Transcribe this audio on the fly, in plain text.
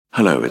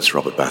Hello, it's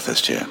Robert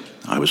Bathurst here.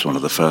 I was one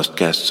of the first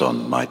guests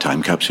on My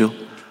Time Capsule,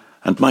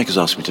 and Mike has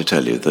asked me to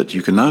tell you that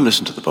you can now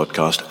listen to the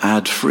podcast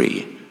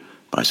ad-free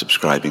by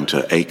subscribing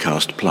to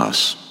Acast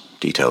Plus.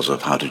 Details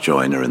of how to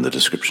join are in the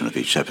description of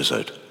each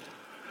episode.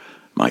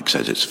 Mike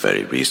says it's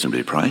very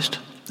reasonably priced.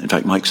 In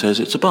fact, Mike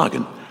says it's a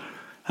bargain.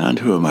 And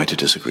who am I to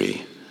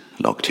disagree?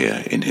 Locked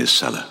here in his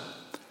cellar.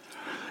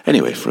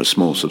 Anyway, for a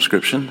small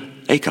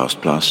subscription, Acast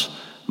Plus,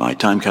 My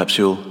Time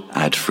Capsule,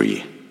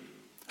 ad-free.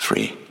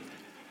 Free.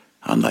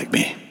 Unlike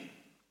me.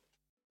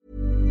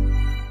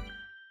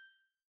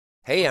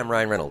 Hey, I'm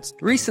Ryan Reynolds.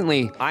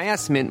 Recently, I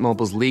asked Mint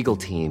Mobile's legal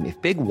team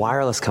if big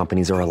wireless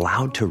companies are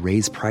allowed to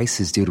raise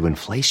prices due to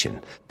inflation.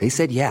 They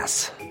said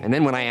yes. And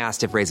then when I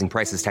asked if raising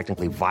prices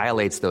technically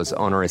violates those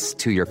onerous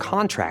two-year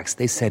contracts,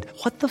 they said,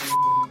 "What the f***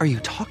 are you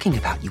talking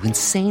about, you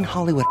insane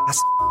Hollywood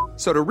ass?"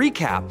 So to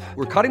recap,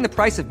 we're cutting the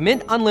price of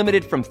Mint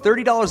Unlimited from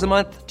 $30 a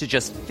month to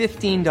just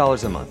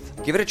 $15 a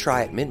month. Give it a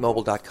try at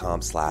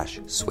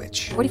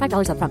mintmobile.com/switch.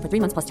 $45 up front for 3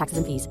 months plus taxes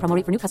and fees. Promo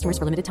rate for new customers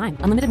for limited time.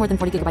 Unlimited more than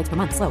 40 gigabytes per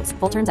month. Slows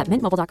full terms at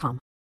mintmobile.com.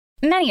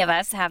 Many of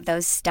us have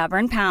those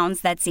stubborn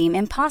pounds that seem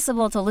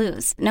impossible to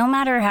lose, no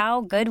matter how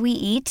good we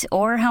eat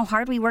or how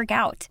hard we work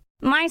out.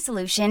 My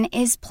solution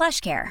is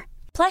PlushCare.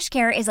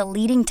 PlushCare is a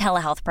leading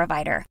telehealth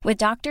provider with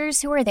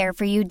doctors who are there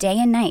for you day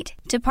and night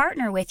to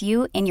partner with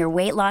you in your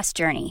weight loss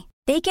journey.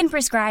 They can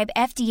prescribe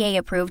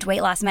FDA-approved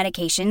weight loss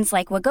medications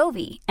like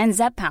Wegovy and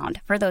Zepbound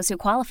for those who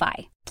qualify.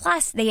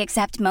 Plus, they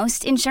accept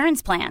most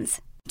insurance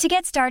plans. To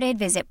get started,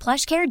 visit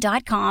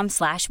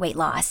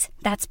plushcare.com/weightloss.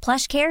 That's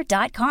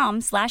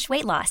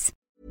plushcare.com/weightloss.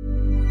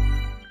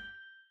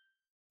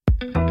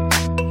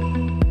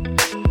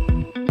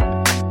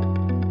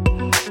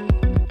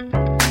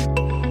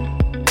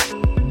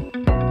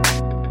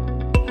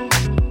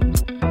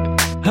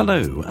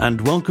 Hello,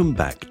 and welcome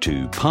back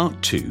to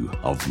part 2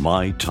 of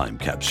My Time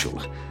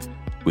Capsule.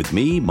 With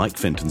me, Mike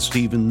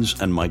Fenton-Stevens,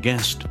 and my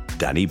guest,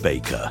 Danny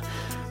Baker.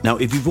 Now,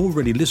 if you've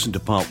already listened to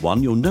part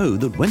 1, you'll know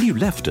that when you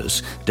left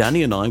us,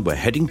 Danny and I were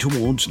heading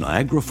towards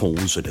Niagara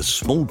Falls in a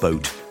small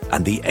boat,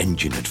 and the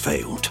engine had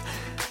failed.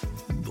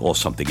 Or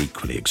something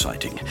equally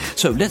exciting.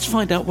 So let's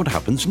find out what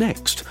happens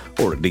next,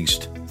 or at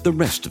least the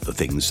rest of the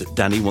things that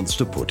Danny wants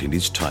to put in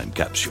his time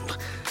capsule.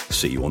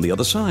 See you on the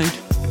other side.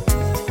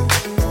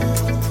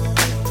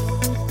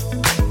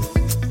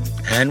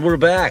 And we're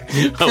back.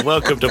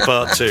 Welcome to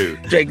part 2.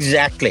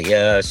 Exactly.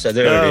 So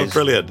there it is.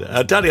 Brilliant.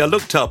 Danny, I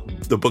looked up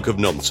the Book of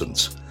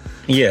Nonsense.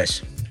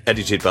 Yes.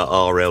 Edited by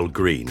R.L.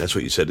 Green. That's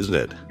what you said, isn't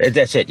it?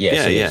 That's it,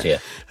 yes. Yeah.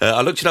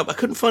 I looked it up. I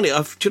couldn't find it.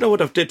 Do you know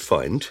what I did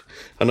find?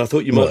 And I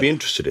thought you might be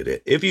interested in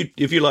it. If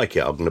you like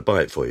it, I'm going to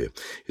buy it for you.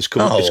 It's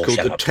called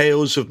The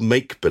Tales of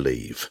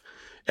Make-Believe.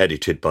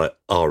 Edited by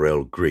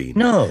R.L. Green.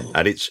 No.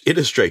 And it's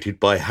illustrated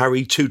by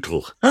Harry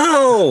Tootle.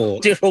 Oh,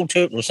 Tootle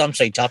Tootle. Some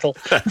say Tuttle.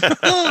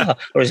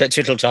 Or is that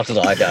Tootle Tuttle?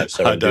 I don't.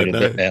 Sorry, I don't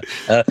know.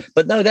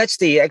 But no, that's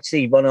the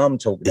actually one I'm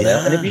talking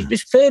about. And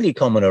it's fairly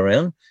common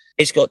around.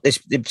 It's got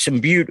some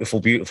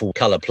beautiful, beautiful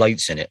colour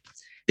plates in it.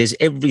 There's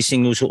every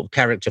single sort of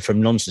character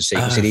from Nonsense. You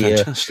can see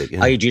the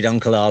aged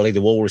Uncle Ali,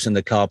 the Walrus and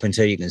the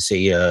Carpenter. You can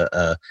see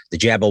the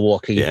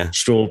Jabberwocky,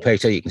 Straw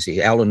Peter. You can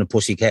see Owl and the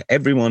Pussycat.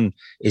 Everyone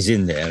is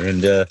in there.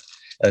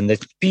 And the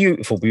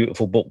beautiful,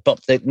 beautiful book. But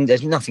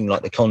there's nothing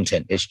like the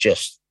content. It's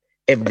just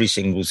every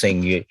single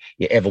thing you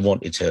ever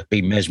wanted to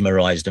be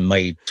mesmerised and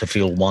made to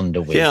feel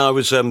wonder with. Yeah, I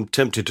was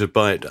tempted to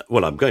buy it.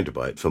 Well, I'm going to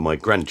buy it for my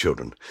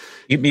grandchildren.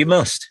 You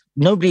must.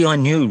 Nobody I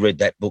knew read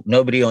that book.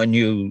 Nobody I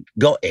knew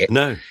got it.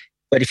 No.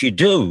 But if you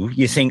do,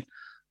 you think,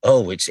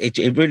 oh, it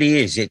really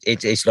is.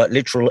 It's like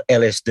literal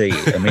LSD.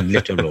 I mean,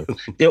 literal.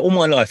 All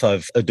my life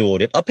I've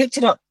adored it. I picked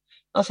it up.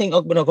 I think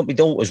when I got my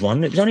daughter's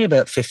one, it was only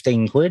about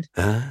 15 quid.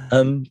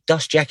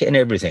 Dust jacket and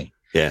everything.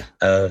 Yeah.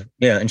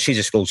 And she's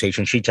a school teacher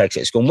and she takes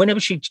it to school. And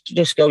whenever she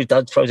just throws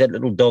that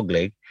little dog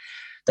leg,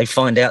 they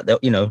find out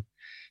that,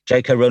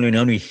 J.K. Rowling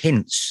only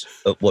hints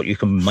at what you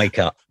can make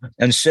up.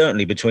 And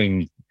certainly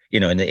between,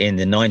 in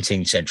the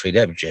 19th century,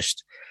 they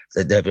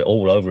were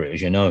all over it,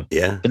 as you know.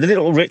 Yeah. But the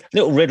little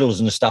riddles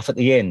and stuff at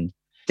the end.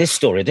 This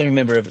story, I don't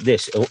remember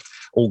this.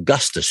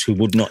 Augustus, who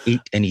would not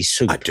eat any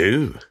soup. I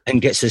do.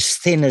 And gets as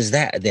thin as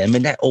that at the end. I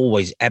mean, that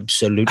always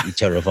absolutely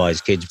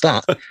terrifies kids.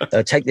 But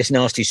take this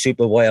nasty soup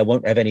away. I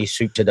won't have any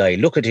soup today.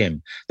 Look at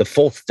him. The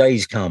 4th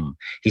day's come.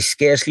 He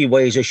scarcely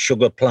weighs a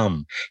sugar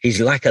plum.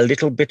 He's like a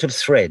little bit of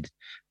thread.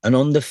 And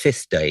on the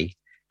 5th day,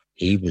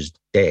 he was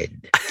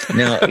dead.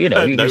 Now,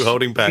 no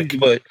holding back.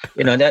 But,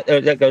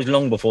 that goes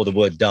long before the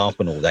word dark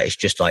and all that. It's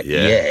just like,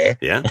 Yeah.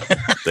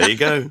 There you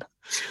go.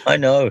 I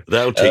know.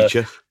 That'll teach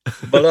you.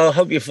 Well, I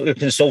hope you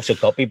can source a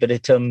copy, but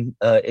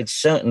it's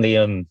certainly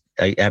a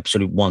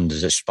absolute wonder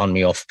that spun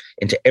me off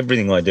into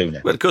everything I do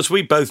now. Well, of course,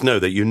 we both know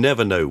that you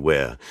never know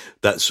where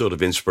that sort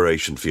of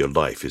inspiration for your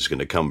life is going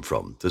to come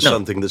from. There's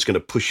something that's going to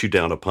push you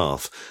down a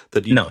path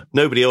that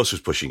nobody else was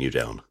pushing you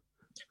down.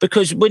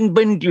 Because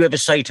when do you ever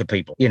say to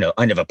people,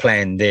 I never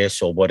planned this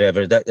or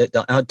whatever,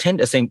 that I tend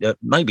to think that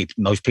maybe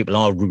most people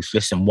are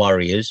ruthless and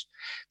warriors,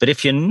 but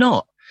if you're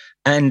not,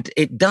 And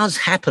it does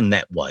happen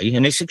that way.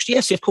 And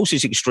yes, of course,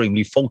 it's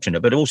extremely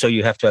fortunate, but also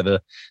you have to have a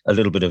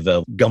little bit of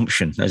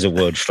gumption, as a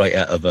word straight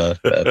out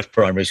of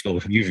primary school.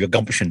 Use your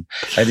gumption.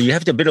 And you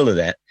have to build of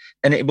that.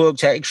 And it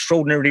worked out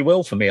extraordinarily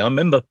well for me. I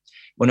remember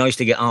when I used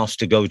to get asked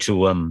to go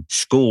to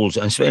schools,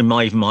 and in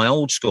my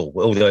old school,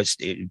 although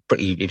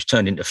it was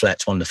turned into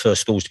flats, one of the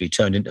first schools to be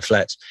turned into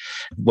flats,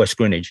 West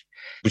Greenwich,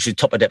 which is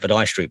top of Deptford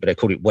High Street, but they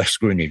called it West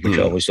Greenwich, which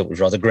I always thought was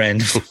rather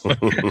grand.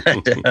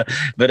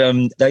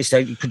 But they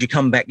say, could you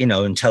come back,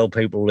 and tell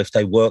people if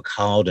they work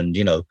hard and,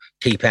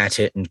 keep at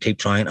it and keep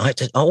trying. I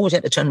always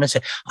had to turn and say,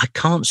 I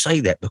can't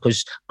say that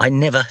because I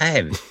never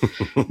have.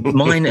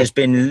 Mine has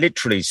been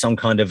literally some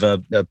kind of a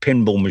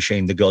pinball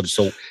machine, the gods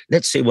thought,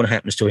 let's see what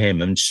happens to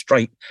him. And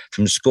straight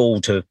from school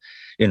to,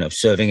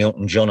 serving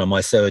Elton John on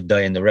my third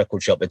day in the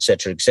record shop, et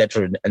cetera,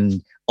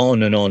 and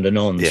on and on and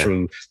on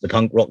through the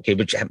punk rock kid,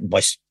 which happened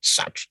by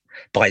such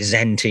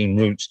Byzantine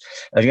routes.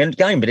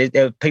 Again,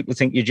 but people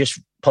think you're just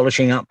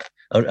polishing up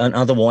an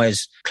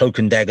otherwise cloak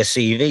and dagger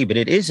CV, but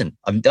it isn't.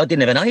 I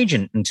didn't have an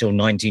agent until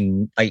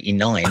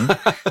 1989.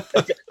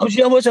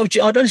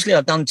 Honestly,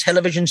 I've done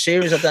television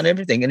series, I've done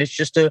everything, and it's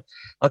just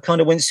I kind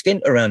of went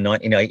skint around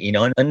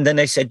 1989, and then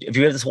they said, have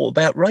you ever thought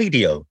about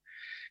radio?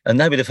 And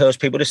they were the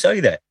first people to say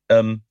that.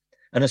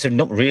 And I said,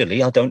 not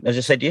really. I don't. As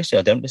I said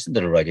yesterday, I don't listen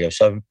to the radio.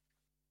 So,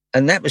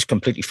 and that was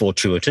completely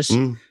fortuitous.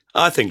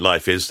 I think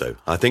life is, though.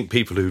 I think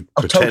people who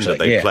pretend that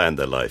they planned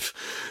their life.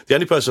 The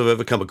only person I've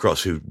ever come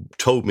across who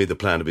told me the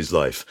plan of his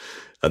life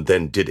and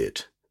then did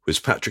it was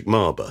Patrick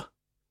Marber,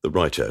 the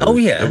writer. Oh,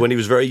 yeah. And when he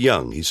was very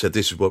young, he said,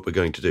 this is what we're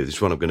going to do. This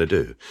is what I'm going to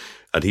do.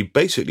 And he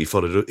basically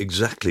followed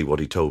exactly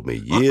what he told me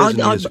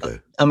years ago.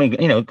 I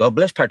mean, God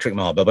bless Patrick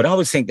Marber, but I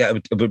would think that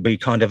it would be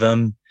kind of...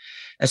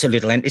 That's a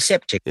little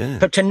antiseptic. Yeah.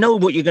 But to know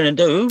what you're going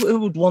to do, who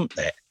would want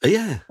that?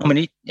 Yeah. I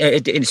mean,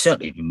 it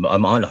certainly,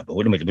 my life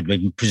would have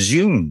been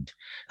presumed.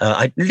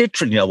 I had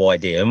literally no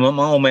idea.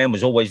 My old man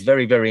was always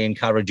very, very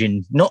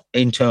encouraging, not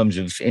in terms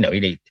of,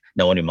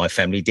 no one in my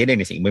family did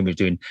anything when we were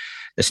doing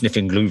the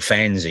Sniffing Glue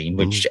fanzine,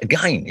 which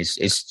again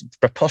is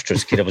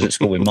preposterous. Kid, I was at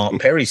school when Mark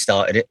Perry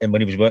started it, and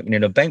when he was working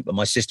in a bank, but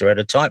my sister had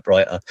a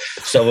typewriter,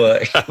 so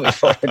we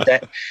followed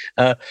that.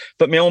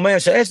 But my old man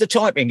said, "How's the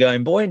typing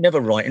going, boy? Never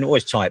writing,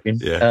 always typing."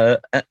 Yeah.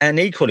 And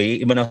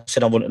equally, when I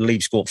said I wanted to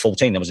leave school at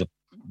 14, I was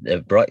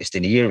the brightest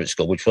in the year at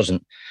school, which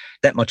wasn't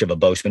that much of a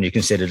boast when you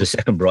consider the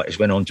second brightest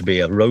went on to be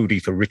a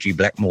roadie for Richie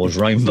Blackmore's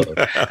Rainbow.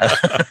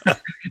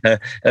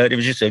 It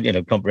was just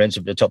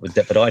comprehensive at the top of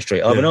Deptford High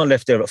Street. When I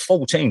left there at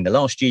 14, the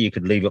last year you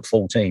could leave at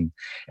 14.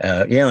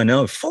 I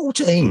know,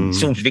 14.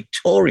 Sounds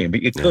Victorian,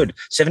 but you could.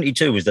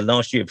 72 was the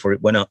last year before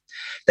it went up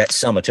that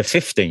summer to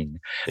 15.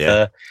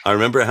 Yeah, I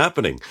remember it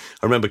happening.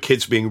 I remember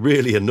kids being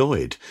really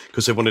annoyed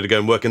because they wanted to go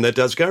and work in their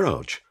dad's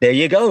garage. There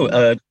you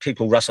go. Kid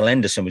called Russell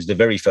Anderson was the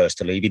very first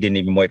to leave. He didn't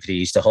even wait for the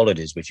Easter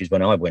holidays, which is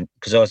when I went,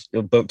 because I was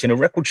booked in a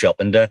record shop.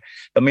 And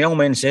but my old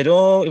man said,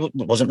 it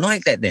wasn't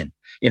like that then.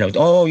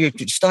 You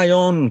stay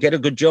on, get a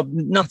good job.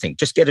 Nothing,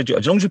 just get a job.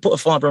 As long as you put a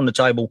fiver on the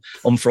table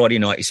on Friday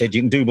night, he said,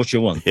 you can do what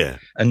you want. Yeah.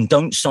 And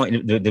don't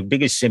sign. The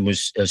biggest sin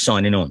was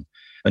signing on.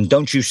 And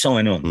don't you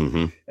sign on.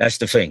 Mm-hmm. That's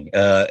the thing.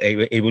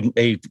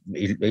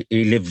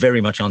 He lived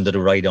very much under the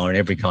radar in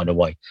every kind of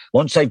way.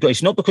 Once they've got,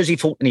 it's not because he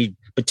thought any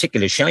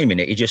particular shame in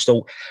it. He just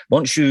thought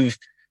once you've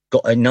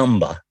got a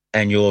number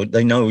and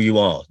they know who you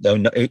are.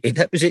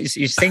 That was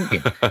his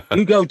thinking.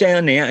 You go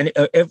down there and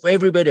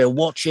everybody will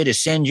watch you to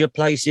send you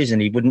places,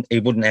 and he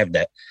wouldn't have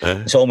that.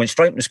 So I went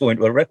straight from school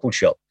into a record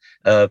shop.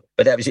 But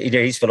that was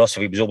his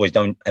philosophy. Was always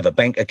don't have a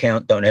bank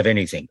account, don't have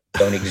anything,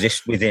 don't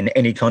exist within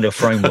any kind of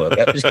framework.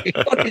 That was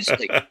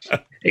honestly,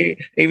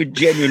 he would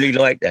genuinely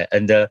like that,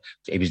 and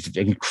he was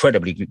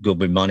incredibly good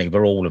with money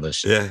for all of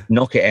us. Yeah,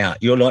 knock it out.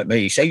 You're like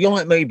me. Say you're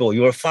like me, boy.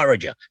 You're a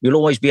forager. You'll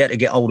always be able to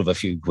get hold of a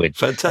few quid.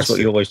 Fantastic. That's what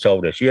you always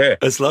told us. Yeah,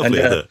 that's lovely.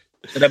 Isn't it?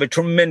 So they were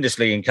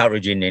tremendously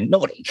encouraging, and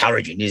not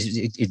encouraging.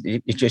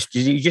 It just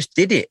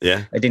did it.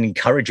 Yeah, they didn't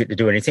encourage it to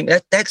do anything.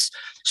 That's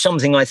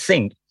something I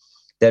think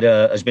that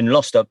has been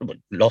lost,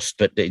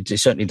 but it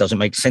certainly doesn't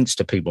make sense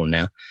to people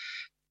now.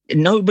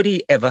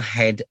 Nobody ever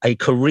had a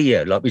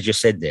career, like we just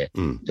said there.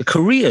 The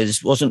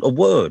careers wasn't a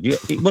word. You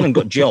wouldn't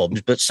got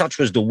jobs, but such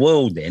was the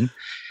world then.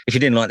 If you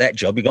didn't like that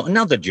job, you got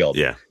another job.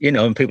 Yeah.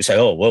 And people say,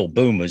 oh, well,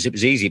 boomers, it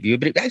was easy for you.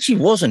 But it actually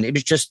wasn't. It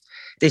was just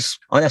this,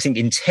 I think,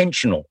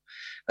 intentional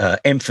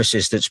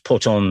emphasis that's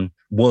put on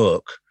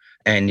work.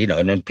 And,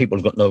 and then people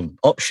have got no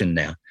option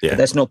now. Yeah.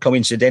 That's not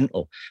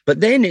coincidental.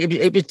 But then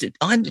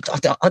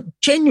I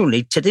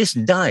genuinely, to this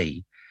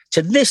day,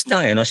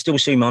 and I still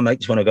see my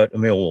mates when I go to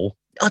Millwall,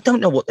 I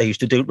don't know what they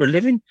used to do for a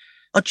living.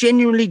 I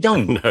genuinely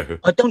don't. No.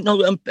 I don't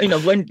know.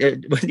 When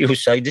you'll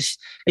say this,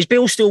 is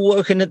Bill still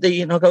working at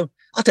and I go,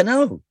 I don't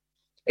know.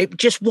 It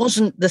just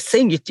wasn't the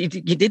thing. You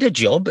did a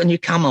job and you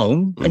come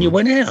home and you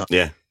went out.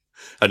 Yeah.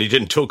 And you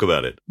didn't talk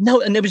about it.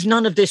 No, and there was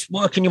none of this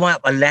working your way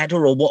up a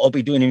ladder or what I'll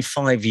be doing in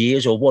 5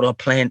 years or what I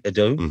plan to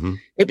do. Mm-hmm.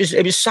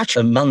 It was such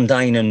a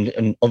mundane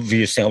and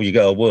obvious how you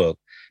go to work.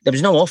 There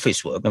was no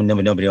office work.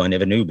 Nobody I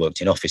never knew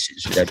worked in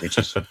offices,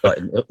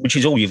 which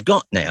is all you've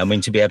got now. I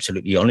mean, to be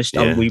absolutely honest,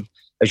 yeah.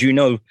 as you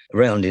know,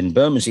 around in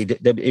Bermondsey,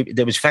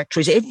 there was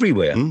factories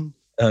everywhere.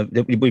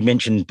 We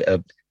mentioned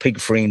pig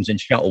frames and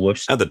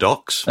Shuttleworths. And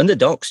the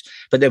docks.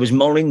 But there was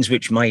Mollins,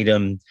 which made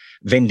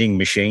vending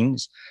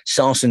machines,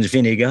 Sarson's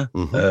vinegar,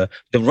 the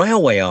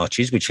railway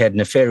arches, which had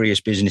nefarious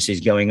businesses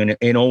going on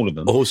in all of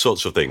them. All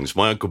sorts of things.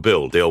 My Uncle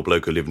Bill, the old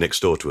bloke who lived next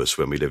door to us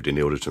when we lived in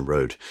the Alderton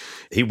Road,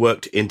 he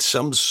worked in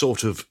some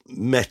sort of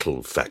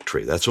metal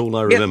factory. That's all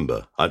I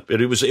remember.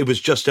 It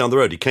was just down the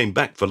road. He came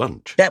back for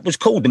lunch. That was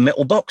called the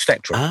Metal Box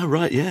Factory. Ah,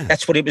 right, yeah.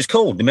 That's what it was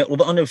called. The Metal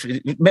Box. I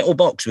know Metal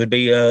Box would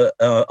be, I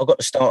got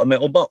to start a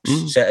Metal Box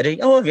Saturday.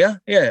 Oh, have you?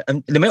 Yeah.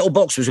 And the Metal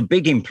Box was a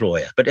big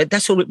employer, but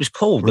that's all it was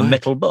called, the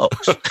Metal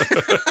Box.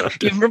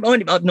 You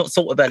remind me, I've not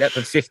thought about that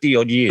for 50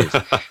 odd years.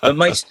 But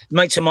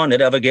mates of mine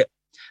would ever get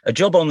a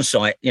job on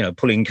site,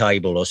 pulling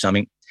cable or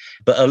something.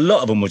 But a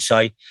lot of them would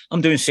say,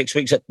 I'm doing 6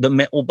 weeks at the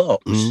Metal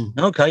Box.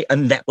 Okay.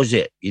 And that was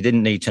it. You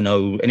didn't need to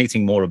know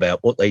anything more about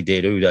what they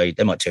did,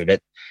 they might tell you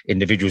that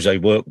individuals they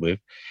worked with.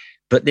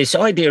 But this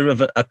idea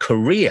of a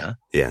career,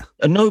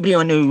 and nobody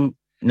I knew,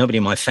 nobody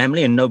in my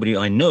family and nobody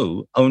I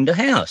knew owned a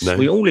house. No.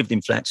 We all lived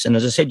in flats. And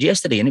as I said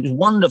yesterday, and it was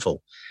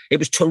wonderful. It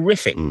was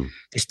terrific.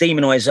 This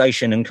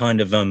demonisation and kind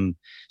of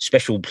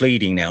special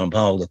pleading now on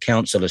part of the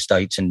council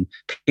estates, and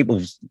people,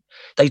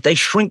 they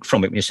shrink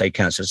from it when you say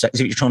council estates,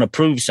 as if you're trying to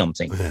prove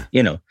something,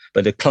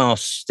 But the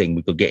class thing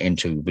we could get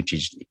into, which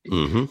is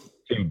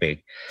too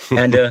big.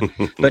 And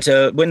but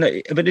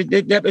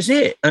that was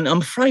it. And I'm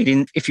afraid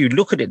if you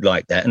look at it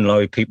like that, and a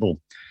lot of people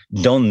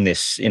don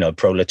this,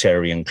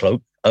 proletarian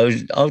cloak,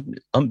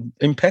 I'm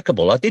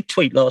impeccable. I did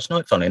tweet last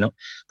night, funny enough,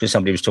 because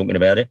somebody was talking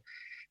about it.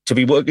 To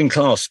be working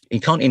class, you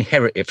can't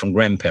inherit it from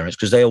grandparents,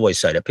 because they always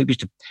say that. People used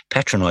to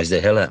patronise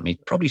the hell out of me,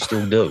 probably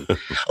still do.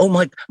 Oh,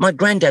 my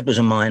granddad was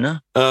a miner.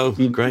 Oh,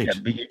 great.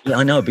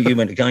 I know, but you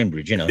went to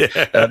Cambridge,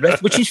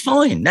 which is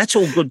fine. That's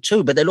all good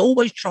too. But they'll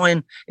always try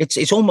and,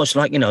 it's almost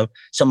like,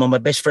 some of my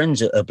best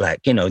friends are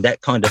black, that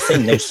kind of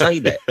thing. They'll say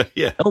that.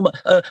 Yeah.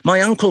 Oh, my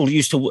uncle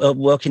used to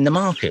work in the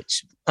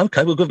markets.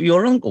 Okay, we'll give you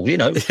your uncle,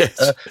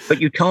 Yes.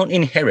 But you can't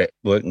inherit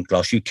working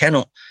class. You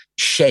cannot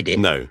shed it.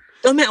 No.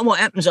 No matter what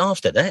happens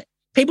after that.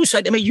 People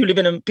say to me, you live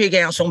in a big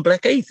house on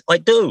Blackheath. I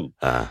do.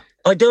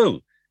 I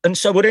do. And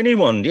so would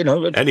anyone,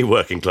 Any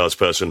working class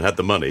person had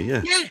the money,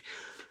 yeah. Yeah.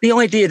 The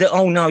idea that,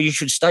 oh, no, you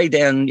should stay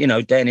down,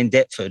 down in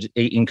Deptford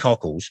eating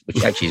cockles,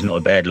 which actually is not a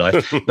bad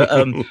life.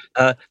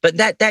 But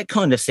that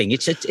kind of thing,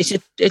 it's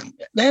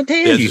how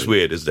dare you? It's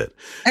weird, isn't it?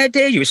 How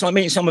dare you? It's like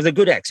meeting some of the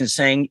good accents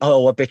saying,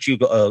 oh, I bet you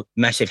got a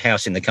massive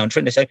house in the country.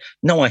 And they say,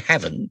 no, I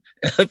haven't.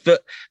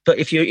 but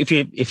if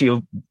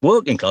you're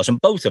working class, and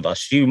both of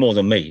us, you more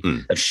than me,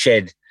 have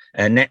shed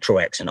a natural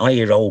accent. I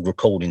hear old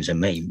recordings of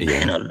me,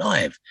 man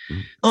alive.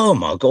 Oh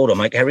my God, I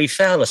make Harry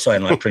Fowler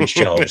sound like Prince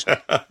Charles.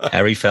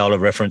 Harry Fowler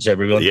reference,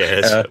 everyone.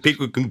 Yes,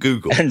 people can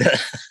Google. And,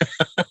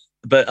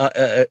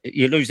 but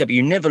you lose that, but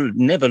you never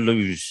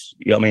lose.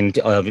 I mean,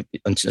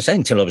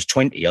 until I was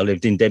 20, I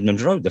lived in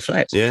Debenhams Road, the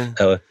flats,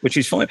 which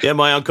is fine. Yeah,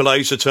 my uncle, I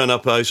used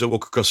to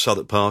walk across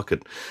Southwark Park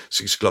at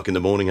 6 o'clock in the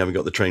morning, having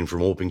got the train from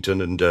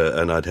Orpington,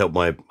 and I'd help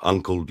my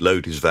uncle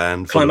load his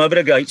van. Climb over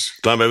the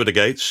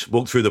gates,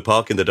 walk through the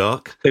park in the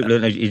dark. People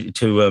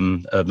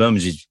to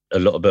Bermondsey. A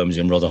lot of Bermondsey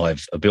and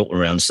Rotherhithe are built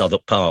around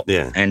Southwark Park,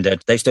 and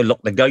they still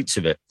lock the gates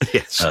of it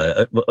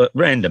at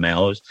random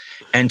hours.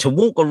 And to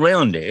walk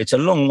around it, it's a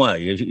long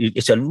way.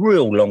 It's a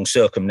real long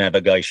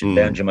circumnavigation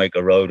down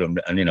Jamaica Road and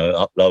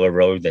up Lower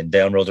Road, then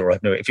down Rotherhithe.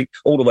 If you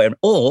all the way,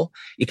 or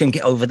you can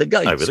get over the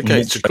gates. Over the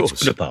gates, of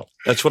course.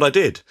 That's what I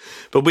did.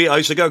 But I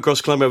used to go across,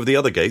 climb over the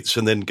other gates,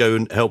 and then go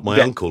and help my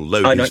uncle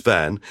load his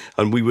van,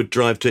 and we would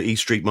drive to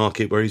East Street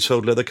Market where he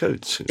sold leather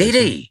coats. Did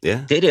he?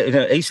 Yeah. Did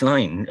it? East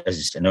Lane, as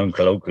it's known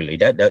colloquially,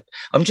 that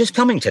I'm just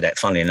coming to that,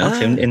 funnily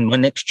enough, in my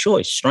next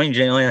choice.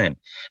 Strangely, I am.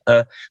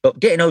 But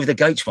getting over the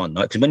gates one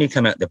night, because when you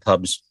come out the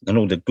pubs, and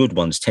all the good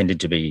ones tended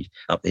to be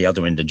up the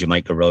other end of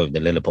Jamaica Road, the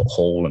Lilliput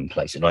Hall and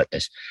places like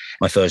this.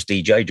 My first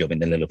DJ job in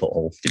the Lilliput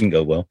Hall didn't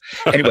go well.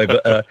 Anyway,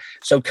 but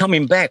so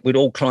coming back, we'd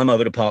all climb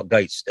over the park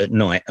gates at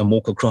night and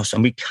walk across.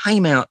 And we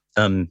came out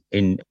in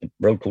a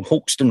road called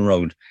Hawkston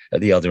Road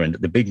at the other end,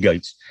 at the big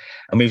gates.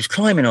 And we was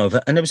climbing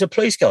over, and there was a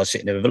police car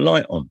sitting there with a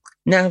light on.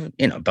 Now,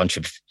 a bunch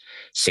of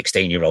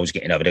 16-year-olds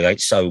getting over the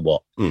gate, so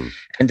what?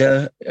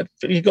 And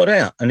he got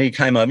out, and he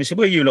came over and said,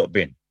 where you lot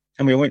been?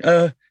 And we went,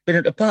 been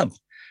at the pub.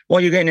 Why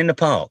are you getting in the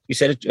park? He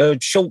said,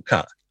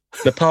 shortcut.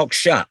 The park's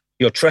shut.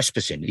 You're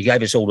trespassing. He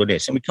gave us all of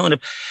this. And we kind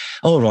of,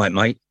 all right,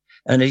 mate.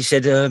 And he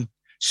said,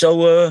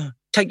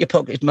 take your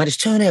pockets, mate.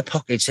 Turn our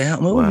pockets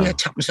out. And we had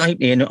tuppence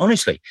halfpenny in it,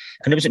 honestly.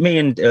 And it was me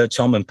and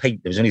Tom and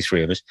Pete. There was only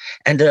three of us.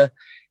 And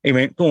he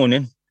went, go on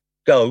then,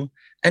 go.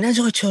 And as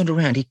I turned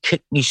around, he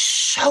kicked me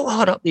so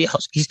hard up the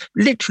arse. He's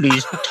literally,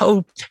 the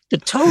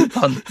toe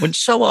punt went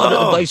so hard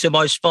at the base of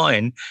my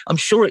spine. I'm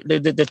sure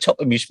the top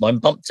of my spine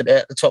bumped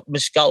at the top of my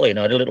skull, and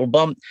I had a little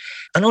bump.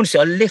 And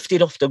honestly, I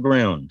lifted off the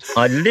ground.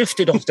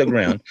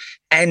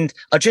 And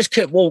I just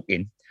kept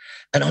walking.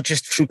 And I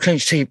just, through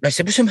clenched teeth, they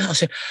said, what's the matter? I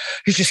said,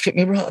 he just kicked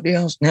me right up the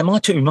arse. Now, my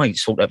two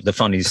mates thought that was the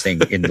funniest thing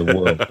in the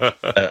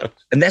world.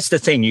 And that's the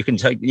thing you can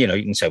take, you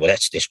can say, well,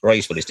 that's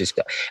disgraceful. It's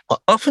disgusting. I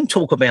often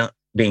talk about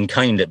being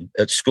caned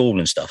at school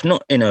and stuff,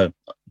 not in a,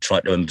 try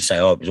to say,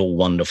 oh, it was all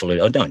wonderful.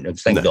 I don't,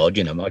 thank God,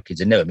 my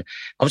kids are never.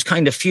 I was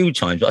caned a few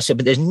times, but I said,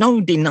 but there's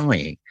no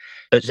denying,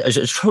 as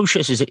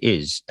atrocious as it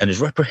is, and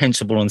as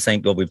reprehensible, and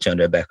thank God we've turned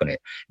our back on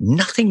it,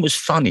 nothing was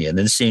funnier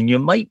than seeing your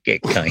mate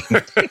get caned.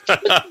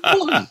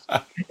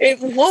 It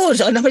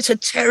was. I know it's a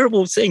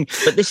terrible thing,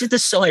 but this is the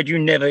side you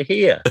never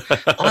hear.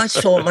 I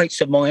saw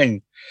mates of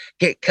mine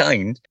get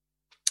caned.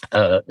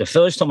 The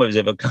first time I was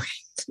ever caned,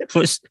 it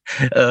was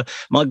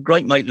my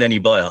great mate Lenny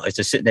Bayer. I used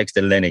to sit next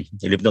to Lenny.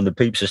 He lived on the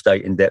Pepys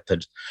estate in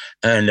Deptford,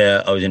 and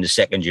I was in the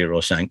second year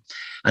or something.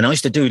 And I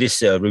used to do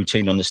this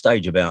routine on the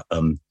stage about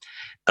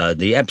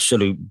the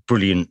absolute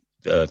brilliant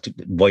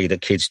way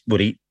that kids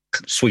would eat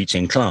sweets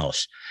in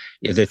class.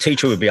 The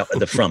teacher would be up at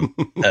the front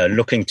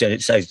looking to,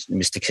 it says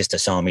Mr.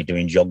 Kistasamy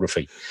doing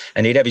geography,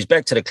 and he'd have his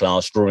back to the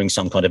class drawing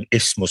some kind of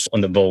isthmus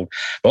on the board,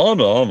 blah,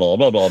 blah, blah,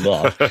 blah, blah,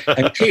 blah.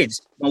 And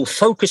kids, while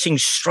focusing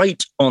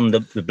straight on the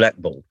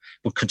blackboard,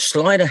 could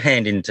slide a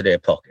hand into their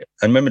pocket.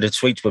 And remember, the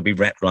sweets would be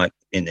wrapped like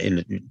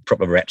in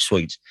proper wrapped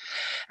sweets,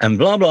 and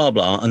blah, blah,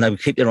 blah. And they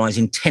would keep their eyes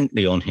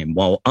intently on him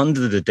while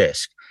under the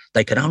desk,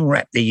 they could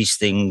unwrap these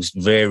things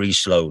very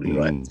slowly,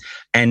 right?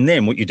 And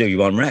then what you do,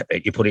 you unwrap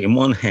it, you put it in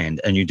one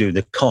hand, and you do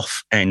the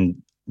cough and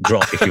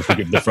drop, if you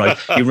forgive the phrase.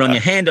 You run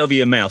your hand over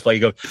your mouth while you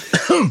go,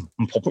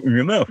 and pop it in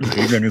your mouth,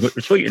 and then you've got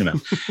the sweet in the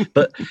mouth.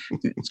 But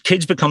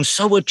kids become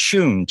so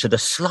attuned to the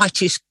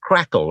slightest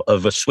crackle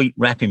of a sweet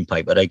wrapping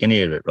paper, they can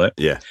hear it, right?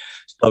 Yeah.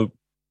 So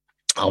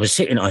I was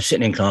sitting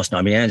in class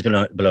now, my hands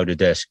below the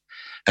desk,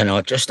 and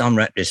I just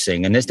unwrapped this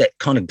thing, and there's that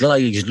kind of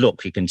glazed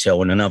look you can tell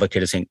when another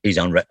kid thinks he's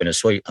unwrapping a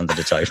sweet under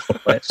the table.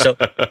 Right? So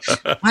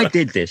I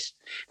did this,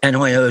 and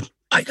I heard,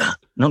 Baker.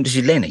 No, this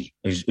is Lenny,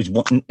 who's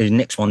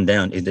next one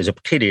down. There's a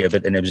kid here,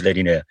 but then there was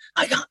Lenny there.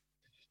 Baker.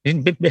 His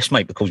best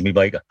mate calls me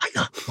Baker.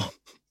 Baker,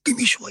 give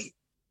me sweet.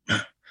 No,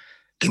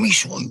 give me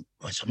sweet.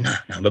 I said, no.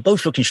 We're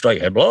both looking straight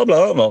ahead, blah,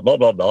 blah, blah, blah,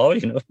 blah, blah,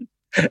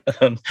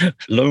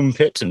 loam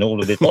pits and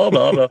all of this, blah,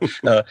 blah,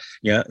 blah.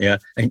 Yeah.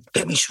 And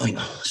get me sweet.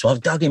 So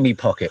I've dug in my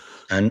pocket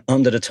and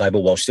under the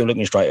table while still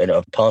looking straight ahead,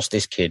 I've passed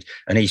this kid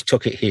and he's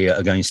took it here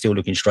again, still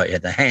looking straight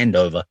ahead, the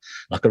handover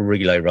like a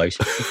relay race.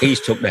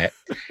 He's took that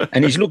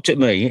and he's looked at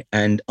me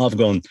and I've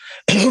gone,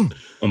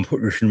 I'm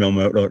putting this in my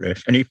mouth like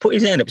this. And he put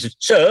his hand up and said,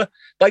 sir,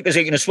 Baker's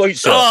eating a sweet,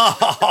 sir.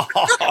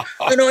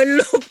 And I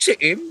looked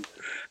at him.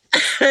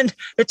 And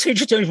the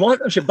teacher told me,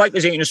 what? I said,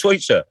 Baker's eating a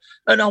sweet, sir.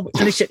 And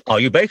he said, are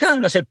you Baker?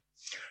 And I said,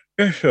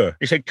 yes, sir.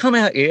 He said, come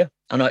out here.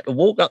 And I had to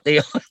walk up the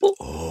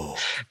aisle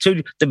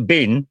to the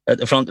bin at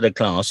the front of the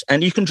class.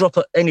 And you can drop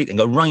anything,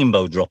 a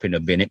rainbow drop in a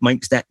bin. It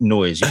makes that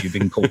noise if you've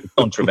been caught with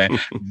contraband.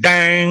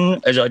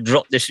 Dang! As I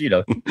dropped this,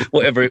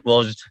 whatever it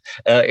was,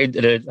 into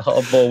the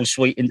hard-boiled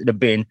sweet into the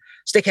bin.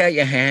 Stick out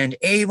your hand.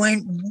 He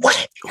went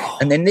whack.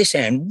 And then this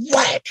hand,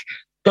 whack.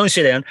 Go and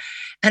sit down.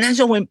 And as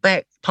I went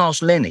back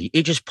past Lenny,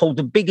 he just pulled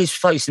the biggest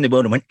face in the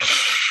world and went,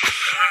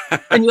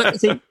 and you have to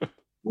think,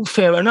 well,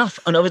 fair enough.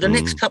 And over the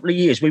next couple of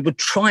years, we would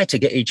try to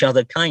get each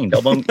other caned. I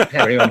won't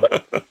carry on,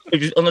 but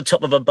it was on the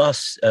top of a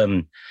bus,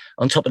 on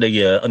top of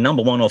the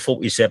number 1 or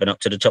 47 up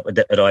to the top of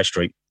Deptford High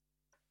Street.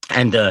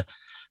 And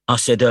I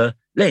said,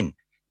 Len,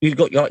 you've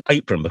got your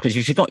apron, because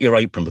if you've got your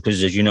apron,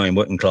 because as you know, in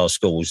working class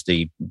schools,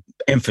 the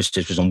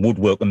emphasis was on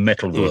woodwork and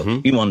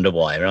metalwork. You wonder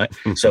why, right?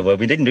 So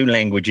we didn't do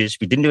languages.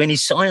 We didn't do any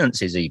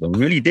sciences even. We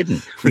really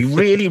didn't. We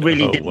really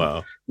didn't.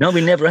 Wow. No,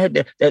 we never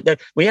had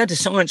we had a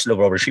science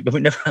laboratory, but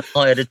we never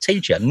hired a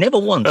teacher. Never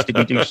once did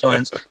we do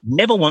science.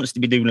 Never once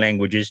did we do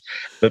languages,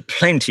 but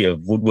plenty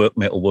of woodwork,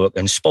 metalwork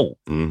and sport.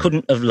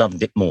 Couldn't have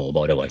loved it more,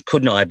 by the way.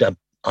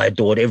 I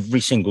adored every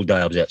single day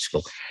I was at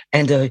school.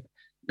 And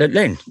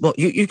Len, well,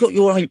 you got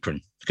your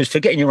apron, because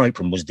forgetting your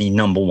apron was the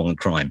number 1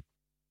 crime.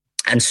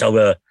 And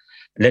so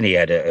Lenny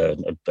had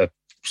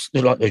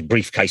like those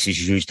briefcases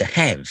you used to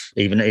have,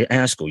 even at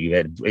our school. You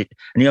had it,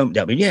 and he opened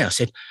up, and I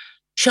said,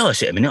 show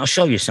us it a minute, I'll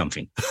show you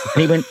something.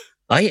 And he went,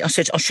 hey? I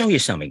said, I'll show you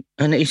something.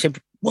 And he said,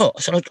 what?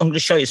 I said, I'm going to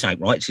show you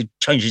something, right? So it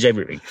changes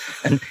everything.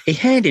 And he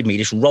handed me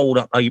this rolled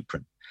up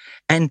apron.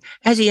 And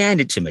as he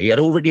handed it to me, I'd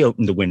already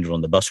opened the window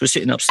on the bus. We're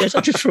sitting upstairs.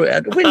 I just threw it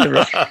out the window,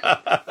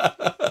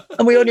 right?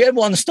 And we only had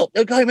one stop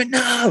there going,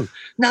 no,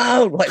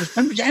 right? It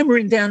was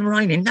hammering down,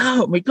 raining.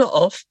 No, and we got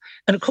off.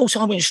 And of course,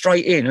 I went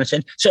straight in and I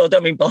said, so I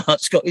don't mean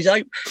Bart's got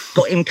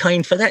him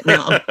caned for that.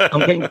 Now, I'm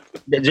getting,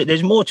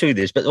 there's more to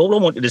this, but all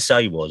I wanted to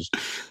say was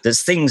that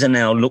things are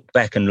now looked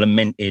back and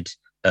lamented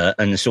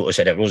and sort of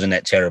said, it wasn't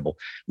that terrible.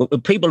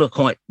 But people are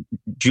quite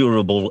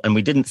durable, and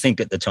we didn't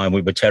think at the time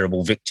we were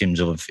terrible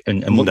victims of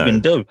and what we can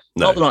do.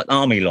 Not like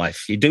army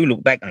life. You do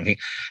look back and think,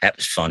 that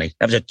was funny.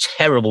 That was a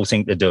terrible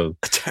thing to do.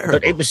 Terrible.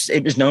 But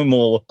it was no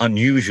more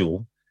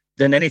unusual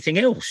than anything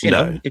else, you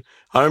know.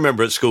 I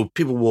remember at school,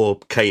 people wore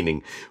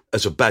caning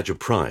as a badge of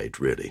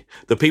pride, really.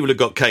 The people who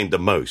got caned the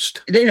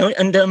most.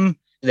 And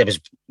there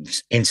was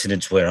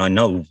incidents where I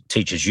know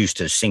teachers used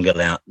to single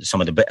out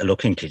some of the better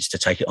looking kids to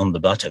take it on the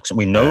buttocks, and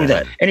we know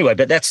that. Anyway,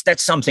 but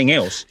that's something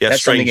else. Yeah,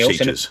 that's strange something else.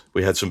 teachers.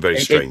 We had some very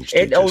strange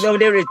teachers. No,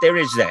 there is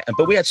that.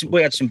 But we had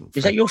some.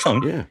 Is that your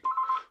phone? Yeah.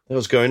 That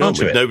was going on.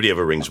 Nobody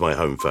ever rings my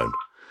home phone.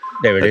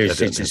 There it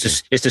is.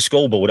 It's the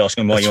scoreboard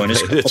asking why you're on a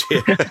school.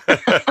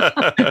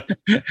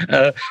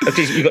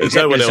 There's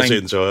no one else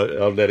in, so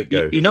I'll let it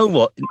go. You know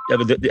what?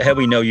 How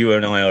we know you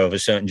and I are of a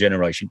certain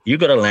generation. You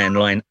got a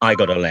landline, I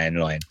got a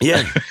landline.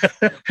 Yeah.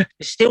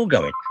 It's still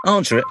going.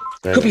 Answer it.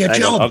 Could be a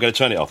job. I'm going to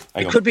turn it off.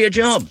 Hang on. Could be a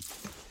job.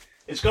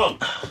 It's gone.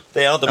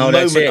 They are the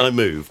moment I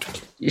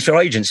moved. It's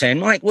your agent saying,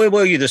 Mike, where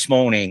were you this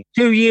morning?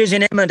 2 years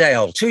in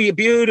Emmerdale. 2 years,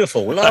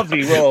 beautiful,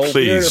 lovely role.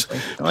 Please,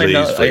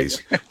 beautiful.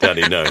 please.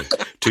 Daddy, no.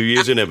 2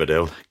 years in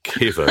Emmerdale.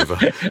 Give over.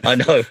 I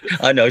know.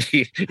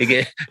 You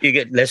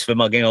get less for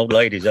mugging old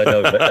ladies, I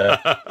know.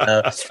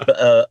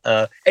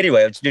 But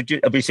anyway,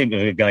 I'll be thinking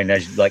again,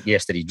 as like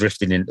yesterday,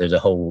 drifting into the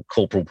whole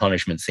corporal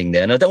punishment thing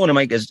there. And I don't want to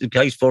make a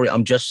case for it.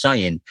 I'm just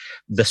saying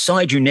the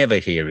side you never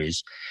hear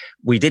is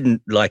we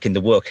didn't, like in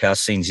the workhouse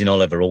scenes in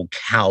Oliver, all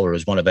cower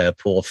as one of our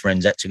poor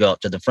friends had to go up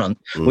to the front.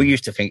 We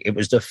used to think it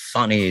was the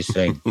funniest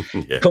thing.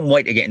 Yeah. Couldn't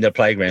wait to get into the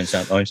playground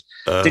sometimes.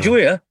 Did you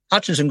hear?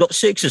 Hutchinson got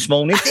 6 this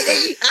morning.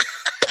 Did he?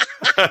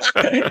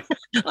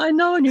 I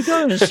know, and you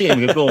go and see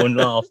him, you go and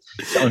laugh.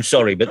 I'm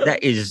sorry, but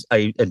that is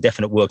a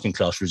definite working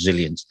class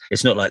resilience.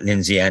 It's not like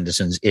Lindsay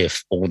Anderson's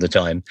If all the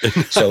time.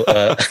 So,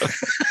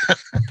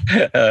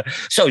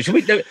 so should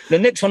we do the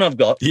next one I've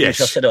got? Yes.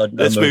 Which I said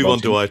let's move on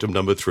to item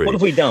number 3. What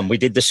have we done? We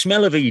did the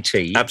smell of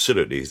E.T.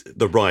 Absolutely.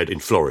 The ride in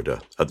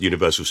Florida at the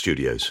Universal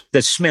Studios.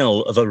 The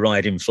smell of a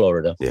ride in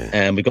Florida. Yeah.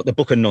 And we got the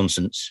Book of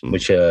Nonsense,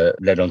 which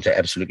led on to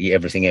absolutely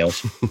everything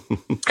else.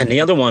 And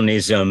the other one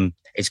is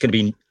it's going to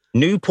be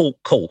Newport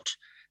Court,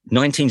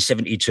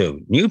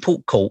 1972.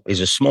 Newport Court is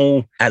a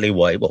small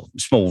alleyway,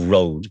 small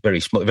road, very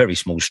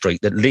small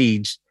street that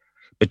leads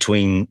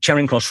between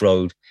Charing Cross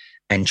Road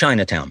and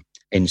Chinatown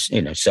in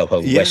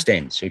Soho West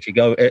End. So if you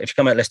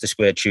come out Leicester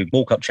Square Tube,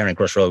 walk up Charing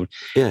Cross Road,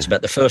 it's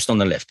about the first on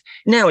the left.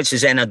 Now it's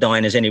as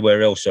anodyne as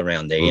anywhere else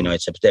around there.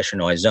 It's a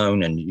pedestrianised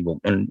zone, and you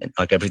walk, and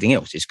like everything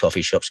else, it's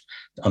coffee shops.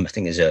 I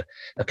think there's a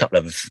couple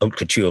of haute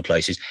couture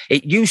places.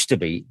 It used to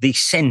be the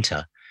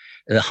centre,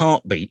 the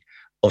heartbeat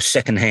of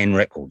second-hand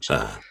records.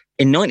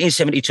 In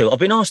 1972, I've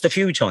been asked a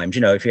few times,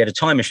 if you had a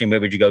time machine,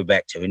 where would you go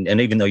back to? And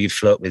even though you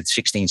flirt with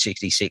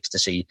 1666 to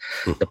see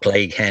the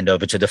plague hand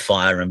over to the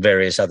fire and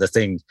various other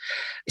things,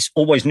 it's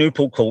always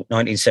Newport Court,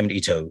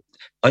 1972.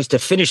 I used to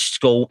finish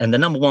school, and the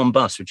number 1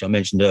 bus, which I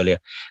mentioned earlier,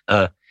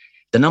 the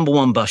number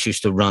 1 bus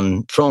used to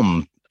run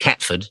from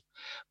Catford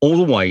all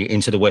the way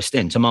into the West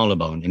End to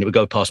Marylebone, and it would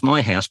go past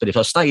my house. But if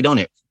I stayed on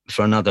it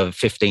for another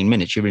 15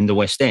 minutes, you're in the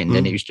West End.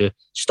 And it used to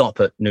stop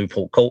at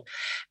Newport Court.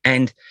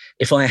 And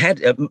if I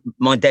had,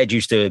 my dad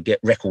used to get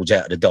records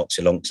out of the docks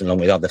along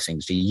with other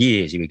things for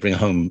years. He would bring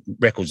home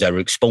records they were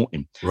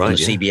exporting on the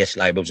CBS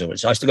labels.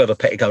 So I used to go over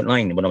Petticoat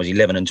Lane when I was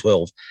 11 and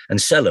 12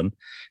 and sell them.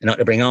 And I had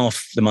to bring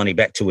half the money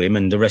back to him,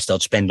 and the rest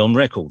I'd spend on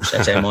records.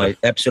 That's how my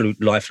absolute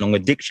lifelong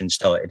addiction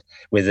started,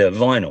 with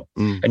vinyl.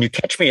 And you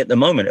catch me at the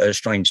moment at a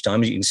strange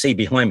time. As you can see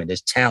behind me,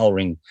 there's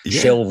towering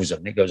shelves,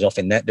 and it goes off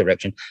in that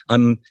direction.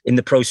 I'm in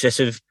the process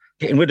of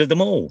getting rid of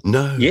them all.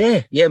 No.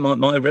 Yeah,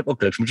 my record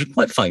collection, which is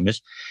quite famous.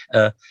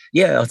 I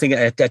think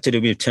it had to do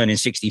with turning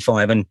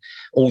 65 and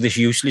all this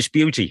useless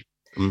beauty.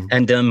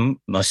 And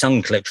my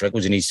son collects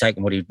records, and he's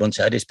taken what he wants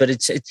out of this, but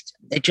it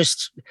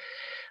just...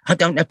 I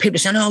don't know. People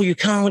saying, "Oh, you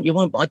can't, you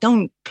won't." But I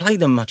don't play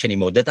them much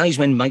anymore. The days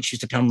when mates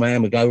used to come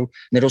round, we go, and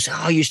they'd all say,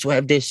 "Oh, I used to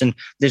have this." And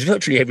there's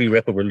virtually every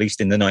record released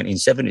in the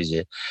 1970s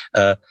here.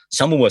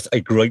 Some are worth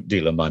a great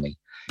deal of money.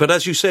 But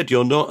as you said,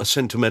 you're not a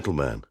sentimental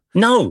man.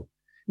 No.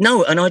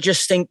 And I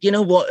just think, you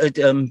know what?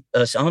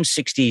 I'm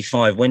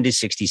 65. When did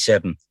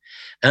 67?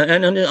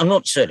 And I'm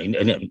not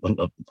certainly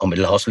on my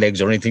last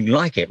legs or anything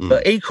like it,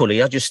 but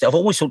equally, I've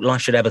always thought life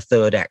should have a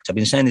third act. I've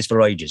been saying this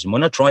for ages. And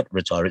when I tried to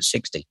retire at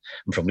 60, I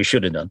probably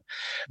should have done,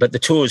 but the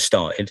tours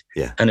started.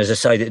 Yeah. And as I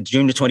say,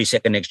 June the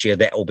 22nd next year,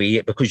 that'll be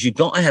it, because you've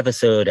got to have a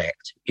third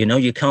act.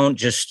 You can't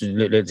just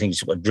let things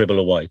sort of dribble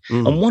away.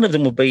 And one of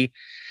them will be,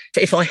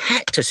 if I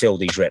had to sell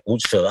these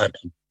records for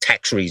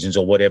tax reasons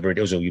or whatever it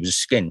is, or you was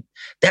skint,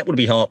 that would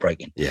be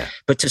heartbreaking. Yeah.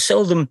 But to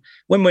sell them,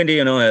 when Wendy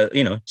and I are,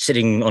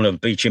 sitting on a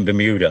beach in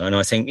Bermuda, and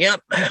I think,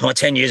 my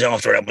 10 years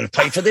after I'm going to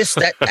pay for this,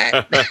 that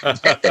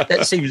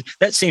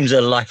seems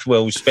a life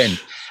well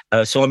spent.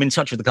 So I'm in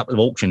touch with a couple of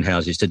auction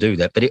houses to do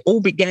that. But it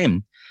all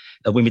began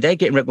when my dad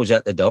getting records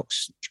out the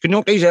docks. You could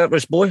knock these out for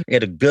us, boy. He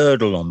had a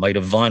girdle on made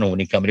of vinyl when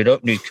he came in. He'd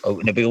open his coat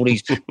and there'd be all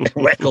these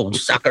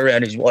records stuck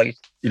around his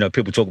waist.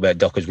 People talk about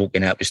dockers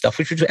walking out with stuff,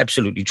 which was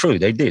absolutely true.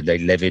 They did. They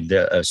levied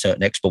a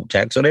certain export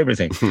tax on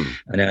everything.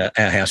 And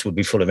our house would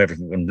be full of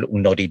everything, from little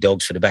noddy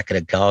dogs for the back of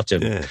the car to...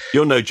 Yeah.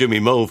 You'll know Jimmy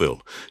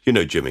Mulville. You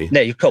know Jimmy.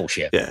 No, of course,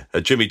 yeah. Yeah.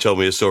 Jimmy told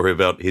me a story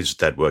about his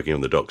dad working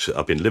on the docks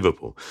up in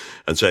Liverpool,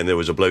 and saying there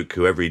was a bloke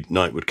who every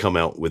night would come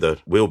out with a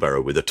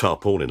wheelbarrow with a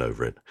tarpaulin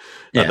over it.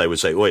 And they would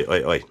say,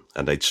 oi.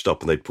 And they'd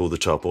stop and they'd pull the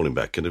tarpaulin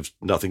back, and there was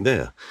nothing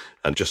there.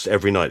 And just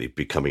every night he'd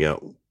be coming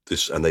out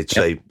this, and they'd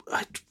say,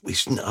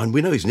 and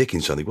we know he's nicking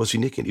something. What's he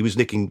nicking? He was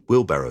nicking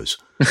wheelbarrows.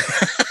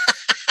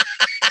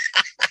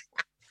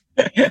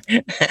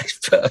 That's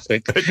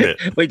perfect.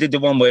 We did the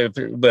one where,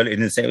 well,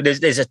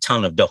 there's a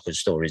ton of Dockers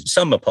stories.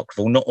 Some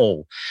apocryphal, not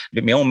all.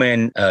 But my old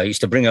man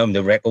used to bring home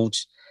the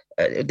records.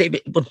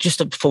 But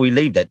just before we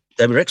leave that,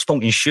 they were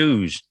exporting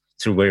shoes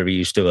through where he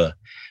used to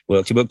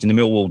work. He worked in the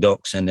Millwall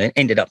docks and then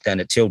ended up down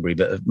at Tilbury,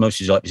 but most of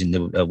his life was in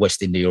the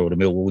West India or the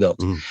Millwall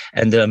docks.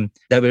 And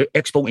they were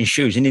exporting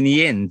shoes. And in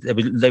the end,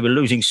 they were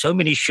losing so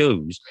many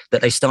shoes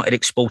that they started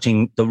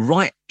exporting the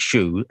right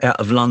shoe out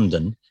of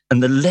London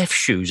and the left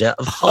shoes out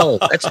of Hull.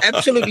 That's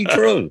absolutely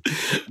true.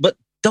 But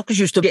Dockers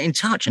used to get in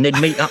touch and they'd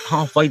meet up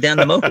halfway down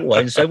the motorway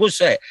and say, what's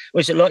that?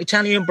 Was it like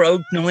Italian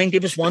Brogue 9?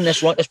 Give us one.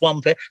 That's right. That's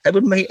one pair. They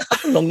would meet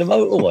up along the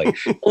motorway.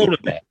 All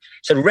of that.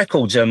 So the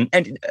records, and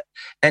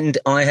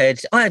I had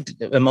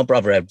my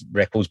brother had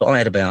records, but I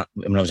had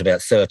when I was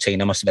about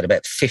 13, I must have had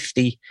about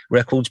 50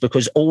 records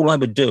because all I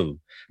would do,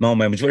 my old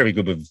man was very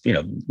good with,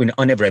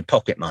 I never had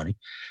pocket money. Do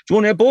you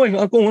want that, boy?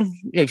 Oh, go on.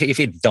 If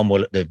he'd done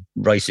well at the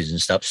races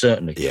and stuff,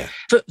 certainly. Yeah.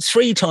 But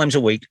 3 times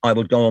a week, I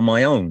would go on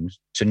my own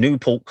to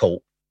Newport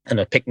Court. And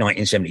I picked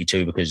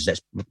 1972 because that's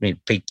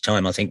peak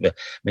time, I think, for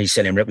me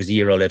selling records the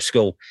year I left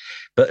school.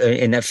 But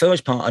in that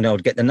first part, I know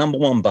I'd get the number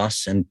 1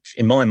 bus. And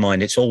in my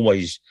mind, it's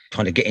always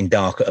kind of getting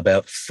dark at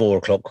about 4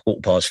 o'clock,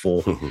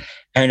 4:15.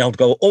 And I'd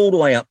go all the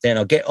way up there and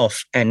I'd get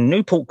off. And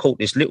Newport Court,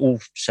 this little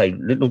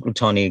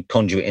tiny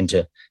conduit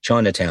into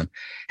Chinatown,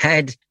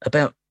 had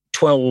about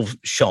 12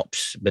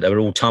 shops, but they were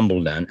all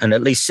tumbled down. And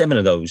at least 7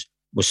 of those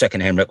were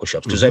second-hand record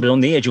shops because they were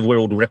on the edge of where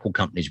all the record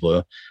companies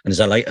were. And as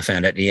I later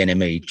found out, the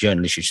NME,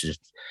 journalists used to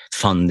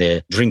fund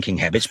their drinking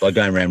habits by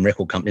going around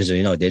record companies,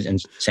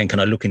 and saying, can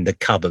I look in the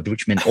cupboard,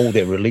 which meant all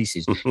their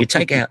releases. You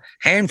take out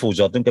handfuls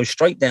of them, go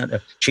straight down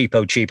to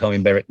Cheapo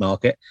in Berwick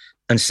Market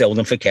and sell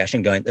them for cash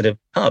and go into the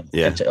pub.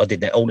 Yeah. I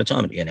did that all the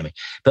time at the NME.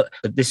 But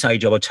at this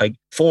age, I would take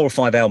 4 or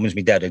 5 albums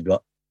my dad had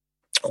got,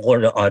 or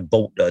that I'd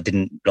bought that I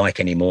didn't like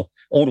anymore,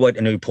 all the way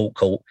to Newport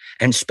Court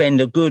and spend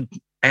a good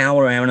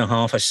hour and a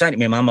half. I say to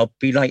my mum, I'll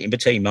be late in for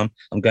tea, mum.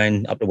 I'm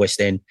going up the West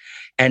End.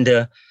 And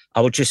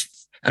I would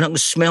I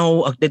could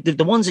smell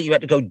the ones that you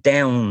had to go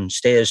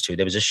downstairs to.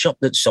 There was a shop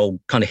that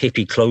sold kind of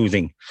hippie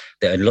clothing.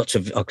 There had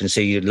I can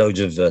see loads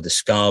of the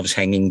scarves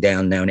hanging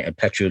down now, and it had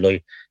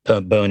patchouli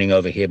burning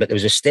over here. But there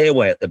was a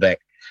stairway at the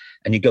back.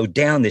 And you go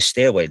down this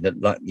stairway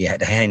that like you had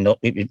to hand up,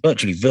 it was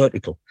virtually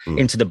vertical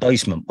into the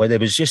basement where there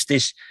was just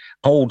this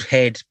old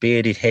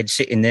bearded head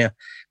sitting there,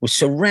 was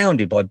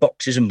surrounded by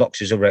boxes and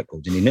boxes of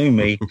records. And he knew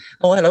me.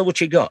 Oh, hello,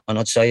 what you got? And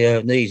I'd say,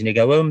 these. And he'd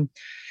go, well,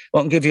 I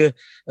can give you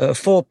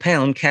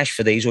 £4 cash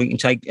for these, or you can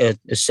take a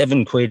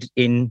 £7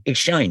 in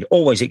exchange.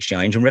 Always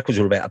exchange, and records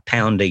were about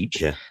 £1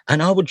 each. Yeah.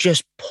 And I would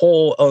just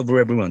pour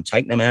over everyone,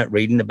 take them out,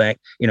 read in the back,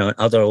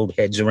 other old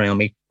heads around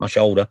me, my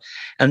shoulder.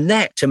 And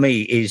that, to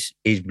me, is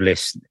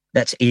bliss.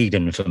 That's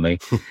Eden for me.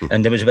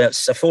 And there was about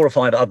 4 or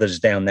 5 others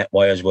down that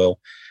way as well.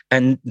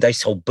 And they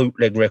sold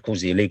bootleg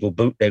records, the illegal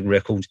bootleg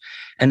records.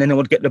 And then I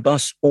would get the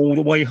bus all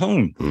the way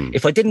home.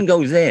 If I didn't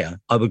go there,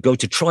 I would go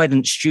to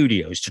Trident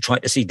Studios to try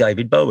to see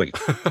David Bowie,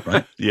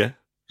 right? Yeah.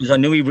 Because I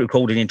knew he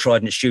recorded in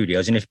Trident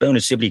Studios. And if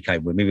Bernard Sibley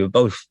came with me, we were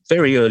both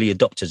very early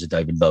adopters of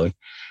David Bowie.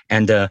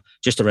 And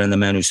just around The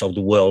Man Who Sold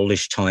the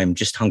World-ish time,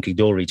 just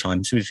hunky-dory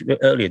time. So he was an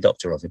early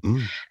adopter of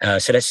him.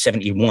 So that's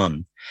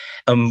 71.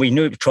 We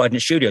knew it was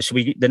Trident Studios. So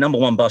the number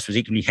 1 bus was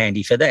equally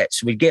handy for that.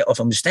 So we'd get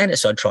off and stand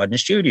outside Trident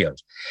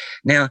Studios.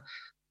 Now,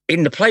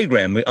 in the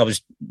playground, I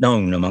was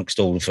known amongst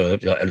all for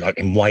like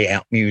in way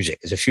out music.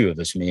 There's a few of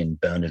us, me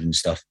and Bernard and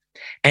stuff.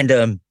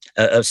 And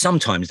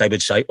sometimes they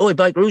would say, "Oi,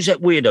 Baker, who's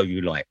that weirdo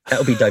you like?" That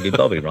would be David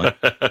Bowie, right?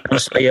 And I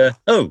say,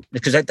 "Oh,"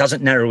 because that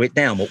doesn't narrow it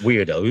down. What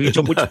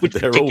weirdo? Which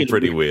They're all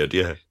pretty weird,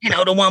 yeah.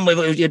 The one with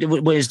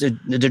where's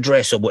the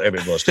dress or whatever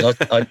it was. Because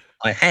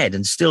I had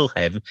and still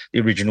have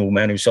the original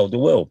Man Who Sold the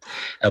World,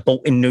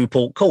 bought in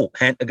Newport Court.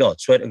 Hand to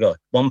God, swear to God,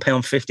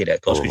 £1.50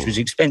 that cost, which was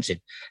expensive.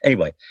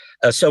 Anyway,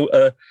 there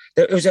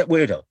was that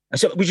weirdo. And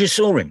so we just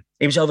saw him.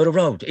 He was over the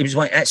road. He was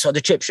waiting outside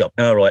the chip shop.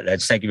 All right,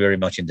 lads, thank you very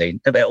much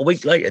indeed. About a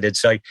week later, they'd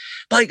say,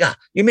 "Baker,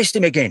 you missed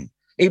him again.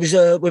 He was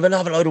with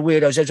another load of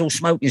weirdos. They was all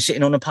smoking,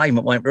 sitting on the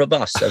pavement waiting for a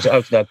bus." I was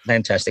like, "Oh,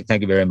 fantastic.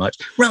 Thank you very much.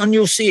 Run,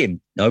 you'll see him."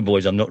 "No,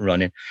 boys, I'm not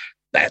running."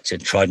 Back to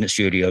Trident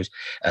Studios.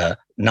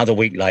 Another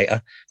week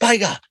later,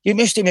 "Baker, you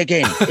missed him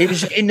again. He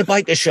was in the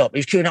baker shop. He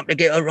was queuing up to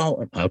get a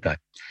roll." Okay.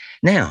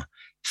 Now,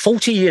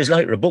 40 years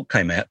later, a book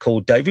came out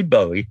called David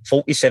Bowie,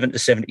 47 to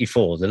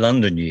 74, the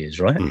London years,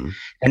 right?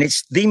 And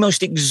it's the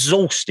most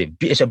exhaustive.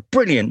 It's a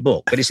brilliant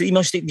book, but it's the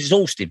most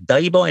exhaustive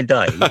day by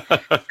day.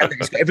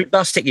 It's got every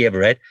bus ticket he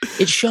ever had.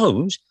 It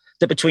shows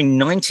that between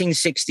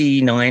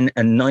 1969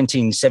 and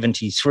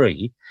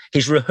 1973,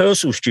 his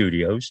rehearsal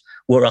studios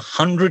were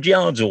 100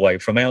 yards away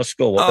from our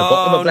school at the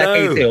bottom of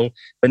Blackheath Hill,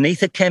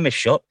 beneath a chemist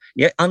shop,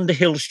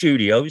 Underhill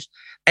Studios.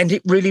 And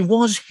it really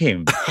was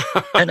him.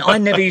 And I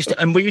never used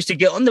to, and we used to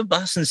get on the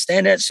bus and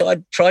stand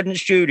outside Trident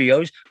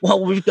Studios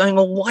while we were going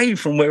away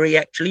from where he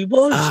actually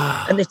was.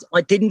 And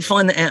I didn't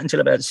find that out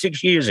until about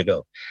 6 years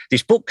ago.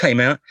 This book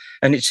came out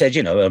and it said,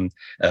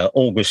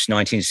 August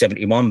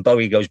 1971,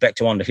 Bowie goes back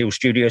to Underhill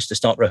Studios to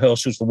start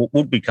rehearsals for what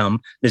would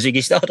become the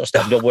Ziggy Stardust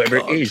album or whatever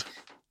it is.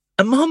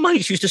 And my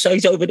mates used to say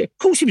he's over there. Of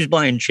course he was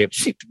buying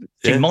chips.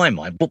 In my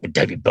mind, what would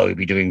David Bowie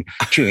be doing,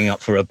 queuing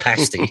up for a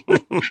pasty?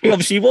 He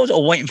obviously was,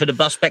 or waiting for the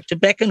bus back to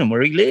Beckenham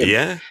where he lived.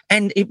 Yeah.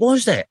 And it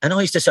was that. And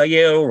I used to say,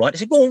 yeah, all right. I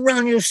said, go on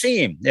round, you'll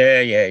see him.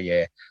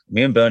 Yeah.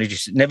 Me and Bernie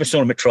just never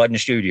saw him at Trident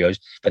Studios,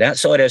 but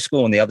outside our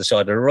school on the other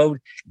side of the road,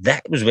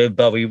 that was where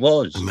Bowie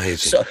was. Amazing.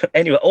 So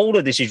anyway, all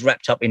of this is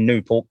wrapped up in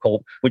Newport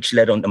Court, which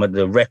led on to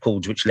the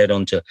records, which led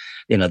on to,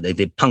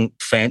 the punk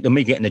fan,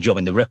 me getting the job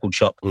in the record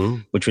shop,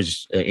 which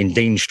was in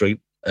Dean Street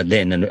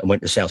then, and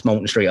went to South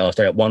Moulton Street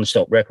after that, One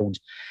Stop Records,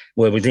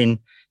 where within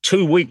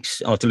 2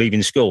 weeks after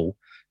leaving school,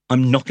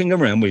 I'm knocking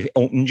around with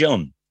Elton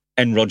John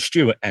and Rod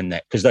Stewart and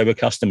that, because they were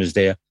customers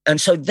there. And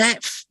so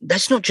that's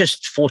not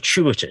just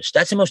fortuitous.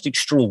 That's the most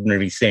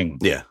extraordinary thing.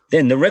 Yeah.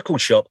 Then the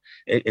record shop,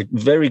 a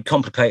very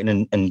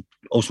complicated and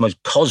also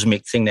most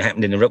cosmic thing that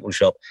happened in the record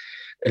shop,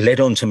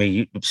 led on to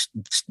me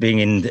being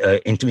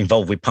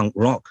involved with punk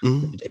rock.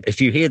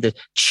 If you hear the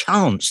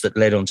chants that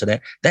led on to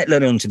that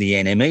led on to the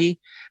NME.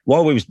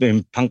 While we was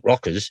doing punk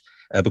rockers,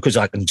 because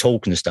I can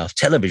talk and stuff,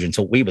 television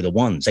thought we were the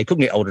ones. They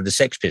couldn't get hold of the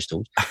Sex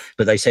Pistols,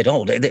 but they said,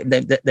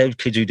 they're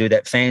kids who do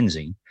that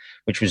fanzine,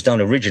 which was done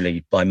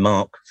originally by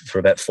Mark for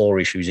about 4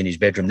 issues in his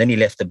bedroom. Then he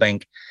left the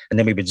bank, and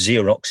then we would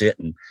Xerox it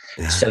and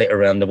sell it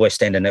around the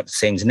West End and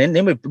things. And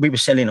then we were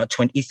selling like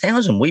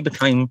 20,000. We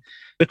became,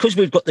 because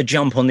we've got the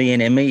jump on the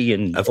NME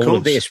and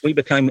of this, we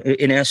became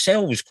in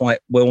ourselves quite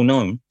well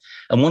known.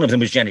 And one of them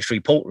was Janet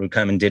Street Porter, who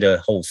came and did a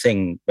whole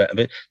thing. But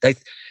they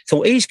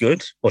thought he's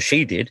good, or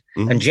she did.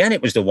 And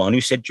Janet was the one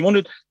who said, do you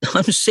want to,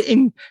 because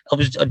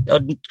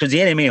the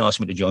NME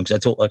asked me to join because I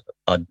thought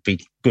I'd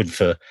be good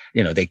for,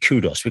 their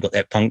kudos. We got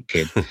that punk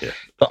kid.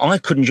 But I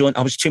couldn't join.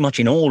 I was too much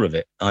in awe of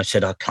it. I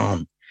said, I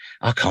can't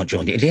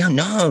join it. Yeah,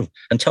 no.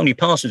 And Tony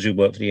Parsons, who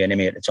worked for the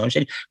NME at the time,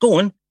 said, go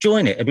on,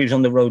 join it. And he was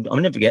on the road. I'll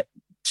never forget,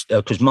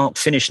 because Mark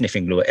finished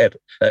Sniffing Glue at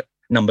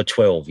number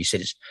 12. He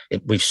said,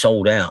 we've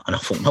sold out. And I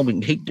thought, no, we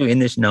can keep doing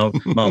this. No,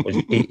 Mark,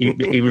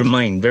 he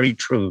remained very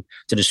true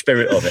to the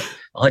spirit of it.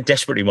 I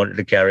desperately wanted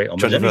to carry it on.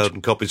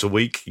 20,000 copies a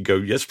week. You go,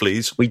 yes,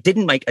 please. We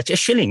didn't make a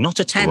shilling, not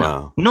a tanner.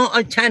 Wow. Not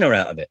a tanner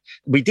out of it.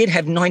 We did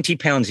have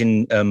 £90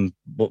 in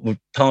what would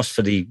pass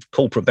for the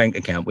corporate bank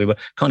account. We were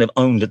kind of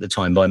owned at the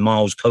time by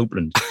Miles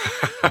Copeland.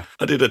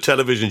 I did a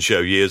television show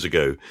years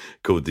ago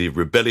called The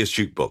Rebellious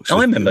Jukebox.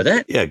 I remember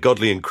that. Yeah,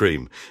 Godley and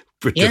Cream.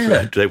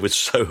 Yeah. They were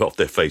so off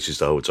their faces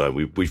the whole time.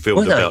 We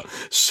filmed about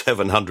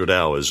 700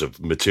 hours of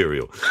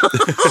material.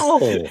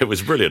 It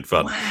was brilliant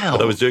fun. Wow.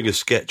 And I was doing a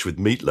sketch with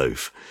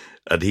Meatloaf,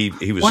 and he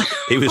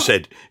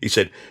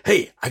said,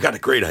 "Hey, I got a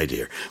great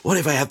idea. What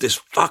if I have this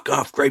fuck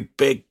off great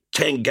big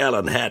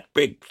 10-gallon hat,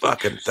 big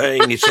fucking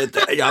thing?" He said,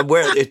 "I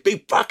wear it. It'd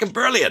be fucking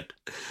brilliant."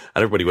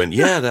 And everybody went,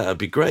 "Yeah, that'd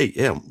be great."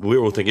 Yeah, we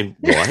were all thinking,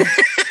 why?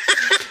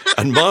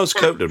 And Miles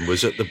Copeland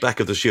was at the back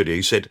of the studio.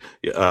 He said,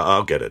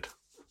 "I'll get it."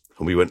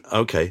 And we went,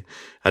 okay.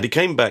 And he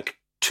came back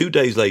 2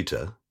 days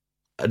later,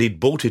 and he'd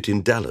bought it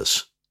in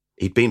Dallas.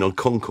 He'd been on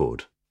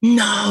Concorde.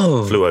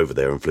 No. Flew over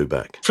there and flew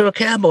back. For a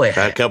cowboy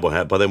hat? A cowboy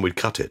hat, but then we'd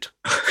cut it.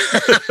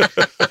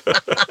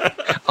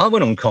 I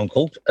went on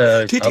Concorde.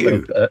 Did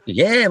you?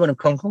 I went on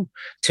Concorde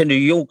to New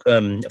York,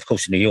 of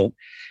course, to New York.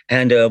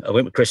 And I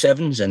went with Chris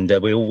Evans, and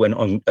we all went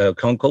on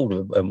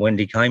Concorde.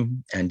 Wendy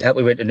came, and out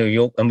we went to New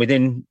York. And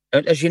within,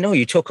 as you know,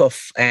 you took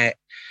off at,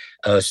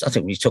 I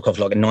think we took off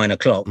like at 9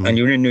 o'clock, and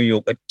you're in New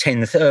York at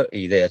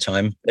 10:30 their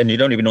time, and you're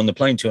not even on the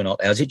plane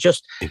 2.5 hours. It's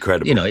just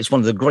incredible. It's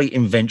one of the great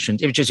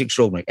inventions. It was just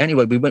extraordinary.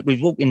 Anyway, we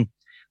walked in.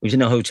 We was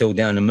in a hotel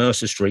down in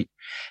Mercer Street,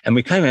 and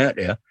we came out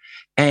there,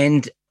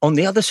 and on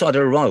the other side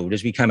of the road,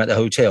 as we came out the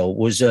hotel,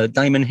 was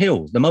Damon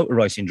Hill, the motor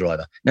racing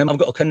driver. Now, I've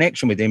got a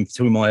connection with him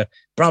through my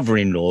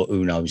brother-in-law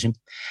who knows him,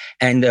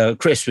 and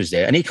Chris was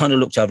there, and he kind of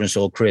looked over and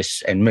saw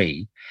Chris and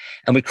me,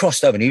 and we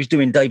crossed over, and he was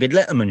doing David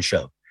Letterman's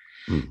show.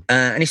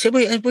 And he said,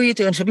 what are you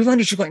doing? I said, we've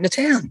only just got into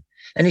town.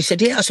 And he said,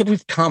 yeah. I said,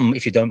 we've come,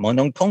 if you don't mind,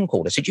 on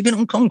Concorde. I said, you've been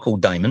on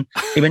Concorde, Damon?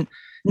 He went,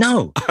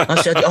 no.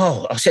 I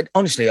said,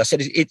 honestly,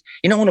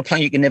 on a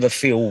plane you can never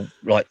feel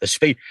like the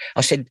speed.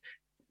 I said,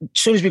 as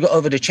soon as we got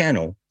over the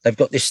channel, they've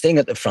got this thing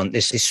at the front,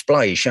 this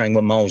display showing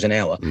 1 miles an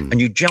hour,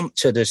 and you jump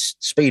to the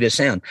speed of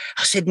sound.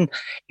 I said, and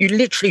you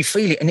literally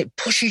feel it, and it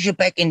pushes you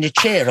back in the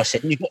chair. I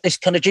said, and you've got this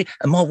kind of...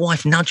 And my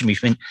wife nudged me.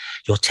 She went,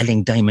 you're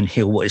telling Damon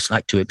Hill what it's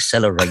like to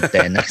accelerate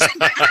then.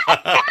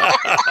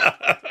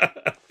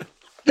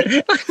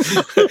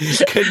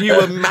 Can you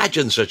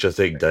imagine such a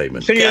thing,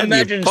 Damon? Can you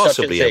imagine such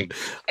a thing?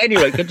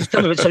 Anyway, just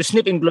tell me. So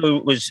Sniffing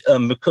Glue was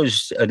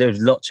because there was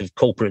lots of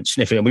corporate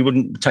sniffing, and we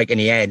wouldn't take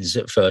any ads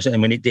at first.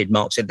 And when it did,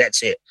 Mark said,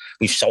 "That's it.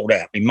 We've sold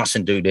out. We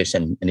mustn't do this,"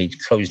 and he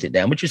closed it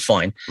down, which is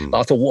fine. But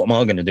I thought, what am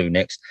I going to do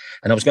next?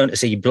 And I was going to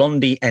see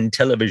Blondie and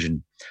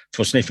Television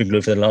for Sniffing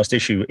Glue for the last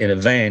issue in a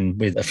van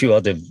with a few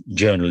other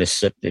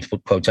journalists, they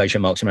put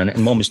quotation marks around it.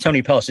 And one was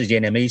Tony Parsons, the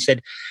NME. He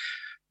said,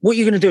 "What are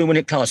you going to do when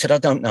it comes?" I said, "I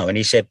don't know." And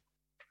he said,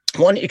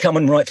 "Why don't you come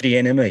and write for the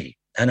NME?"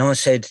 And I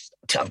said,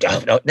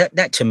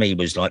 that to me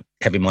was like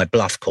having my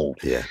bluff called.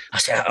 Yeah. I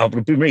said, I've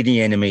been reading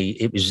the NME.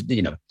 It was,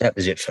 that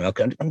was it for me.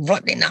 I'm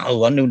writing,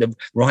 no, I knew the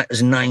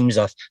writers' names.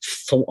 I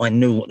thought I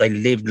knew what they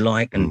lived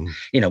like. And,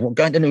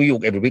 going to New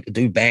York every week to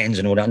do bands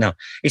and all that. No.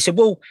 He said,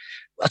 "Well,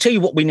 I'll tell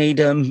you what, we need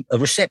a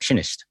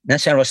receptionist."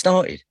 That's how I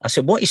started. I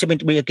said, "What?" He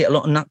said, "We get a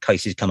lot of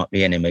nutcases come up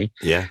the NME,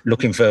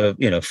 looking for,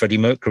 Freddie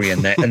Mercury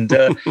and that." And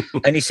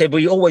and he said, "Well,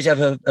 you always have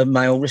a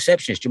male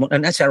receptionist."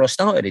 And that's how I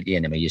started at the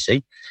NME, you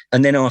see.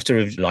 And then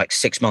after like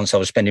 6 months, I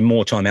was spending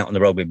more time out on the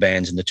road with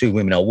bands, and the two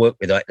women I worked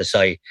with, I had to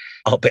say,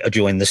 "I'll better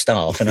join the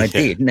staff." And I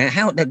did. Now,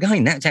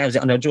 that's how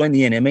and I joined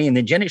the NME, and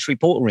then Janet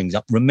Reporter rings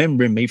up,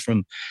 remembering me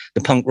from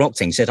the punk rock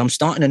thing, said, "I'm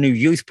starting a new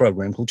youth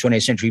program called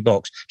 20th Century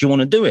Box. Do you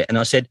want to do it?" And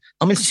I said,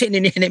 "I'm sitting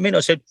in the NME." I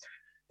said,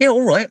 "Yeah,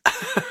 all right."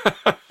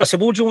 I said,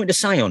 "What do you want me to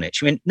say on it?"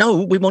 She went,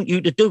 "No, we want you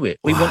to do it.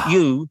 We want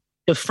you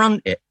to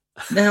front it."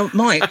 Now,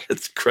 Mike,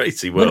 it's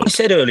crazy. When I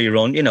said earlier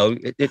on,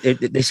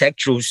 this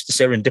actual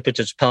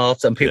serendipitous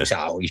path, and people say,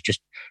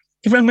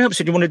 he rang me up and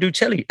said, "You want to do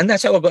telly?" And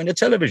that's how I got into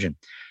television.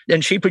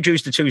 Then she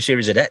produced the 2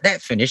 series of that.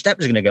 That finished. That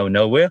was going to go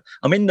nowhere.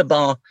 I'm in the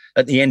bar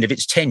at the end of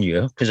its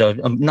tenure because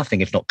I'm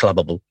nothing if not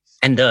clubbable.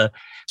 And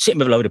sitting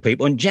with a load of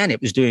people. And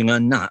Janet was doing her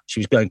nut. She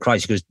was going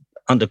crazy because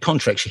under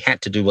contract, she had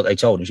to do what they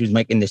told her. She was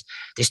making this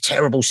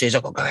terrible series.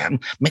 I've got to go out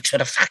and mix with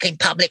the fucking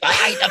public. I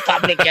hate the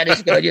public.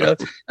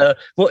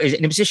 What is it?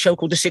 And it was this show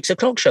called The 6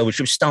 O'Clock Show, which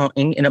was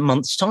starting in a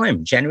month's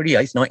time, January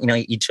 8th,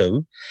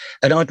 1982.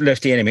 And I'd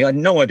left the NME. I had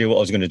no idea what I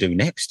was going to do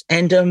next.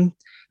 And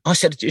I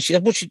said, she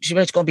said, "Well,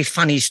 it's got to be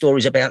funny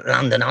stories about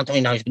London. I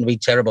don't know, it's going to be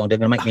terrible. They're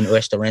going to make me into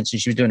restaurants."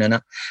 And she was doing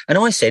that. And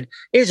I said,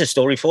 "Here's a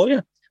story for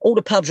you. All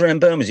the pubs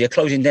around Bermondsey are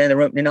closing down.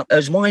 They're opening up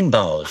as wine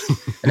bars."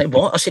 And then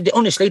what? I said,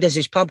 "Honestly, there's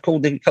this pub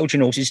called the Coach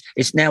and Horses.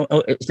 It's now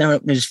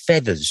open as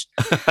Feathers."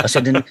 I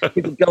said, "And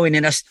people go in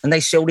and they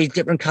sell these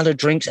different coloured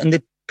drinks." And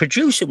the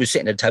producer was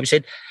sitting at the table,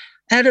 said,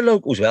 "How do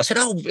locals well?" I said,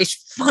 "Oh, it's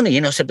funny."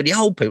 And I said, "But the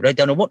old people, they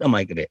don't know what to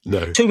make of it."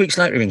 No. 2 weeks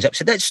later, he rings up,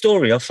 said, "That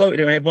story, I floated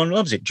it and everyone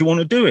loves it. Do you want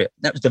to do it?"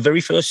 That was the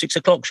very first 6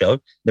 o'clock show,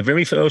 the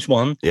very first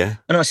one. Yeah.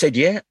 And I said,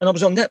 "Yeah." And I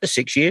was on that for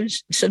 6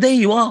 years. So there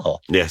you are.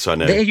 Yes, I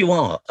know. There you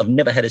are. I've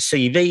never had a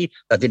CV.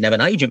 I didn't have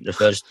an agent the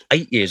first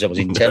 8 years I was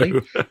in telly.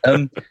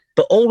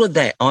 But all of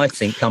that, I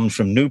think, comes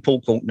from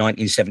Newport Court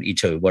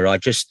 1972, where I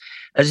just,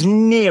 as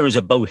near as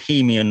a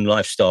bohemian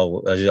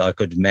lifestyle as I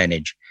could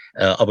manage,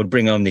 I would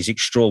bring home these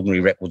extraordinary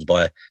records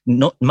by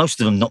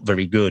most of them not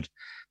very good,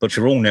 but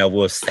they're all now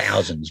worth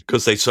thousands.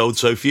 Because they sold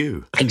so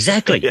few.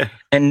 Exactly. Yeah.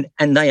 And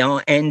they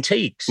are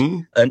antiques.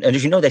 And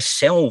as you know, they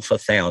sell for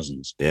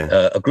thousands.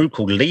 Yeah. A group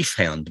called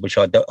Leafhound, which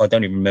I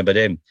don't even remember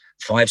them,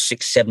 £5,000,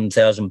 £6,000,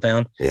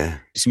 £7,000. Yeah.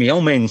 So my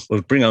old men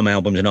would bring home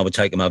albums and I would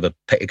take them over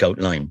Petticoat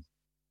Lane.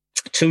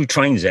 2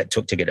 trains that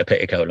took to get to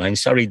Petticoat Lane,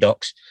 Surrey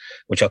Docks,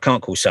 which I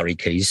can't call Surrey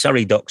Quays,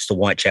 Surrey Docks to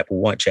Whitechapel,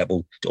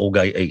 Whitechapel to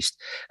Aldgate East.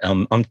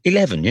 I'm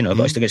 11, but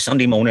I used to go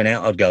Sunday morning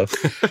out, I'd go,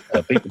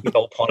 big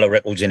old pile of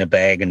records in a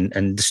bag, and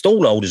the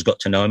stall holders got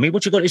to know me.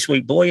 "What you got this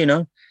week, boy,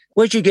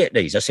 Where'd you get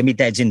these?" I said, "My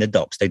dad's in the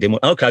docks." They didn't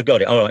want, "Okay,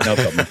 got it. All right, no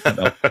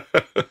problem."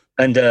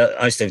 And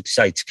I used to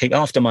say, to keep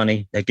after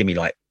money, they'd give me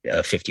like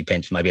 50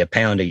 pence, maybe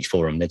 £1 each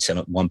for them. They'd sell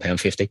up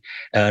 £1.50.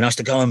 And I used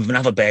to go home with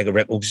another bag of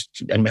records.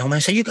 And my old man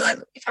said, "You go,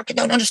 if I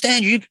don't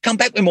understand you come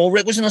back with more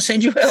records and I'll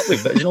send you out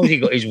with." But as long as he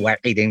got his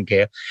whack, he didn't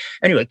care.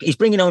 Anyway, he's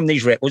bringing home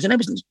these records and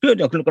everything's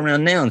good. I can look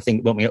around now and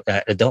think, "What me up there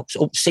at the docks?"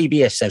 Oh,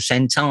 CBS, so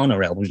Santana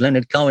albums,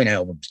 Leonard Cohen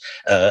albums,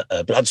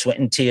 Blood, Sweat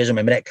and Tears. I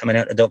remember that coming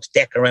out the docks,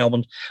 Decca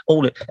albums,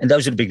 all it. And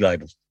those are the big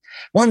labels.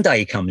 One day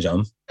he comes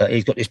home,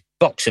 he's got this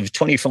box of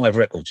 25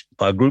 records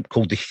by a group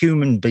called The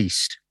Human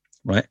Beast,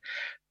 right?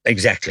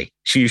 Exactly.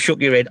 So you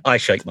shook your head, I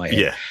shake my head.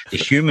 Yeah. The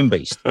Human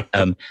Beast.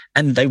 And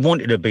they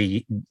wanted to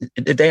be,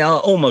 they are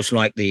almost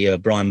like the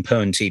Brian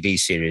Pern TV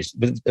series.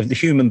 But the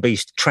Human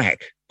Beast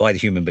track by The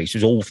Human Beast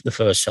was all the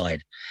first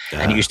side.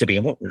 And it used to be,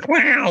 and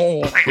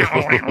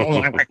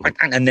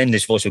then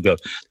this voice would go,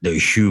 "The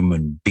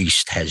human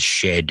beast has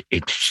shed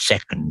its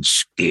second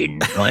skin,"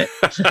 right?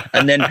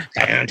 And then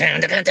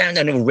down,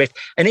 and it would riff.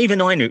 And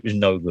even I knew it was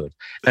no good.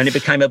 And it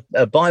became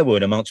a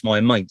byword amongst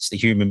my mates, the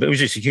human, but it was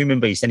just a human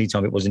beast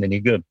anytime it wasn't any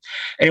good.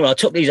 Anyway, I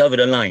took these over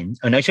the lane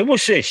and they said,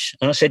 "What's this?"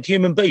 And I said,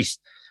 "Human Beast."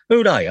 "Who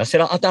are they?" I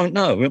said, I don't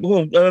know.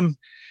 "Well,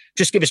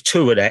 just give us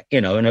 2 of that,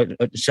 And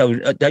so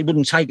they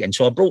wouldn't take it. And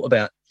so I brought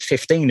about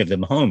 15 of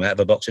them home out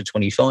of a box of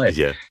 25.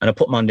 Yeah. And I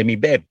put them under my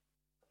bed.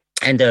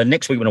 And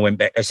next week when I went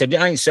back, they said,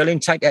 I ain't selling,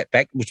 take that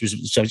back, which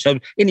was so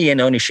in the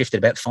end, I only shifted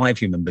about 5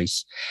 human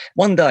beasts.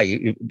 One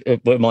day,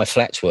 where my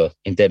flats were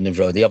in Debenhams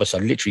Road, the other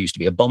side literally used to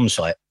be a bomb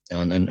site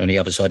on the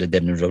other side of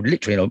Debenhams Road,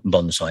 literally an open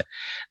bomb site.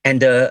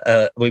 And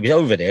we was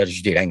over there, as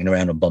you did, hanging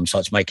around on bomb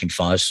sites, making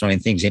fires, throwing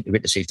things into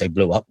it to see if they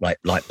blew up, like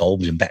light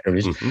bulbs and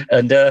batteries.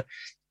 Mm-hmm.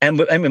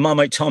 And my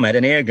mate Tom had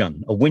an air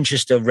gun, a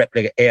Winchester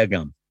replica air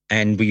gun.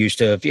 And we used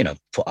to,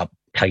 put up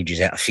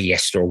cages out of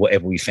Fiesta or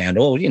whatever we found,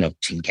 or,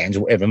 tin cans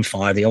or whatever, and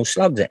fire the old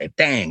slugs at it.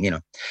 Bang,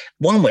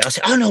 One way I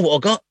said, I know what I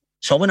got.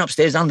 So I went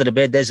upstairs under the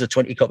bed. There's the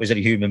 20 copies of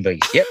The Human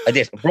Beast. Yep, I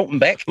did. I brought them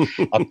back.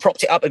 I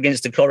propped it up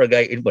against the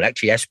corrugated, well,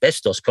 actually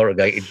asbestos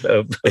corrugated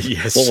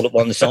wall at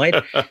one side.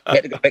 We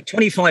had to go back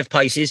 25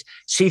 paces,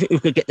 see if we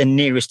could get the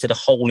nearest to the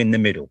hole in the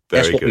middle.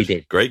 That's what we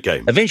did. Great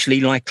game.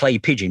 Eventually, like clay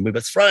pigeon, we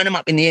were throwing them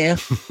up in the air.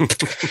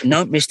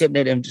 No, missed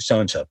it,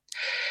 so-and-so.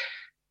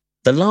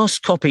 The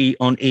last copy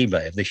on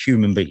eBay of The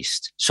Human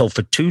Beast sold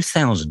for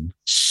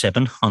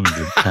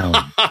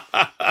 £2,700.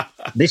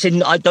 This is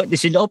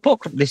not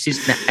apocryphal. This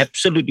is an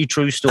absolutely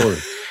true story.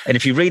 And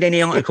if you read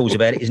any articles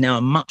about it, it's now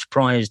a much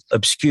prized,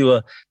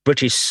 obscure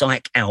British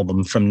psych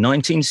album from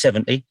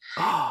 1970.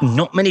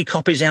 Not many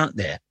copies out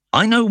there.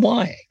 I know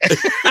why.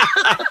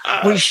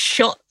 We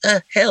shot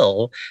the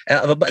hell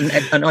out of a button.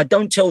 And I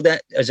don't tell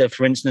that as a,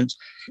 for instance,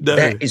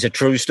 that is a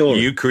true story.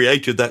 You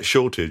created that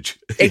shortage.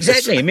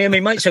 Exactly. Me and my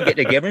mates will get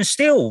together and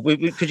still,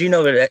 because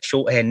that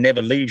shorthand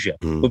never leaves you.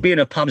 We'll be in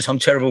a pub, some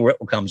terrible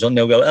record comes on,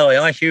 they'll go, oh,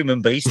 yeah,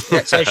 Human Beast.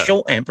 That's our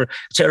shorthand for a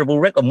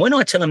terrible record. And when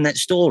I tell them that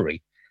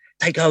story,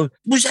 they go,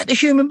 was that The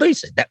Human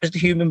Beast? That was The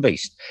Human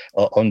Beast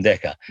on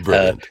Decca.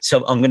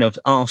 So I'm going to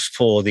ask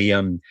for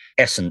the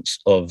essence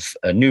of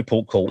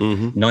Newport Court,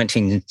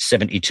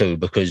 1972,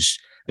 because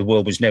the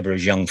world was never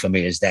as young for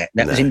me as that.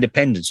 That was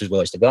independence as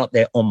well, as to go up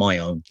there on my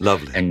own.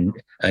 Lovely. And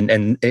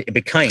it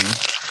became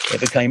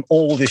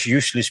all this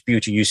useless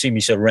beauty you see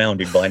me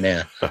surrounded by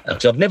now.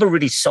 So I've never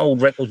really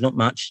sold records, not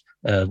much,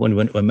 when we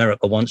went to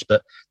America once,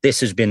 but this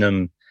has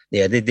been...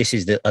 this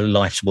is a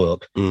life's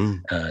work.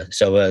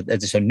 So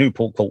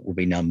Newport Court will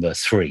be number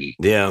 3.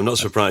 Yeah, I'm not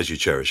surprised you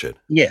cherish it.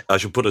 Yeah. I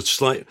shall put a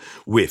slight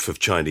whiff of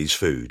Chinese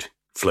food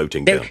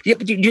floating down. Yeah,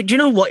 but do you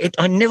know what?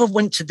 I never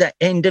went to that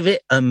end of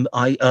it.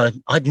 I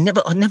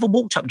never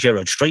walked up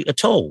Gerrard Street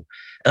at all.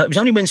 It was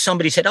only when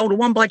somebody said, oh, the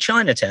one by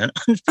Chinatown.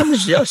 I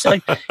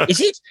say, is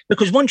it?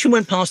 Because once you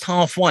went past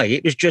halfway,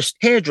 it was just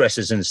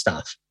hairdressers and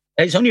stuff.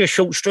 It's only a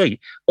short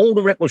street. All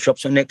the record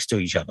shops are next to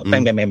each other.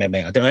 Bang, bang, bang, bang,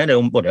 bang. I don't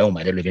know what hell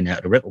made a living out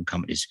of the record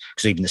companies,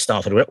 because even the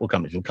staff of the record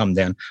companies would come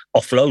down,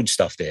 offload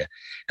stuff there.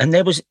 And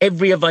there was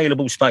every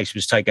available space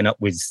was taken up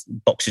with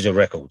boxes of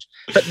records.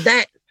 But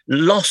that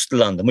lost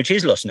London, which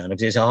is lost now,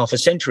 because it's half a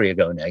century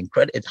ago now.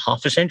 It's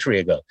half a century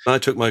ago. I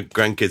took my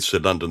grandkids to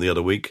London the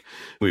other week.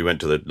 We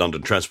went to the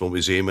London Transport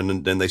Museum,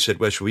 and then they said,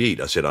 where should we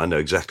eat? I said, I know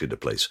exactly the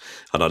place.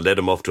 And I led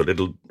them off to a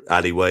little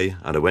alleyway,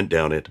 and I went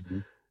down it,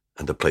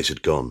 and the place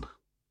had gone.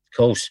 Of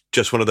course.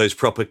 Just one of those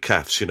proper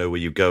cafes, where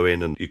you go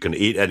in and you can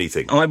eat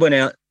anything. I went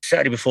out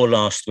Saturday before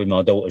last with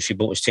my daughter. She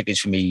bought us tickets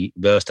for me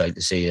birthday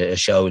to see a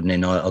show, and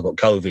then I got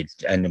COVID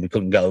and then we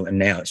couldn't go. And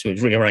now so it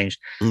was rearranged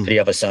for the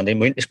other Sunday. And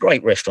we went to this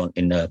great restaurant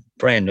in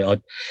Brand.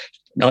 I'd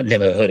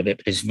never heard of it,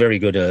 but it's a very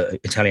good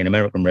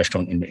Italian-American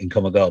restaurant in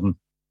Covent Garden.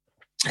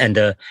 And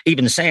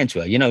even the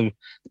Santua,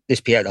 this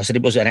piazza, I said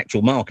it was an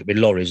actual market with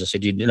lorries. I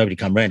said, nobody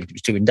come round, it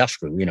was too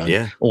industrial,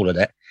 all of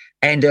that.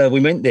 And we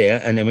went there,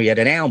 and then we had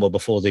an hour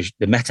before the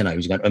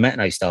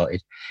matinee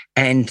started.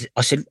 And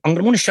I said, I'm going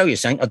to want to show you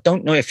something. I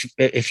don't know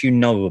if you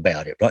know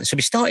about it, right? So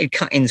we started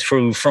cutting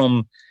through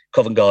from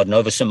Covent Garden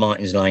over St.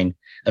 Martin's Lane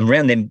and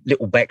round them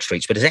little back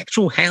streets. But there's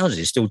actual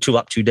houses, still 2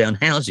 up, 2 down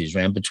houses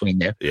round between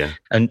there. Yeah.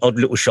 And odd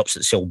little shops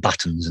that sell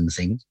buttons and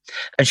things.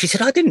 And she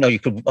said, I didn't know you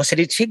could. I said,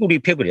 it's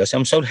higgledy-piggledy. I said,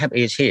 I'm so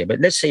happy it's here,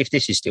 but let's see if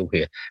this is still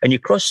here. And you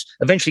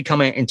eventually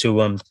come out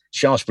into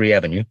Shaftesbury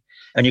Avenue,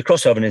 and you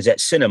cross over and there's that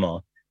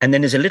cinema. And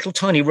then there's a little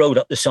tiny road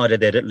up the side of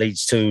there that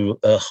leads to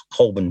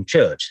Holborn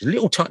Church. There's a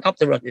little up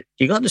the road.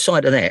 You go up the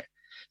side of that.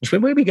 And she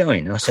went, where are we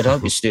going? And I said, I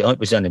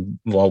was on a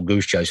wild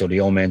goose chase, or the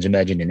old man's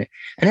imagining it.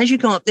 And as you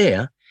go up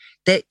there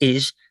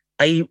is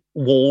a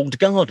walled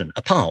garden,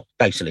 a park,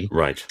 basically.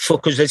 Right.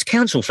 Because there's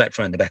council flats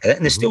around the back of that,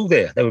 and they're still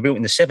there. They were built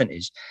in the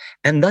 70s.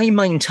 And they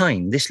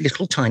maintain this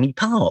little tiny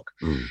park.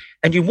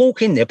 And you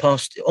walk in there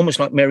past almost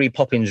like Mary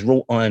Poppins'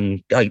 wrought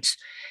iron gates,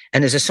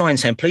 and there's a sign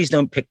saying, please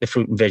don't pick the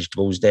fruit and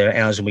vegetables. They're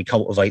ours and we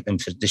cultivate them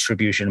for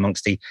distribution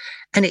amongst the...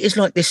 And it is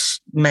like this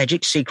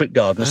magic secret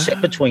garden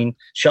set between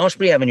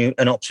Shaftesbury Avenue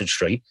and Oxford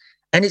Street.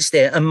 And it's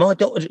there. And my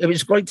daughter, it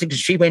was great because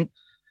she went,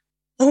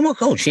 oh my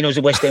God, she knows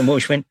the West End well.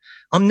 She went,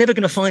 I'm never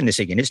going to find this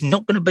again. It's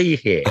not going to be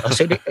here. I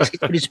said,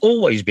 it's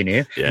always been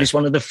here. Yeah. It's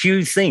one of the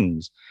few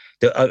things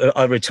that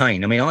I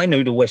retain. I mean, I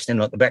knew the West End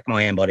like the back of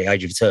my hand by the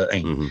age of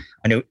 13.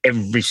 I knew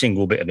every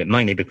single bit of it,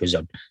 mainly because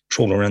I'd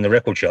trawl around the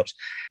record shops.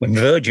 When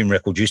Virgin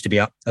Records used to be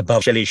up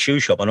above Shelley's shoe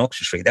shop on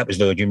Oxford Street, that was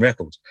Virgin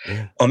Records.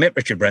 Yeah. I met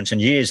Richard Branson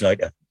years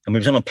later, and we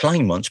was on a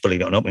plane once,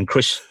 believe it or not, when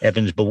Chris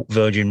Evans bought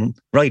Virgin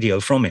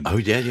Radio from him. Oh,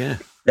 yeah, yeah.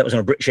 That was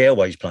on a British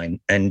Airways plane,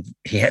 and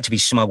he had to be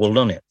smuggled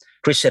on it.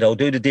 Chris said, I'll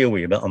do the deal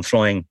with you, but I'm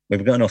flying. We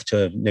were going off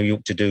to New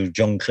York to do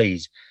John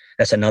Cleese.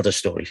 That's another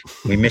story.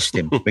 We missed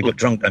him. We got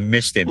drunk and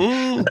missed him.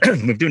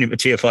 We're doing it for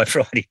TFI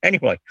Friday.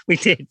 Anyway, we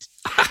did.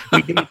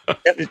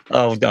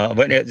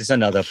 There's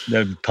another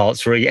part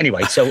 3.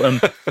 Anyway, so,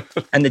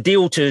 and the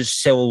deal to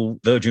sell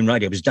Virgin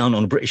Radio was done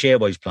on a British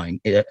Airways plane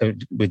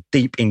with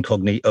deep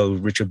incognito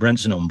Richard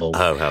Branson on board.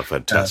 Oh, how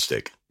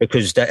fantastic.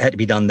 Because that had to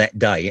be done that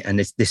day. And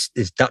this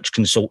Dutch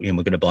consortium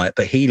were going to buy it.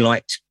 But he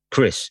liked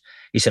Chris.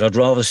 He said, I'd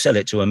rather sell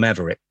it to a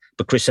Maverick.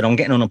 But Chris said, I'm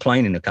getting on a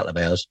plane in a couple of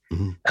hours.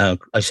 Mm-hmm.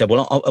 I said,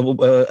 well,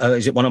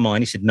 is it one of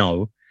mine? He said,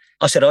 no.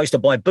 I said, I used to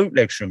buy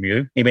bootlegs from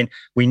you. He went,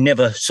 we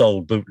never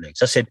sold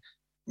bootlegs. I said,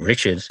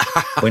 Richard,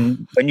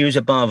 when you was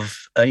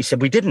above, he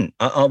said, we didn't.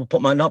 I'll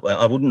put mine up.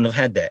 I wouldn't have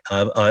had that.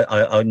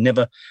 I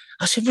never.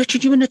 I said,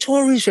 Richard, you were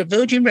notorious for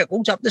Virgin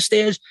Records up the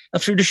stairs and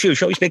through the shoe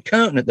shop. Used to be a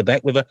curtain at the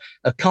back with a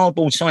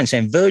cardboard sign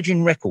saying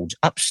Virgin Records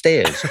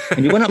upstairs.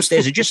 And you went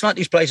upstairs, and just like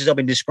these places I've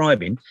been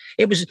describing,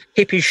 it was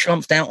hippies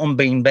slumped out on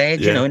beanbags,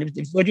 you know, and it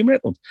was Virgin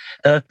Records.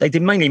 They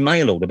did mainly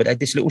mail order, but they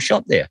had this little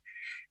shop there.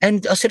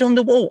 And I said, on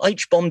the wall,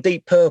 H-Bomb,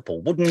 Deep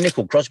Purple, Wooden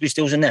Nickel, Crosby,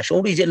 Stills and Nash,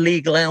 all these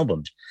illegal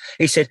albums.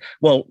 He said,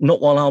 well,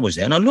 not while I was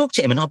there. And I looked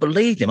at him and I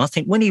believed him. I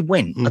think when he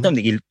went, I don't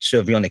think he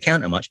served me on the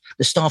counter much.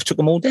 The staff took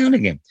them all down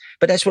again.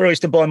 But that's where I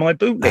used to buy my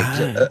bootlegs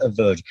at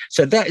Virgin.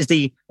 So that is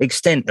the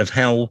extent of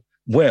how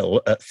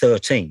well at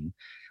 13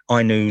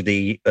 I knew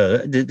the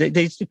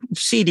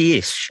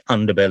seedy-ish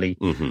underbelly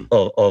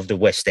of the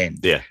West End.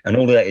 Yeah. And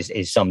all of that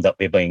is summed up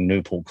with being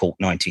Newport Court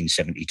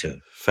 1972.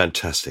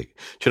 Fantastic.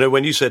 Do you know,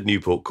 when you said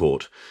Newport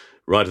Court,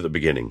 right at the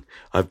beginning,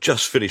 I've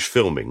just finished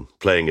filming,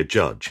 playing a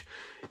judge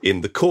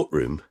in the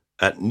courtroom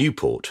at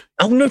Newport.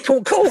 Oh,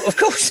 Newport Court, of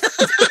course.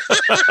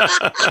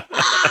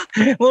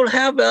 Well,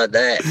 how about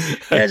that?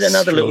 There's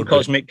another little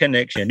cosmic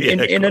connection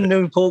in a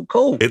Newport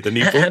Court. In the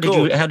Newport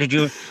Court. How did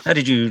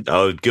you?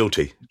 Oh,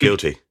 guilty.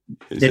 Was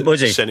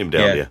he? Sent him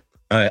down, yeah.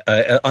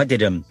 I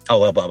did.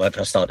 I'll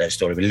start that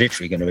story. We're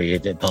literally going to be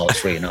part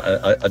 3, and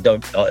I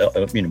don't.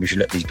 We should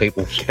let these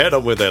people get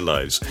on with their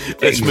lives.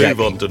 Let's move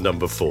on to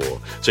number 4.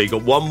 So you've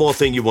got one more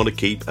thing you want to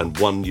keep, and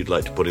one you'd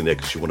like to put in there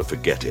because you want to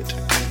forget it.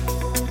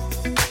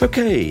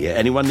 Okay,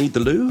 anyone need the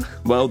loo?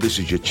 Well, this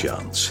is your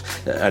chance.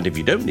 And if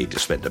you don't need to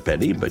spend a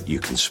penny, but you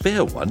can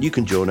spare one, you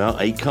can join our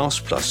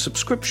Acast Plus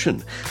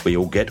subscription, where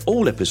you'll get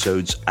all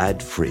episodes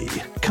ad-free.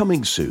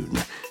 Coming soon.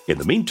 In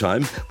the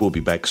meantime, we'll be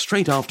back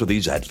straight after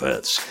these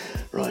adverts.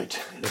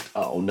 Right.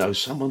 Oh, no,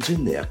 someone's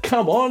in there.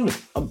 Come on,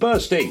 I'm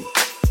bursting.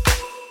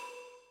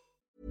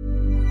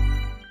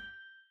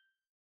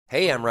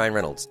 Hey, I'm Ryan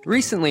Reynolds.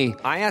 Recently,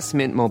 I asked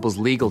Mint Mobile's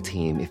legal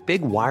team if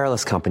big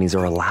wireless companies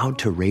are allowed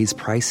to raise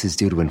prices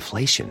due to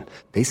inflation.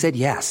 They said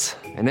yes.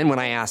 And then when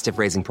I asked if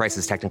raising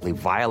prices technically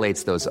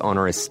violates those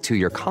onerous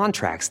 2-year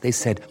contracts, they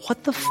said,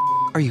 what the f***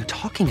 are you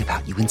talking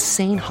about, you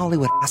insane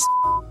Hollywood ass f-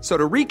 So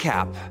to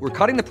recap, we're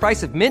cutting the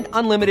price of Mint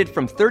Unlimited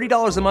from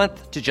 $30 a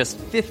month to just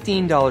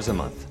 $15 a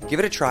month. Give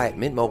it a try at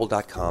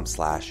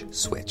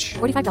mintmobile.com/switch.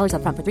 $45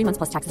 up front for 3 months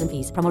plus taxes and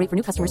fees. Promo rate for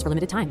new customers for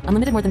limited time.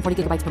 Unlimited more than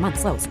 40 gigabytes per month.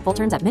 Slows full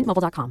terms at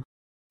mintmobile.com.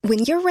 When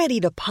you're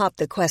ready to pop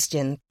the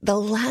question, the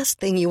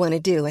last thing you want to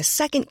do is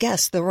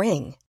second-guess the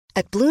ring.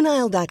 At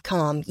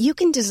BlueNile.com, you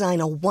can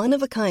design a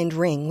one-of-a-kind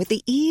ring with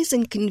the ease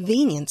and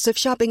convenience of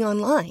shopping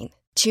online.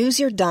 Choose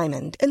your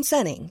diamond and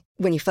setting.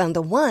 When you find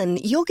the one,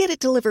 you'll get it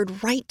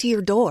delivered right to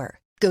your door.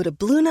 Go to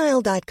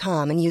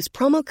BlueNile.com and use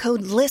promo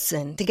code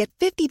LISTEN to get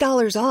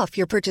 $50 off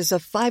your purchase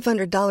of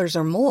 $500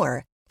 or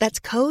more. That's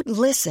code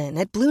LISTEN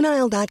at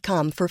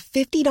BlueNile.com for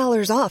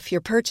 $50 off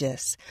your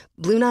purchase.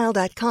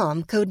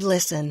 BlueNile.com, code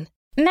LISTEN.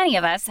 Many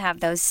of us have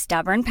those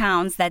stubborn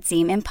pounds that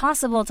seem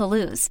impossible to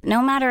lose,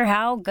 no matter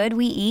how good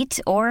we eat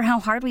or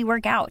how hard we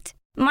work out.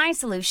 My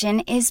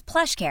solution is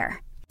PlushCare.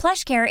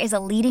 PlushCare is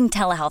a leading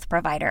telehealth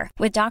provider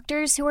with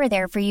doctors who are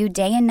there for you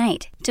day and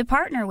night to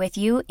partner with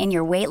you in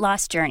your weight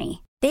loss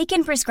journey. They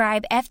can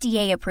prescribe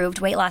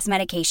FDA-approved weight loss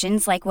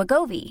medications like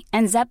Wegovy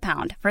and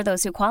Zepbound for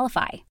those who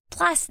qualify.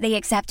 Plus, they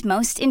accept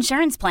most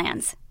insurance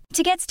plans.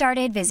 To get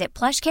started, visit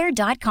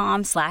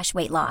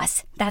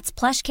plushcare.com/weightloss. That's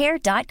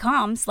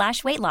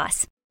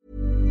plushcare.com/weightloss.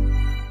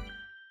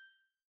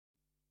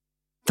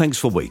 Thanks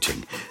for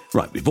waiting.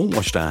 Right, we've all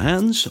washed our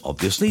hands,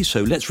 obviously,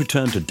 so let's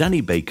return to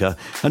Danny Baker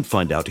and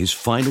find out his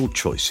final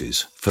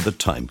choices for the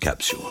time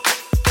capsule.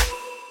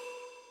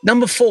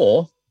 Number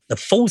 4, the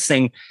 4th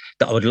thing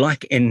that I would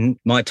like in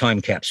my time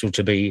capsule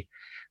to be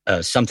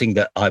something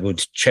that I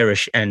would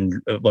cherish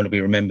and want to be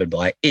remembered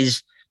by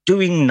is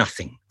doing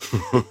nothing.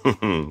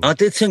 I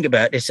did think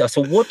about this. I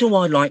thought, what do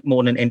I like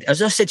more than anything?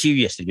 As I said to you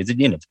yesterday,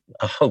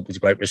 I hope with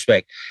great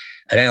respect,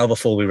 an hour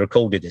before we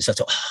recorded this, I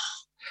thought,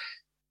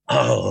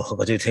 I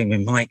do think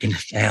with Mike and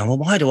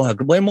why do I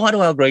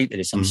agree to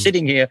this? I'm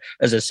sitting here,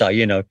 as I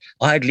say,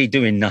 idly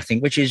doing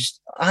nothing, which is,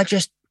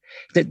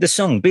 the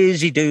song,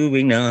 busy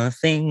doing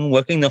nothing,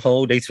 working the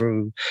whole day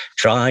through,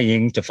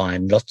 trying to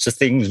find lots of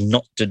things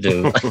not to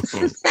do.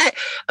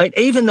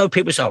 Even though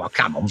people say, oh,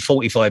 come on,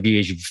 45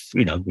 years, you've,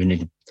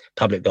 been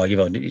public guy,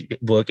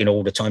 working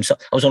all the time. So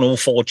I was on all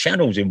 4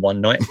 channels in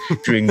one night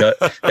during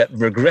that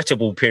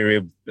regrettable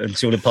period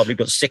until the public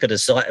got sick of the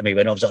sight of me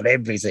when I was on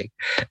everything.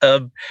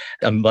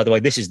 And by the way,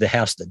 this is the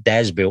house that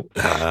Daz built.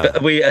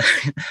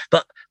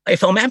 But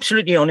if I'm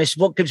absolutely honest,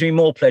 what gives me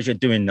more pleasure?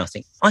 Doing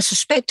nothing. I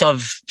suspect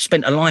I've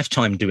spent a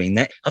lifetime doing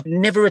that. I've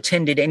never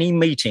attended any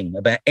meeting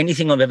about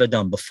anything I've ever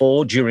done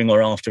before, during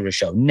or after a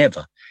show.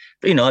 Never.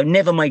 I've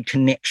never made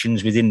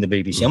connections within the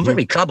BBC. I'm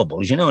very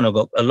clubbable, as you know, and I've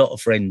got a lot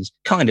of friends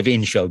kind of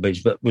in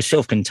showbiz, but we're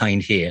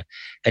self-contained here.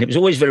 And it was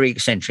always very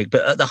eccentric.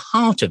 But at the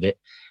heart of it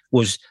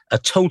was a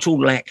total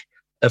lack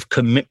of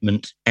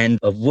commitment and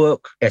of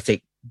work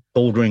ethic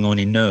bordering on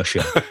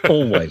inertia,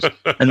 always.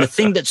 And the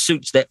thing that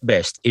suits that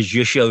best is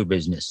your show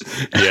business.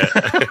 Yeah.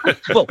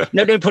 Well,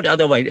 no, don't put it the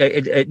other way.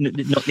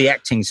 Not the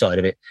acting side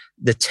of it,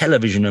 the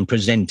television and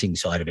presenting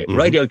side of it.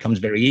 Radio comes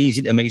very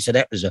easy to me, so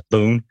that was a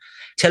boon.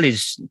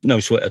 Telly's no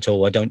sweat at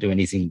all. I don't do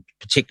anything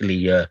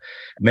particularly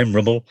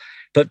memorable.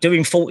 But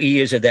doing 40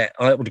 years of that,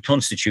 I would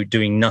constitute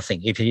doing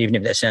nothing, even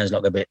if that sounds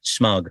like a bit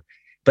smug.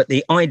 But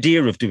the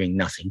idea of doing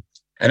nothing,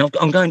 and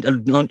I'm going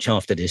to lunch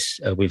after this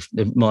with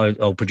my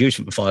old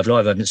producer from 5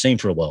 Live I haven't seen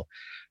for a while,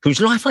 whose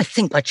life I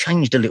think I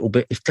changed a little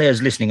bit. If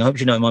Claire's listening, I hope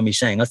she don't mind me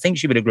saying, I think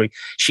she would agree.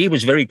 She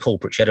was very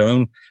corporate. She had her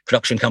own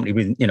production company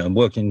with,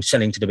 working,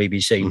 selling to the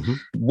BBC.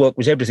 Work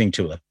was everything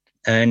to her.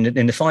 And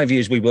in the 5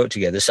 years we worked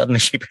together, suddenly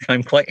she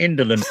became quite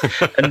indolent.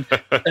 and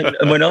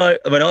when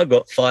I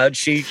got fired,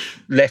 she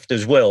left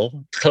as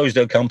well, closed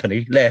her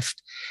company,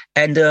 left,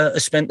 and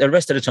spent the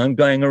rest of the time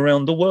going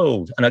around the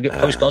world. And I get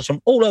postcards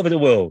from all over the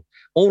world.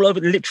 All over,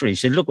 literally.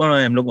 She said, look where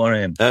I am, look where I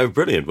am. Oh,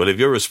 brilliant. Well, if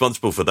you're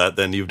responsible for that,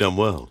 then you've done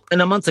well.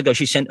 And a month ago,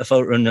 she sent a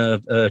photo and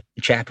a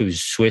chap who's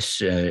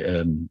Swiss.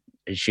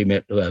 She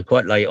met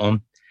quite late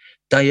on.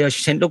 She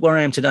sent, look where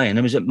I am today. And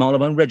I was at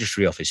Marylebone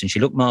Registry Office, and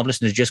she looked marvellous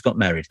and has just got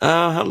married.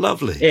 Oh, how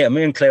lovely. Yeah,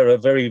 me and Claire are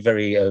very,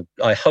 very,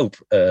 I hope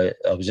I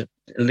was at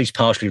least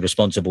partially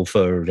responsible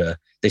for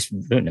this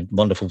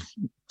wonderful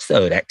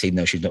third act, even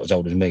though she's not as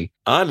old as me.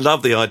 I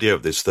love the idea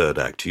of this third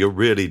act. You're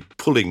really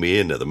pulling me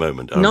in at the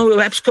moment. No,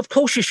 of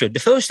course you should.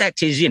 The first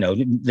act is,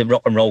 the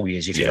rock and roll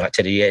years, if you like,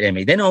 to the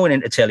Emmy. Then I went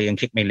into telly and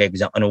kicked my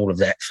legs up and all of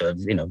that for,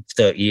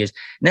 30 years.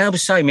 Now, the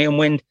same, me and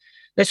Wen,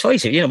 let's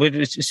face it,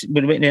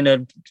 we're in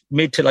a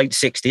mid to late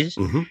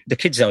 60s. The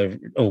kids are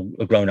all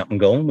grown up and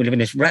gone. We live in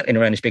this, rattling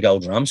around this big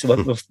old drum.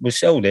 So we'll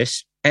sell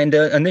this. And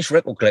this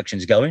record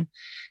collection's going.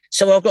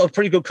 So I've got a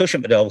pretty good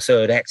cushion for the whole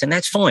third act, and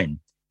that's fine.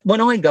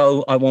 When I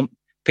go, I want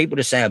people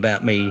to say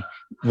about me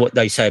what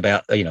they say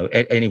about,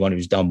 anyone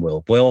who's done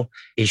well. Well,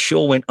 he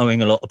sure went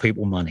owing a lot of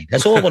people money.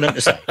 That's all I want him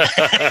to say.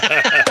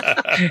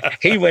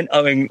 He went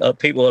owing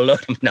people a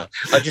lot. No,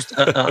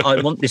 I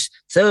want this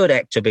third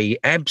act to be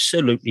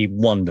absolutely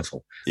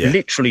wonderful. Yeah.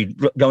 Literally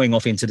going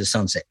off into the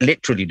sunset,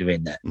 literally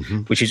doing that,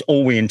 which is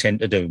all we intend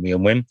to do, me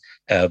and Wim,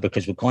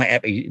 because we're quite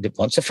happy.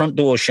 Once the front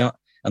door's shut,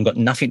 I've got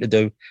nothing to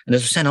do. And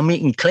as I said, I'm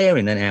meeting Claire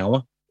in an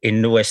hour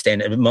in the West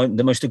End,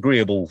 the most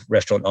agreeable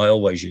restaurant I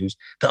always use.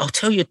 But I'll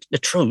tell you the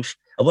truth.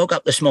 I woke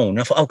up this morning.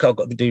 I thought, okay, I've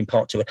got to be doing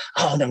part 2.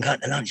 Oh, I'm going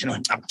to lunch. And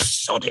I'm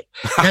sod it.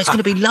 Now, it's going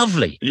to be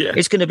lovely. Yeah.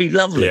 It's going to be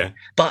lovely. Yeah.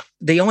 But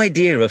the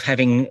idea of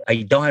having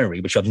a diary,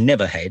 which I've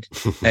never had,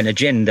 an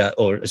agenda,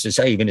 or as I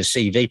say, even a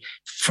CV,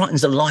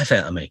 frightens the life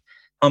out of me.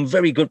 I'm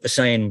very good for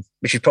saying,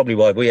 which is probably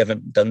why we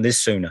haven't done this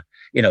sooner.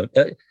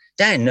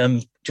 Dan,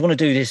 do you want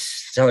to do this?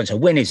 So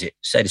when is it?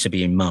 Say this will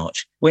be in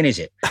March. When is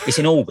it? It's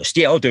in August.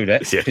 Yeah, I'll do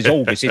that because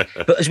August is.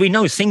 But as we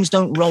know, things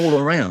don't roll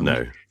around.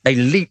 No. They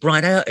leap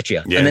right out at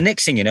you. Yeah. And the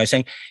next thing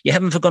saying, you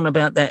haven't forgotten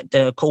about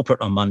that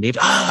corporate on Monday.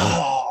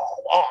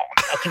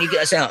 How can you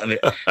get us out of it?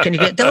 Can you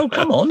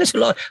come on, there's a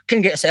lot. Can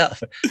you get us out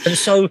of it? And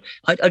so,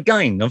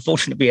 I'm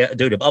fortunate to be able to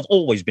do that. But I've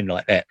always been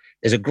like that.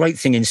 There's a great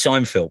thing in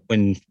Seinfeld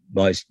when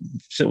my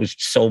sort of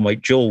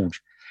soulmate George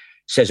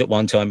says at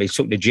one time, he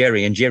talked to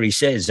Jerry, and Jerry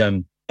says,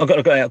 I've got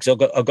to go out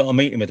because I've got a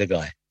meeting with a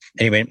guy.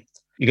 And he went,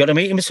 you got a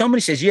meeting with somebody?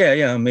 He says,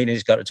 yeah, I'm meeting.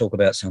 He's got to talk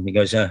about something. He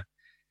goes, will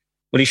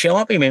he show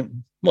up? He went,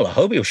 well, I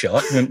hope he'll show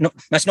up. Went, no,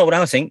 that's not what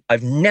I think.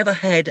 I've never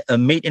had a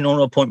meeting or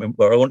an appointment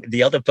where I wanted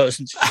the other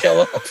person to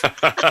show up.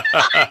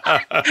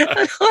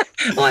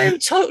 I am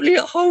totally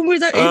at home with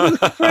that, even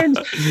with friends.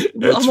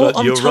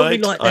 I'm You're totally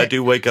right. Like that. I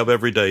do wake up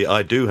every day.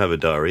 I do have a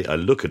diary. I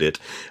look at it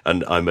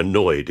and I'm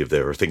annoyed if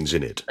there are things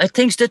in it.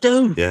 Things to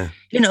do. Yeah.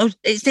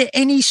 Is there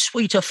any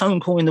sweeter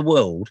phone call in the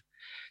world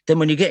then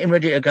when you're getting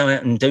ready to go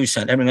out and do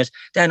something, everyone goes,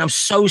 Dan, I'm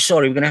so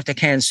sorry. We're going to have to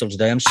cancel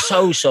today. I'm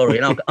so sorry.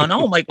 And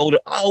I'll make all the,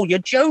 you're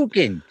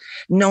joking.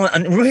 No,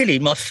 and really,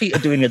 my feet are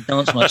doing a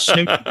dance like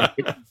Snoop.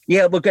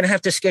 Yeah, we're going to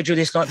have to schedule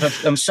this.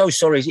 I'm so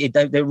sorry.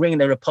 They're ringing,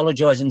 they're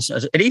apologising.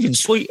 And even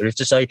sweeter is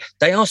to say,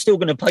 they are still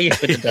going to pay you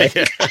for today.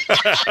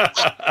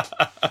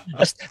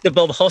 That's the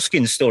Bob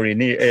Hoskins story in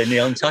the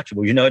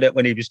Untouchable. You know that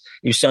when he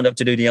was signed up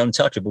to do the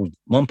Untouchable,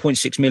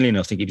 1.6 million,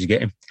 I think he was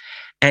getting.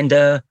 And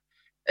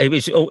it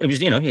was,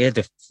 he had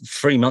the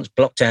 3 months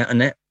blocked out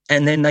and that.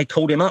 And then they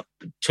called him up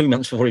 2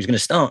 months before he was going to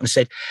start and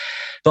said,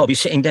 Bob, you're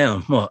sitting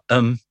down. What?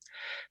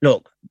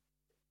 Look,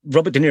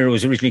 Robert De Niro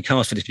was originally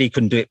cast for this, but he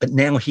couldn't do it. But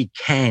now he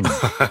can.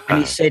 And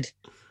he said,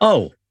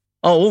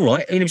 Oh, all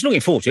right. And he was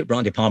looking forward to it,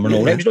 Brian De Palma and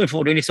all that. He was looking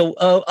forward to it. And he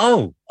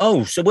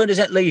thought, so where does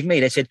that leave me?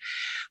 They said,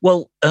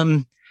 well,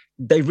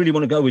 they really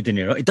want to go with De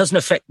Niro. It doesn't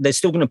affect, they're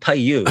still going to pay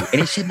you.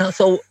 And he said, and I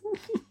thought,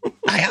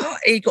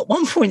 he got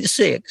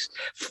 1.6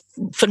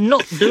 for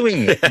not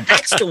doing it.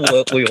 That's the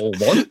work we all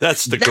want.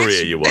 That's the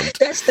career you want.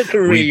 That's the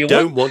career you want. We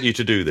don't want you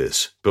to do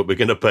this, but we're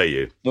going to pay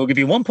you. We'll give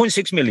you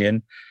 1.6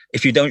 million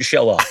if you don't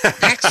show up.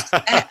 That's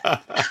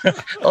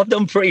that. I've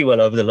done pretty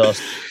well over the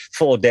last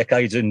 4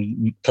 decades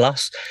and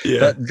plus,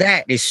 but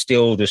that is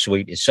still the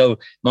sweetest. So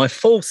my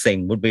fourth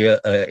thing would be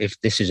if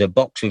this is a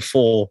box with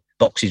 4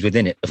 boxes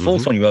within it. The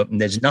fourth one you open,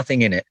 there's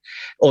nothing in it.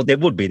 Or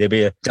there'd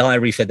be a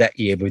diary for that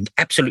year with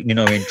absolutely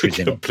no entries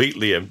in it.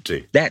 Completely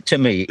empty. That to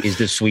me is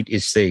the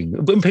sweetest thing.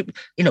 When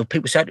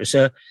people say to us,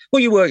 what are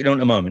you working on at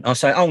the moment? I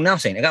say, oh,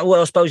 nothing. They go,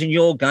 well, I suppose in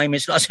your game,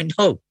 it's like, I say,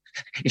 no.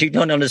 You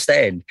don't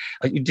understand.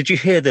 Did you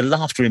hear the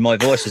laughter in my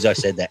voice as I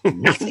said that?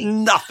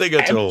 Nothing. Nothing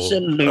at all.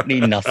 Absolutely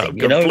nothing.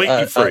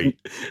 Completely free.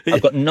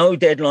 I've got no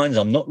deadlines.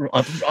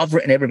 I've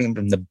written everything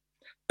from the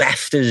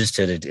BAFTAs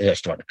to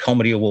the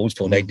Comedy Awards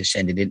before they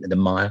descended into the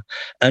mire.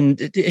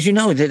 And as you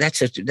know,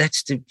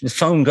 the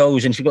phone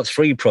goes, and if you've got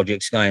 3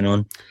 projects going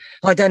on.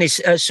 Hi, Danny.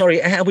 Sorry,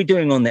 how are we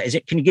doing on that?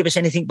 Can you give us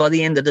anything by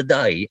the end of the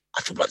day?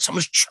 I feel like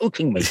someone's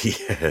choking me.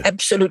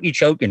 Absolutely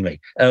choking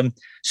me.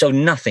 So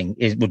nothing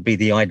would be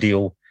the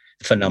ideal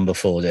for number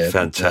 4 there.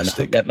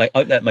 Fantastic. I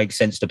hope that makes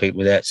sense to people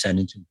without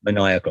sounding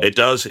maniacal. It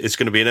does. It's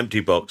going to be an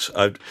empty box.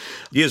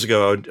 Years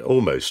ago,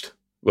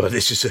 well,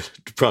 this is a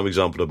prime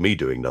example of me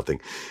doing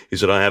nothing,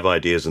 is that I have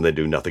ideas and then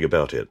do nothing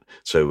about it.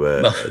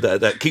 So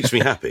that keeps me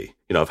happy.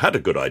 I've had a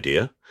good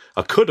idea.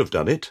 I could have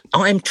done it.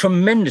 I'm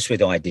tremendous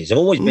with ideas. I've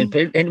always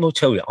been, and will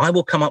tell you, I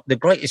will come up with the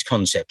greatest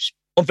concepts.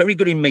 I'm very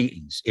good in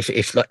meetings.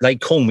 If like, they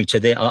call me to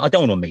I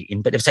don't want a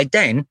meeting, but if they say,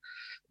 Dan,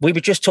 we were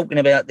just talking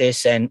about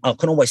this, and I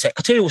can always say,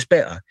 I'll tell you what's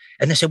better.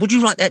 And they said, would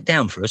you write that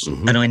down for us?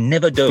 And I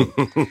never do.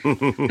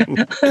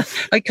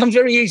 It comes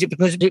very easy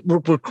because it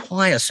will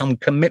require some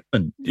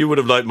commitment. You would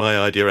have liked my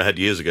idea I had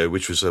years ago,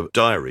 which was a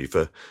diary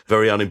for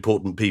very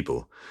unimportant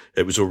people.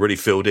 It was already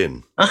filled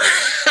in.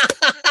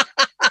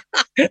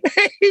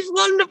 It's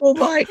wonderful,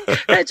 mate.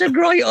 That's a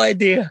great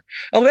idea.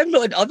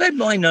 I've had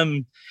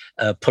mine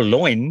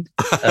purloined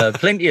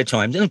plenty of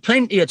times.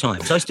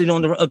 I used to do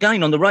on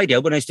the radio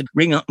when I used to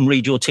ring up and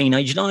read your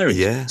teenage diaries.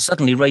 Yeah.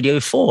 Suddenly Radio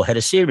 4 had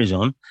a series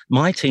on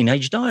my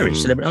teenage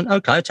diaries. So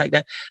okay, I'll take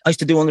that. I used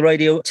to do on the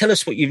radio, tell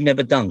us what you've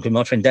never done, because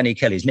my friend Danny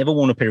Kelly's never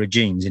worn a pair of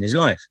jeans in his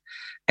life.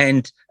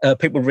 And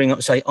people ring up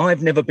and say,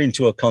 I've never been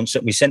to a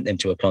concert. We sent them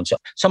to a concert.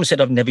 Someone said,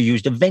 I've never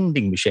used a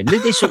vending machine.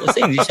 This sort of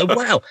thing. You say,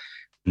 wow.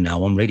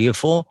 Now on Radio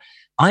 4,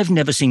 I've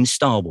never seen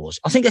Star Wars.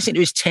 I think that's into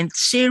his 10th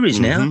series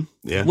now.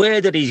 Yeah. Where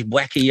did these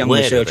wacky young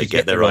researchers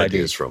get their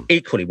ideas from?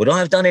 Equally, would I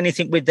have done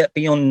anything with that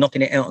beyond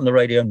knocking it out on the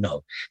radio?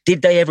 No.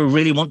 Did they ever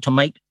really want to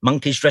make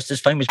monkeys dressed as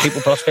famous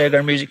people plus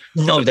fairground music?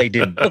 No, they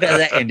didn't. Look how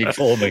that ended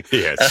for me.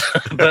 Yes.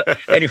 But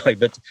anyway,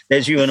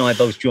 there's you and I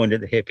both joined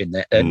at the hip in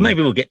that.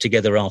 Maybe we'll get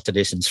together after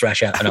this and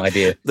thrash out an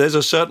idea. There's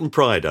a certain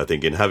pride, I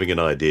think, in having an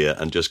idea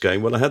and just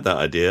going, well, I had that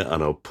idea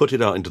and I'll put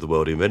it out into the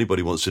world. If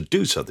anybody wants to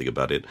do something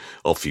about it,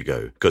 off you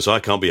go, because I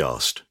can't be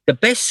asked. The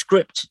best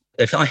script,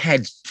 if I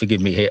had,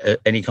 forgive me here,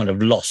 any kind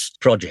of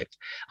lost project,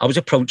 I was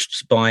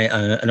approached by,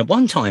 and at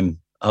one time,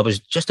 I was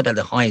just about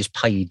the highest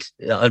paid.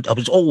 I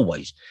was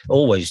always,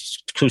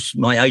 because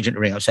my agent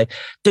would ring up and say,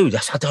 dude,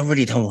 I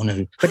really don't want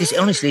to. But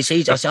honestly, it's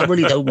easy. I said, I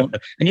really don't want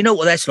to. And you know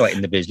what that's like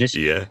in the business?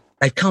 Yeah.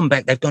 They've come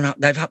back, they've gone up,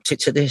 they've upped it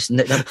to this.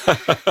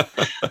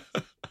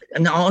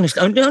 And honestly,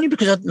 only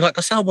because, like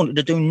I said, I wanted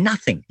to do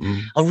nothing.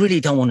 I really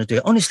don't want to do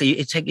it. Honestly,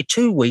 it'd take you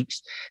 2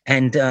 weeks.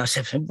 And I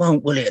said,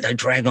 will it? They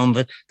drag on,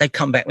 but they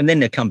come back. And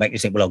then they come back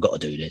and think, well, I've got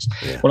to do this.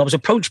 Yeah. Well, I was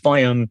approached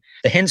by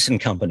the Henson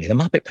Company, the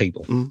Muppet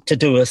people, to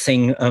do a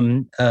thing,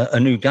 a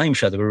new game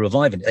show. They were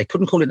reviving it. They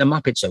couldn't call it the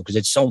Muppet Show because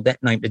they'd sold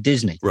that name to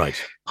Disney. Right.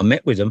 I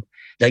met with them.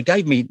 They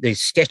gave me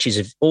these sketches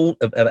of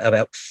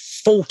about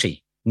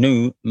 40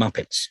 new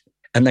Muppets.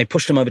 And they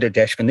pushed them over the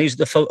desk, and these are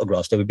the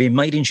photographs. They were being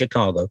made in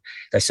Chicago.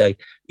 They say,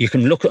 you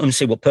can look at them,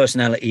 see what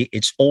personality,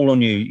 it's all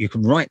on you. You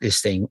can write this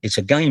thing. It's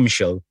a game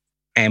show,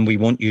 and we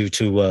want you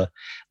to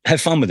have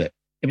fun with it.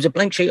 It was a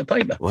blank sheet of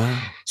paper.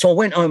 Wow. So I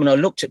went home and I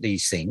looked at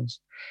these things,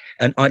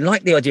 and I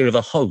liked the idea of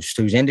a host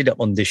who's ended up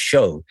on this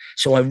show.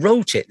 So I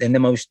wrote it in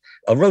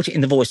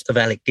the voice of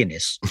Alec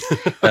Guinness.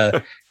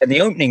 And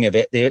the opening of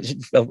it,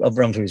 I've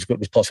run through as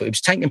quick as possible. It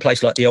was taking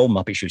place like the old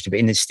Muppets used to be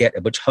in this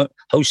theatre, which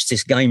hosts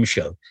this game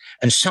show.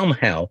 And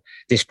somehow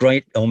this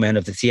great old man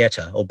of the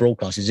theatre or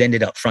broadcast has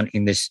ended up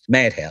fronting this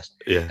madhouse.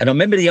 Yeah. And I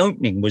remember the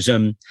opening was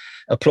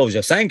applause.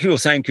 Thank you.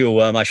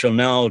 I shall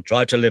now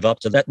try to live up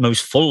to that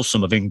most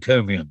fulsome of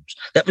encomiums.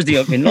 That was the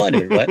opening line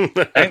of it,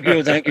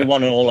 right? Thank you,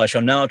 one and all. I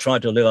shall now try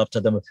to live up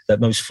to that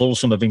most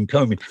fulsome of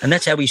encomiums. And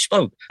that's how he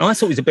spoke. And I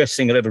thought it was the best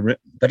thing I'd ever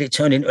written, but it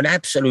turned into an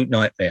absolute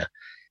nightmare.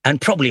 And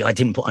probably I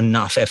didn't put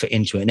enough effort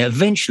into it. And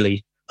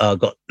eventually,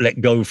 got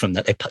let go from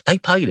that. They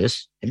paid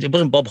us. It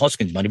wasn't Bob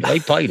Hoskins' money, but they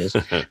paid us.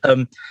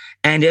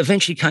 And it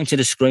eventually came to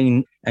the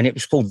screen, and it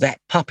was called That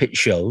Puppet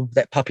Show,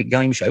 That Puppet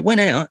Game Show. It went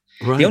out.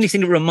 Right. The only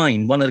thing that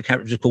remained, one of the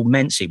characters was called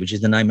Mancy, which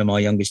is the name of my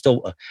youngest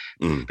daughter.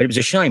 But it was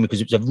a shame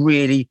because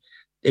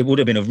it would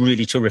have been a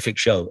really terrific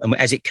show. And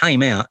as it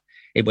came out,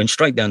 it went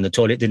straight down the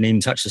toilet, didn't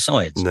even touch the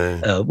sides,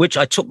 which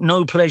I took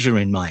no pleasure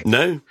in, mate.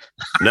 No,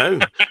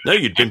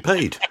 you'd been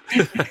paid.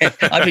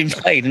 I've been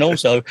paid, and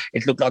also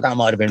it looked like I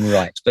might have been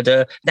right. But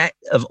that,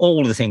 of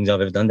all the things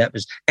I've ever done, that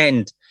was,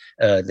 and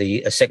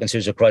the second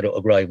series of Cradle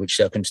to Grave, which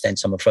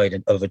circumstance, I'm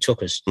afraid,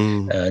 overtook us.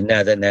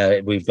 Now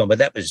we've gone, but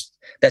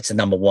that's the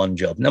number one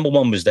job. Number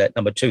one was that.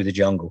 Number two, The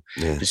Jungle.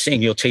 But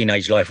seeing your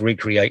teenage life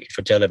recreated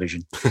for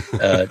television,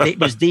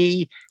 it was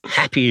the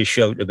happiest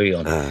show to be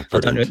on. I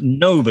don't know,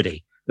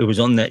 nobody who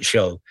was on that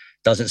show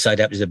doesn't say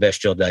that was the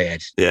best job they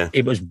had. Yeah.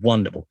 It was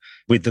wonderful.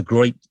 With the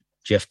great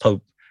Jeff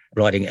Pope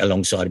writing it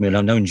alongside me. And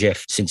I've known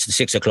Jeff since the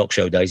 6 o'clock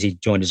show days. He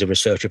joined as a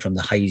researcher from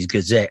the Hayes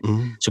Gazette.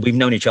 So we've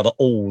known each other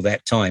all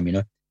that time, you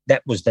know.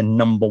 That was the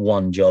number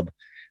one job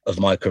of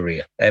my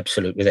career.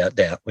 Absolutely, without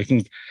doubt. We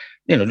can,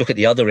 look at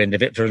the other end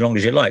of it for as long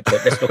as you like,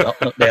 but let's look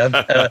up, not down.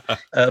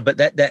 But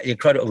that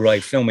incredible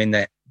Grave, filming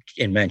that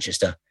in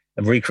Manchester,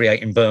 and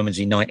recreating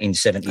Bermondsey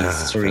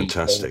 1973.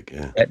 Fantastic,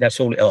 yeah. That's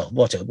all. Oh,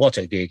 what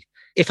a gig.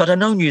 If I'd have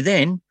known you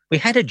then, we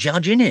had a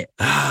judge in it.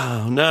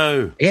 Oh,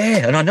 no.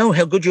 Yeah, and I know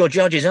how good your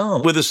judges are.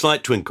 With a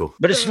slight twinkle.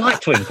 But a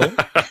slight twinkle.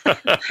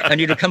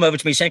 And you'd have come over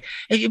to me saying,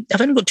 hey, I've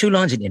only got 2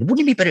 lines in here. Wouldn't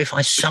it be better if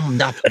I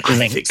summed up at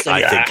length?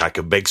 I think I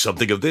could make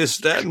something of this,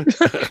 Dan.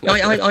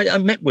 I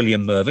met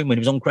William Mervyn when he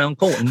was on Crown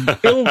Court, and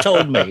Bill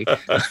told me.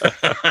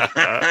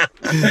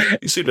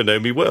 You seem to know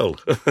me well.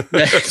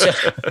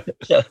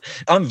 so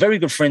I'm very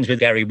good friends with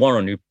Gary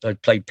Warren, who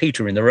played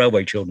Peter in The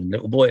Railway Children,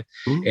 little boy.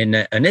 And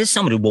there's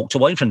someone who walked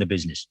away from the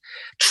business.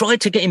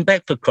 Tried to get him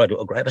back for Cradle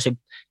to Grave. I said,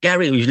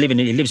 Gary,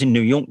 he lives in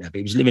New York now, but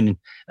he was living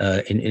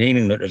in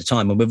England at the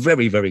time, and we're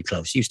very, very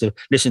close. He used to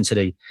listen to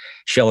the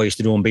show I used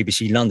to do on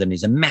BBC London.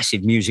 He's a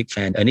massive music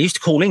fan, and he used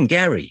to call in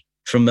Gary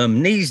from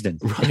Neasden.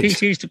 Right.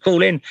 He used to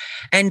call in,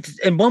 and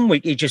one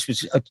week he just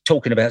was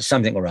talking about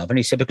something or other, and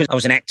he said, because I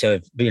was an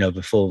actor,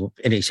 before,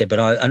 and he said,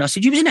 I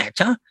said, you was an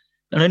actor?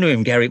 And I knew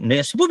him, Gary, and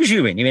I said, what was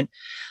you in? He went,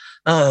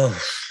 oh,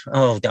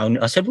 don't.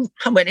 I said, well,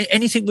 come on,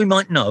 anything we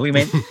might know. He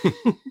went,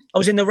 I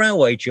was in The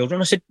Railway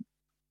Children. I said,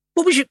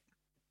 what was you?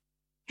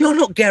 You're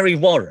not Gary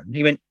Warren.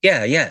 He went,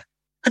 yeah.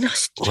 And I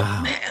said,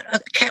 wow. Man,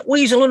 Cat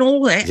Weasel and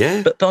all that.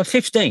 Yeah. But by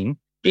 15,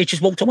 he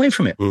just walked away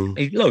from it.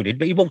 He loaded,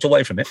 but he walked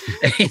away from it.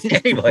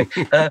 Anyway,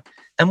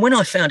 and when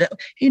I found out,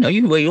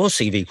 you wear your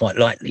CV quite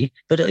lightly,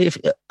 but if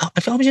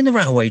I was in The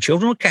Railway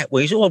Children or Cat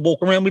Weasel, I'd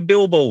walk around with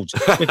billboards,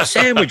 with a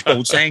sandwich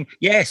board saying,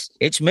 yes,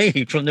 it's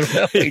me from The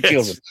Railway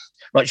Children.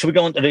 Right, shall we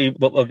go on to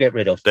what we'll get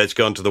rid of? Let's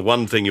go on to the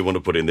one thing you want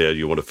to put in there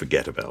you want to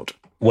forget about.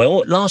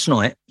 Well, last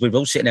night, we were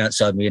all sitting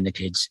outside, me and the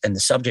kids, and the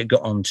subject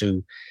got on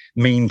to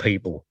mean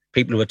people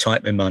who are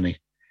tight with money.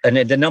 And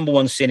the number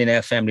one sin in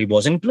our family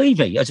was, and believe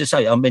me, as I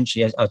say, I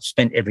mentioned I've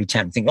spent every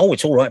time thinking,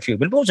 it's all right for you,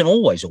 but it wasn't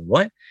always all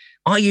right.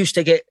 I used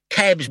to get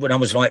cabs when I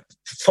was like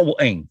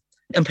 14.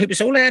 And people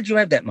say, well, how do you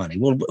have that money?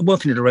 Well,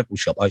 working at a record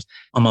shop,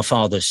 I'm my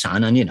father's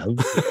son, and,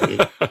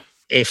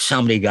 if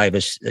somebody gave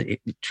us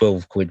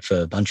 12 quid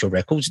for a bunch of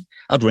records,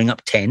 I'd ring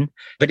up 10.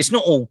 But it's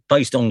not all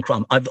based on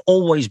crumb. I've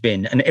always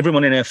been, and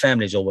everyone in our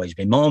family has always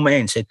been. My old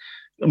man said,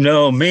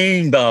 no,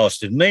 mean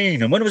bastard,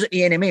 mean. And when I was at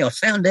the NME, I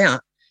found out,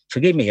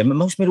 forgive me,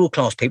 most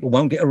middle-class people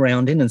won't get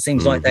around in and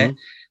things like that.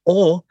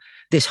 Or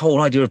this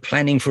whole idea of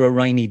planning for a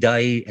rainy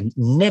day, and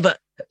never,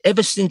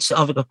 ever since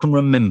I can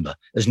remember,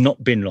 has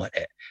not been like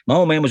that. My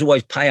old man was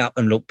always pay up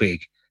and look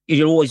big.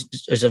 You'd always,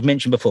 as I've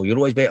mentioned before, you'd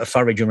always be able to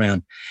forage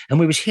around. And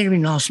we was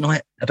hearing last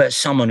night about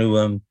someone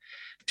who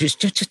just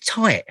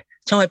tight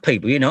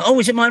people,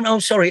 is it mine? Oh,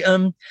 sorry.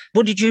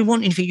 What did you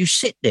want? If you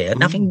sit there,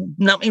 nothing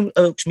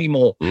irks me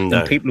more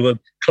than people who are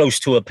close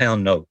to a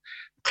pound note.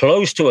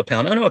 Close to a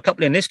pound. I know a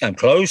couple in this game,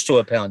 close to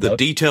a pound note. The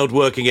detailed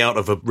working out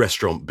of a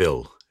restaurant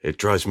bill. It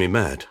drives me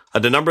mad.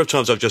 And a number of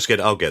times I'll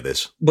get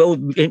this. Well,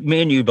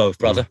 me and you both,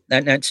 brother.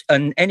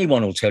 And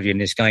anyone will tell you in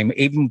this game,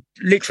 even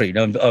literally,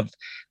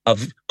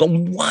 I've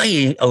gone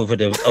way over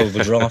the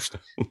overdraft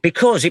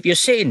because if you're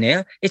sitting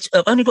there,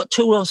 I've only got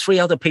 2 or 3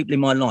 other people in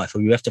my life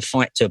who you have to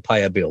fight to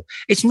pay a bill.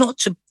 It's not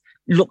to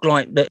look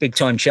like the big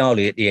time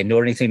Charlie at the end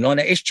or anything like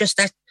that. It's just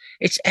that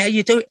it's how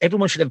you do it.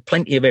 Everyone should have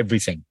plenty of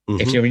everything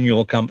if you're in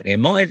your company.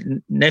 And my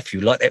nephew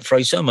liked that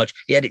phrase so much,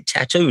 he had it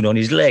tattooed on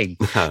his leg.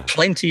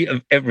 Plenty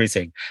of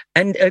everything.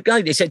 And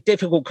again, it's a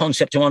difficult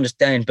concept to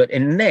understand, but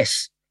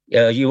unless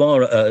you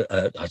are,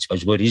 I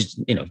suppose the word is,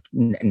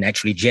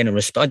 naturally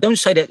generous. But I don't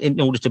say that in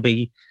order to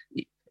be...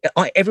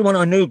 everyone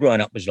I knew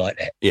growing up was like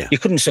that. Yeah. You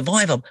couldn't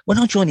survive. When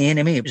I joined the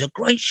NME, it was a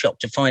great shock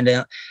to find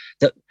out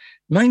that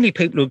mainly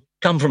people who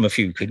come from a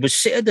few quid would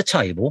sit at the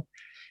table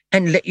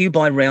and let you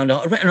buy round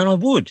after round, and I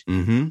would.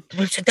 Mm-hmm.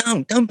 They said,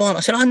 don't buy them. I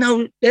said, I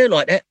know they're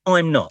like that.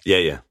 I'm not.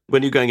 Yeah.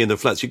 When you're going in the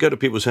flats, you go to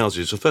people's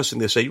houses, the first thing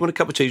they say, you want a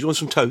cup of tea, you want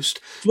some toast?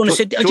 Do you want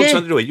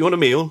something to eat? You want a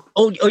meal?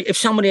 Or if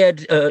somebody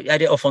had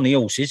it off on the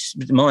horses,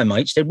 my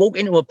mates, they'd walk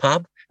into a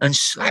pub and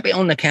slap it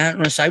on the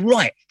counter and say,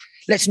 right,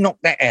 let's knock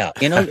that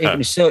out. You know, it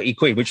was 30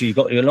 quid, which you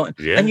got your lot.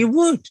 Yeah. And you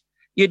would.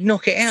 You'd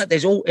knock it out.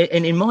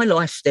 And in my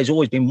life, there's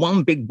always been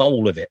one big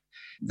bowl of it.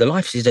 The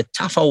life is a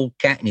tough old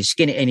cat and you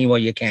skin it any way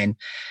you can.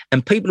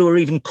 And people who are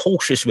even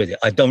cautious with it,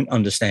 I don't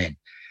understand.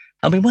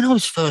 I mean, when I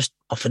was first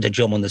offered a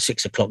job on the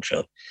 6 o'clock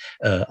show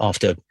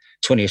after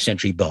 20th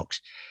Century Box,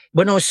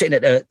 when I was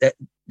sitting at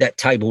that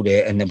table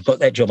there and I've got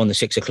that job on the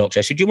 6 o'clock show,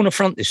 I said, do you want to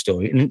front this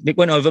story? And it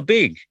went over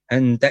big.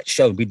 And that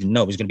show, we didn't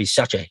know it was going to be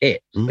such a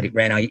hit, but it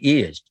ran 8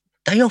 years.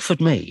 They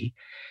offered me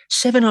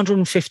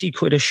 750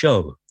 quid a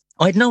show.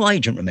 I had no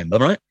agent, remember,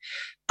 right?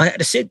 I had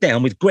to sit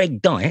down with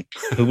Greg Dyke,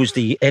 who was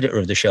the editor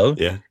of the show,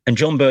 and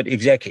John Bird,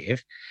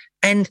 executive,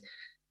 and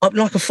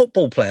like a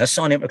football player,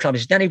 signing up to the club, he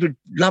said, Danny, we'd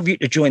love you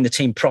to join the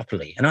team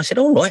properly. And I said,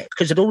 all right,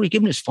 because they'd already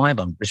given us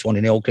 500 this one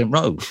in the Old Kent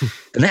Road.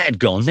 And that had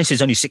gone. This is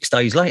only 6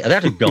 days later.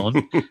 That had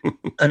gone.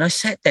 And I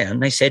sat down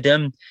and they said,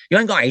 you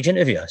ain't got an agent,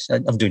 have you? I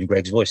said, I'm doing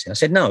Greg's voice now. I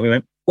said, no. We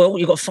went, well,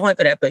 you got 5 of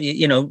that, but,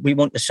 you know, we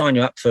want to sign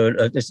you up for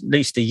at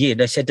least a year.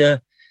 They said,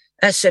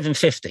 that's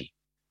 750.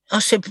 I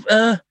said,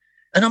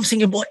 and I'm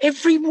thinking, what,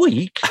 every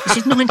week? This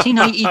is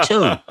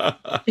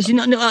 1982. This is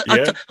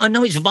I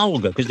know it's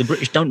vulgar because the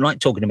British don't like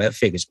talking about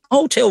figures.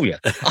 I'll tell you.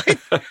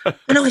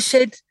 And I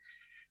said,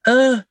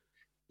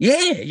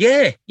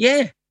 yeah,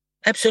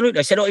 absolutely.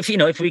 I said,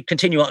 if we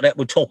continue like that,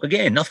 we'll talk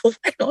again. I thought,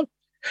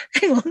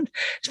 hang on,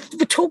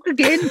 we'll talk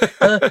again.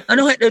 And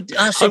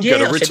I said, I'm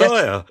going to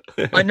retire.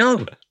 I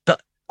know,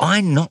 but I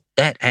knocked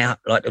that out.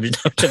 Like there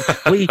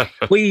was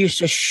we used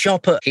to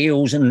shop at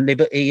Heels and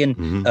Liberty,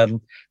 and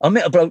I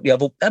met a bloke the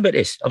other. How about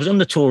this? I was on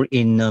the tour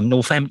in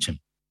Northampton,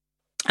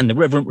 and the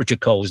Reverend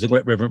Richard Coles, the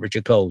great Reverend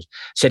Richard Coles,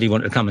 said he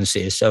wanted to come and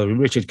see us. So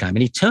Richard came,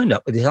 and he turned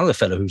up with this other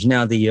fellow who's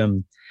now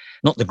the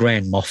not the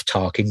Grand Moff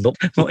Tarkin, but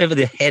whatever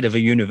the head of a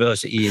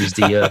university is,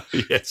 the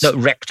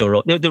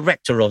the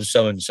rector of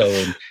so and so,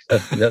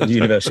 the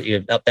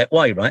university up that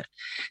way, right?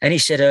 And he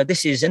said,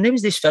 and there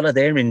was this fella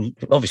there, in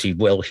obviously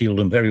well-heeled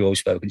and very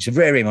well-spoken. He said,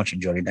 very much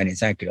enjoyed it, Danny,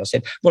 thank you. I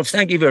said, well,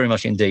 thank you very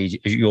much indeed,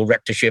 your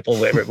rectorship or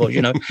whatever it was,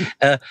 you know.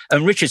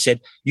 And Richard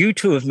said, you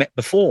two have met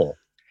before.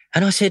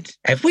 And I said,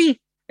 have we?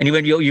 And he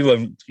went,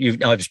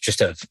 I was just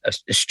a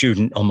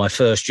student on my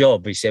first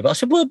job. He said, I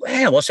said, well,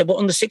 how? I said, well,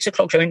 on the 6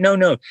 o'clock show. He went,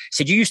 no. He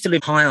said, you used to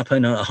live high up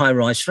in a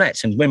high-rise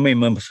flats. And when we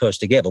were first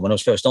together, when I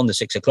was first on the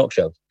 6 o'clock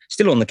show,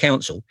 still on the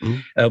council,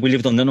 we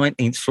lived on the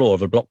 19th floor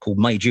of a block called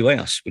Maydew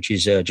House, which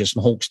is just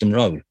Hawkston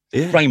Road,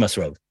 Raymouth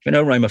Road. You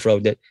know, Raymouth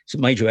Road,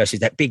 Maydew House is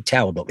that big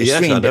tower block.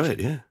 Yes, I know it,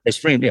 yeah. There's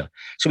 3 in there.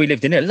 So we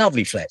lived in there,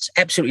 lovely flats,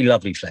 absolutely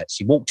lovely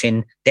flats. You walked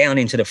in, down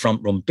into the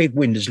front room, big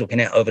windows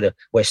looking out over the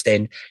West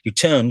End. You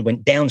turned,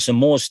 went down some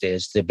more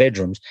stairs to the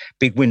bedrooms,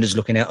 big windows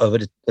looking out over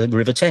the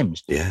River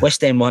Thames. Yeah.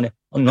 West End one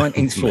on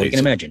 19th floor, you can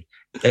imagine.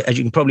 As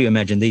you can probably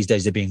imagine, these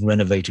days they're being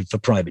renovated for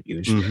private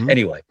use.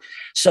 Anyway,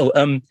 so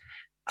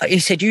he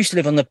said, you used to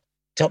live on the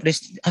top of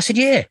this? I said,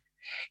 yeah.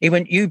 He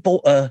went, you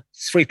bought a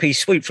 3-piece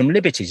suite from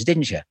Liberty's,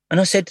 didn't you? And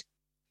I said,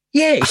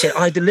 yeah. He said,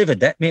 I delivered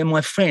that. Me and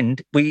my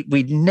friend,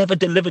 we'd never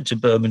delivered to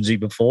Bermondsey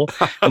before.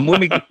 And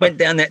when we went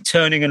down that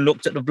turning and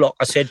looked at the block,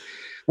 I said,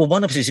 well,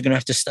 one of us is going to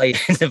have to stay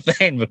in the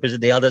van because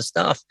of the other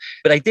stuff.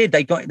 But they did.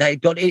 They got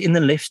it in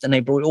the lift and they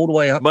brought it all the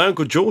way up. My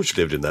Uncle George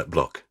lived in that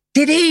block.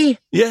 Did he?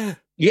 Yeah.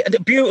 Yeah,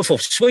 the beautiful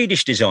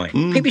Swedish design.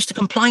 People used to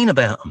complain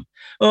about them.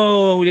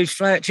 Oh, these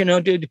flats, you know,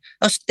 dude.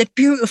 They're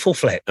beautiful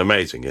flats.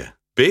 Amazing, yeah.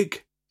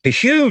 Big. A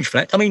huge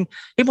flat. I mean,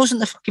 it wasn't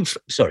the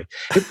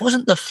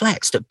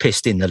flats that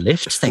pissed in the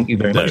lifts. Thank you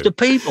very much. The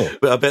people.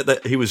 But I bet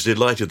that he was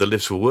delighted the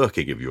lifts were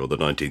working if you were on the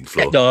 19th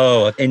floor.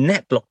 No, in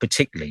that block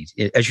particularly,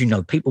 as you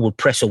know, people would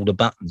press all the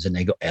buttons and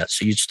they got out.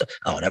 So you'd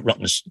that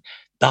rotten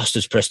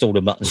bastards pressed all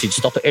the buttons. You'd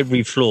stop at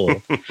every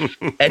floor.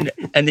 and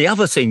the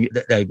other thing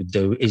that they would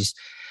do is,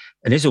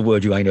 and there's a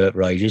word you ain't heard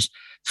for ages,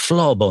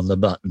 flob on the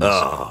buttons.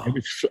 Oh.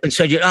 And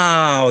so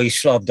he's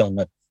flobbed on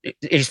the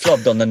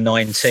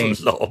 19.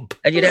 Flob.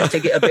 And you'd have to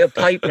get a bit of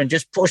paper and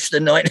just push the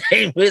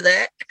 19 with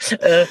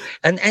that.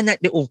 And that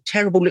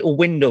terrible little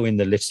window in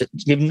the lift that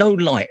give no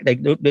light.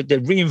 They're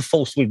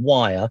reinforced with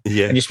wire.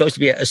 Yeah. And you're supposed to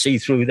be able to see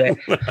through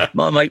that.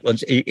 My mate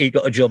once, he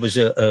got a job as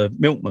a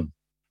milkman.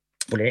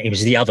 Well, he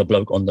was the other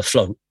bloke on the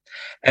float.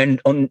 And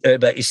on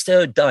about his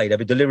 3rd day, they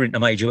were delivering to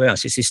Maydew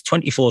House. It's this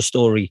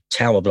 24-storey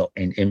tower block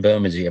in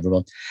Bermondsey,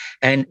 everyone.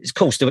 And of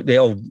course, the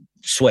old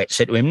sweat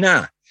said to him,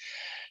 nah,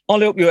 I'll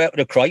help you out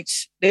with the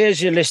crates.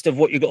 There's your list of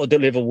what you've got to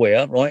deliver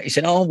where, right? He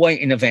said, I'll wait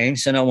in the van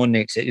so no one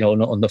nicks it, you know,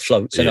 not on the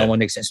float, so no one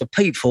nicks it. So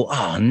Pete thought,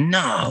 oh,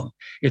 no.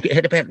 You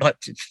had about like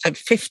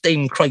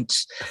 15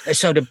 crates.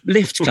 So the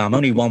lift come,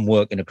 only one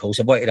working, of course.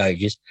 I waited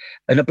ages.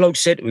 And the bloke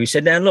said to me, he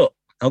said, now, look,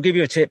 I'll give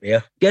you a tip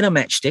here. Get a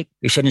matchstick,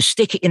 he said, and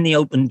stick it in the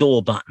open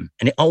door button,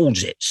 and it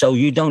holds it. So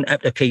you don't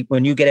have to keep,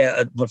 when you get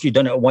out, if you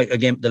don't have to wait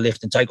again for the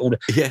lift and take all the...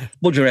 Yeah.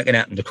 What do you reckon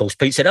happened? Of course,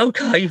 Pete said,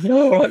 okay,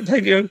 all right,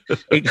 thank you.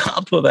 He got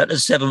up to about the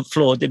 7th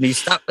floor, didn't he?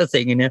 Stuck the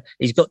thing in there.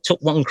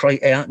 Took one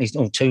crate out, and he's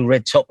done 2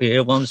 red top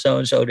here, 1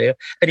 so-and-so there.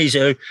 And he's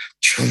the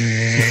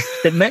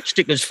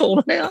matchstick has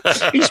fallen out.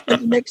 He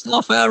spent the next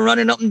half hour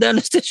running up and down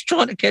the stairs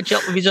trying to catch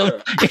up with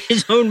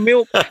his own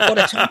milk. By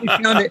the time he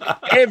found it,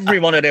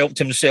 everyone had helped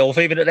himself,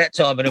 even at that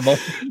time of the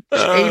morning.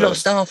 He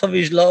lost half of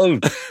his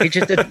load. He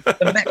just the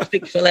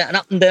matchstick fell out, and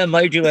up and down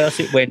Major House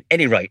it went.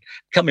 Anyway,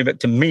 coming back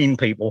to mean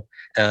people,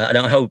 and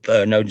I hope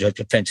no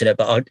offence to that,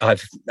 but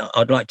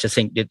I'd like to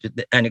think that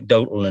the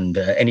anecdotal and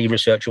any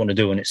research you want to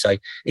do on it, say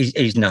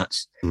he's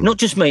nuts. Not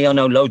just me. I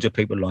know loads of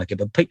people like it,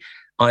 but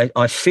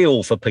I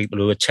feel for people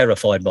who are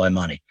terrified by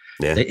money.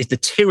 Yeah. It's the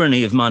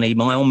tyranny of money.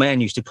 My old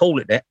man used to call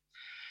it that.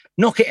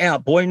 Knock it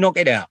out, boy, knock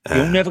it out.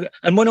 You'll never.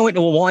 And when I went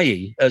to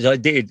Hawaii, as I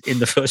did at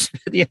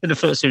the end of the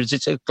first series,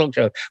 it's a clock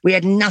show, we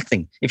had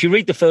nothing. If you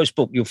read the first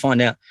book, you'll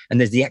find out, and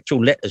there's the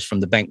actual letters from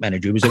the bank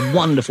manager, who was a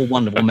wonderful,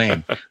 wonderful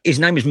man. His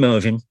name is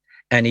Mervyn,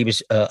 and he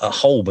was at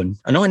Holborn.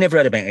 And I never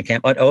had a bank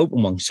account. I'd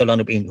open one so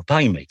London people could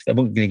pay me. They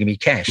weren't going to give me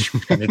cash.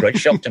 It was a great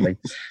shock to me.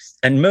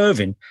 And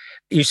Mervyn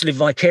used to live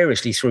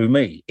vicariously through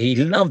me. He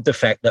loved the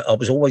fact that I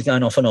was always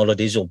going off on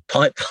holidays or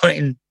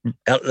pipe-fighting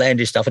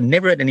outlandish stuff and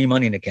never had any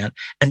money in the account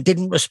and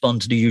didn't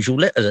respond to the usual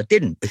letters. I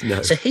didn't.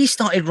 No. So he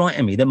started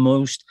writing me the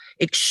most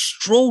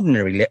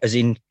extraordinary letters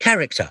in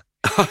character.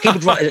 He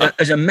would write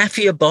as a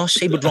mafia boss.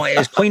 He would write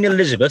as Queen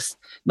Elizabeth.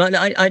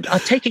 I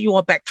take it you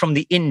are back from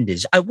the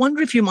Indies. I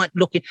wonder if you might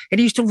look at... And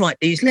he used to write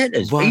these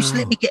letters. Wow. He used to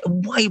let me get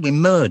away with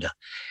murder.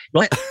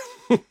 Right?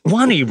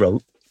 One he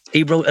wrote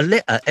a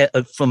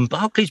letter from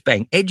Barclays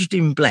Bank, edged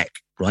in black,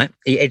 right?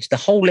 He edged the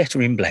whole letter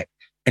in black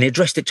and he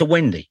addressed it to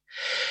Wendy.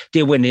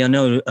 Dear Wendy, I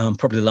know I'm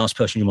probably the last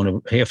person you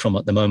want to hear from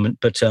at the moment,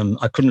 but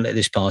I couldn't let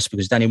this pass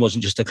because Danny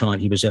wasn't just a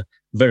client. He was a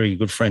very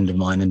good friend of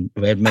mine and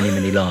we had many,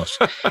 many laughs.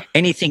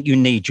 Anything you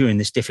need during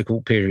this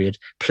difficult period,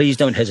 please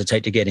don't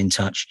hesitate to get in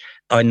touch.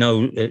 I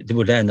know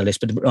we're down the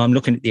list, but I'm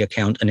looking at the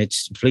account and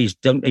please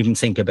don't even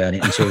think about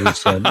it until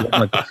it's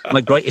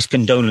my greatest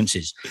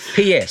condolences.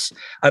 P.S.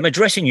 I'm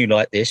addressing you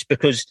like this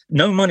because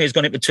no money has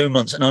gone in for 2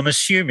 months and I'm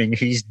assuming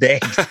he's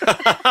dead.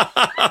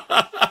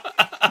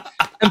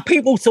 And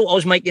people thought I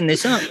was making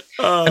this up.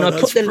 And I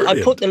put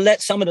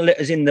some of the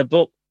letters in the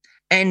book.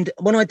 And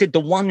when I did the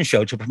One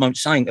show to promote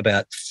something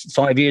about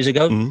 5 years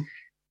ago,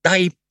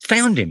 they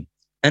found him.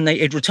 And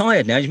he'd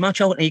retired now. He's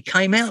much older. And he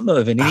came out,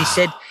 Mervyn, and he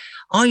said,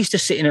 I used to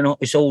sit in an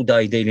office all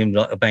day dealing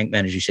like a bank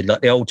manager, he said, like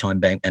the old-time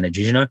bank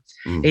managers, you know.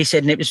 He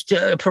said, and it was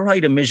a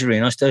parade of misery.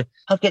 And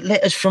I'd get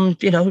letters from,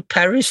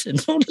 Paris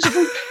and all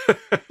this.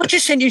 I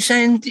just sent you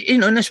saying,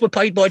 unless we're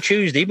paid by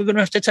Tuesday, we're going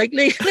to have to take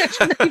leave.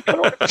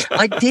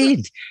 I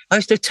did. I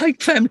used to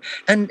take family.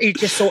 And he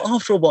just thought,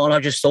 after a while, I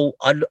used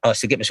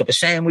to get myself a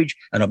sandwich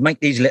and I'd make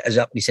these letters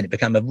up. And he said it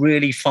became a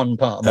really fun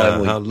part of my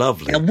week. How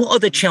lovely. Now, what are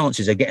the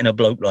chances of getting a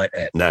bloke like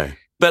that? No.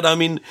 But, I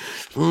mean,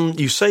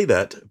 you say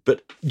that,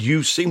 but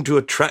you seem to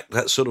attract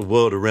that sort of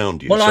world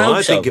around you. Well,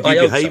 I think if you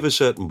behave a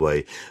certain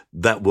way,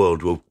 that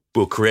world will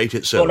create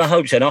itself. Well, I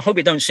hope so. And I hope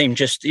it don't seem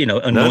just,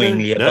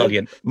 annoyingly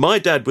ebullient. My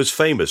dad was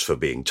famous for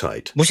being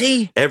tight. Was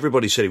he?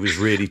 Everybody said he was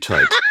really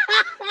tight.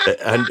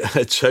 And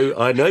so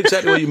I know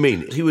exactly what you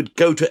mean. He would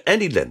go to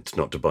any length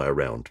not to buy a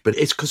round, but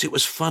it's because it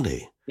was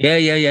funny.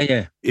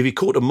 Yeah. If he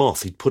caught a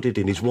moth, he'd put it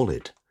in his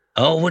wallet.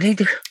 Oh, what did he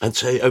do? And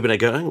so open it,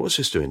 go, what's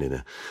this doing in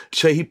there?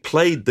 So he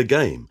played the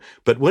game.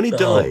 But when he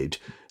died,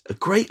 a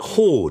great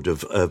horde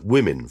of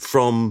women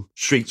from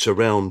streets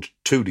around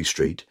Tooley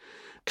Street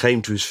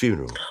came to his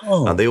funeral.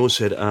 Oh. And they all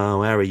said,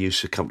 Harry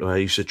used to come to me. I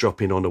used to drop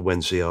in on a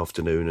Wednesday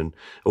afternoon and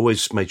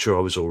always made sure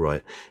I was all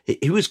right.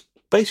 He was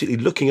basically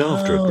looking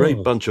after a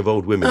great bunch of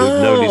old women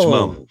who'd known his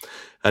mum.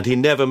 And he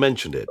never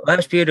mentioned it.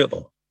 That's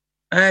beautiful.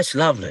 That's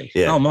lovely.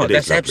 Yeah,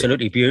 that's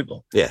absolutely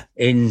beautiful. Yeah.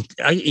 In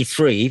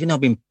 83, even though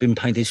I've been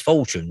paid his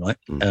fortune, right?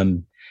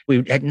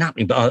 We had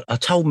nothing, but I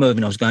told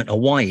Mervyn I was going to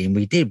Hawaii, and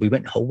we did. We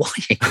went to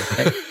Hawaii.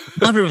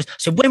 Mother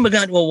said, when we're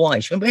going to Hawaii?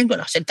 She went,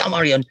 I said, don't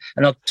worry. And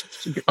I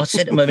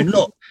said to Mervyn,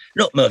 look,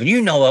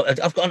 Mervyn,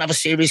 I've got another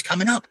series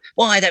coming up.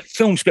 Why, that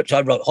film script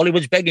I wrote,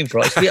 Hollywood's begging for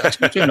us. I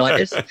talked to him like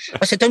this.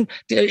 I said,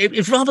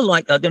 it's rather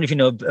like, I don't know if you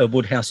know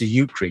Woodhouse's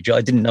Eucridge.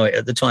 I didn't know it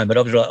at the time, but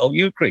I was like,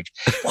 Eucridge.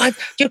 Why,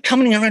 you're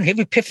coming around here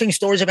with piffling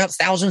stories about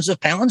thousands of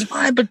pounds.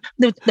 Why, but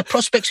the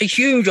prospects are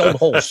huge, old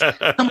horse.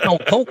 Come on,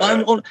 old colt.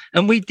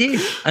 And we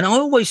did. And I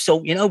always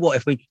thought, you know what,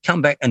 if we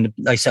come back and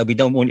they say we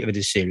don't want you for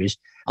this series,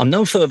 I'm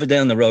no further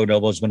down the road I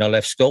was when I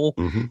left school.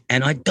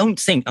 And I don't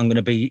think I'm going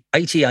to be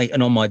 88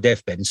 and on my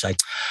deathbed and say,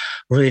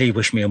 really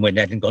wish me and my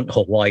dad hadn't gone to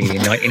Hawaii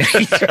in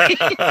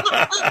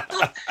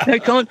 1983. I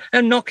can't.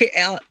 And knock it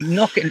out.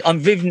 I'm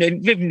Viv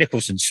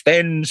Nicholson.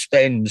 Spend.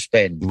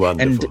 Wonderful.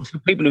 And for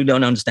people who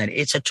don't understand it,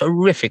 it's a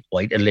terrific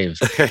way to live.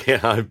 Yeah,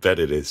 I bet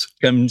it is.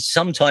 Can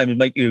sometimes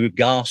make you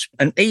gasp.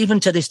 And even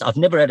to this, I've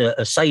never had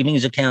a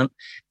savings account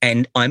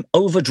and I'm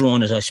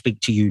overdrawn as I speak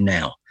to you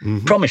now.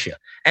 Promise you.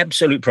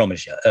 Absolute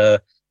promise you.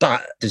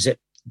 But does it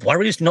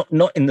worry us? Not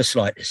in the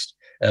slightest.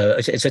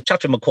 It's a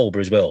touch of Micawber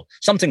as well.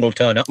 Something will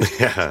turn up.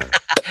 Yeah.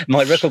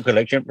 My record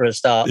collection for a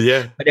start.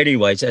 Yeah. But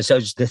anyways,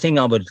 so the thing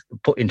I would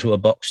put into a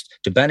box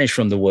to banish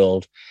from the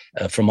world,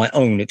 from my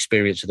own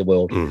experience of the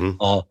world,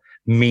 are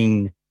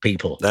mean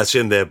people. That's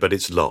in there, but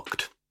it's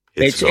locked.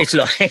 It's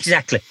like,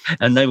 exactly.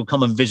 And they will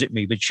come and visit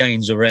me with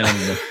chains around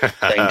them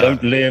saying,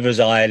 don't live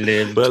as I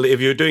live. Well, if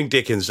you're doing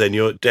Dickens, then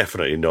you're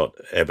definitely not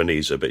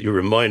Ebenezer, but you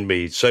remind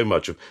me so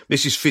much of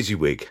Mrs.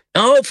 Fezziwig.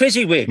 Oh,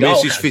 Fezziwig.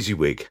 Mrs.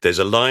 Fezziwig. There's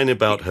a line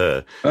about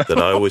her that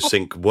I always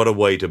think, what a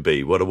way to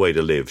be, what a way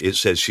to live. It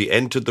says she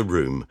entered the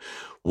room,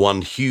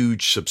 one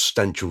huge,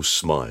 substantial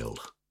smile.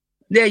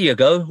 There you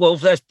go. Well,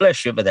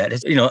 bless you for that.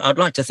 I'd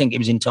like to think it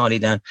was entirely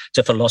down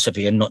to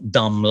philosophy and not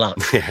dumb luck.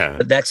 Yeah.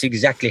 But that's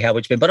exactly how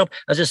it's been. But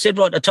as I said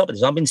right at the top of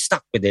this, I've been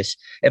stuck with this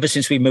ever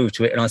since we moved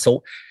to it. And I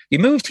thought, you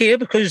moved here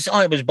because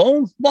I was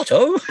born? What,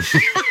 oh?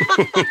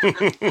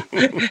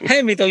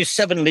 Hand me those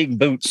 7-league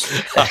boots.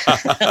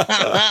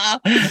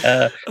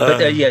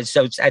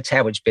 So that's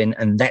how it's been,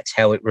 and that's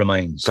how it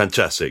remains.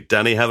 Fantastic.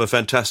 Danny, have a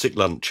fantastic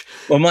lunch.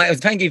 Well, Mike,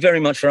 thank you very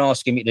much for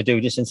asking me to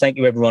do this, and thank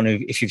you, everyone,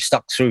 if you've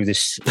stuck through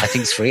this, I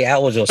think 3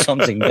 hours or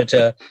something. But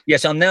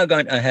yes, I'm now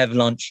going to have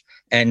lunch,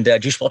 and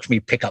just watch me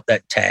pick up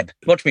that tab.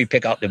 Watch me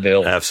pick up the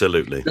bill.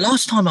 Absolutely. The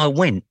last time I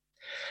went,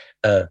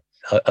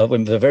 I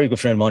went with a very good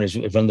friend of mine who's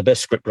one of the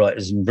best script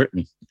writers in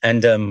Britain.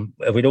 And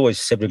we'd always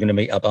said we were going to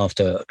meet up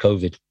after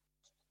COVID.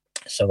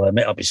 So I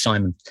met up with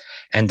Simon,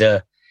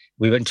 and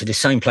we went to the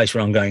same place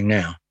where I'm going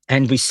now.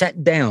 And we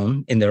sat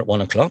down in there at 1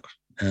 o'clock.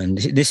 And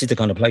this is the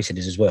kind of place it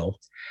is as well.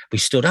 We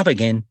stood up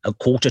again at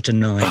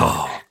 8:45.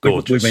 Oh,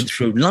 gorgeous. We went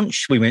through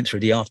lunch, we went through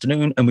the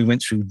afternoon, and we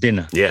went through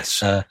dinner.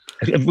 Yes.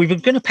 We were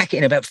going to pack it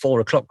in about 4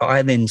 o'clock, but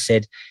I then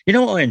said, you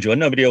know what I enjoy?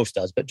 Nobody else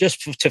does, but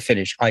just to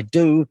finish, I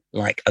do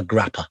like a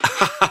grappa.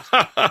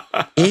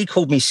 He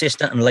called me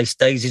sister and laced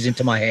daisies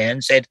into my hair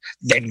and said,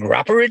 then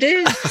grappa it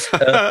is.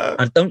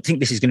 I don't think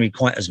this is going to be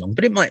quite as long,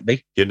 but it might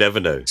be. You never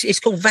know. It's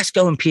called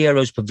Vasco and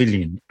Piero's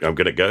Pavilion. I'm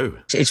going to go.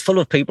 It's full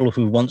of people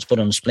who once put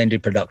on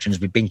splendid productions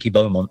with Binky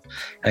Beaumont,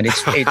 and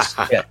it's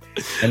yeah.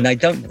 And they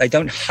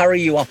don't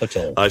hurry you up at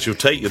all. I shall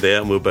take you there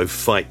and we'll both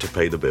fight to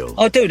pay the bill.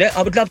 I'll do that.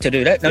 I would love to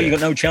do that. No, you've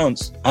got no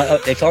chance.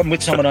 If I'm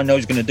with someone I know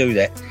is going to do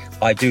that,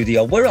 I do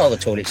where are the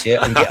toilets here,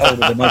 and get hold of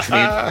them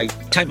emotionally.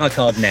 Take my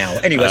card now.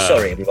 Anyway,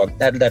 sorry, everyone.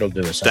 That'll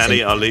do us.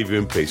 Danny, I'll leave you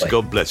in peace.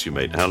 God bless you,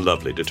 mate. How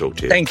lovely to talk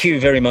to you. Thank you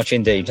very much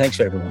indeed. Thanks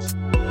for everyone.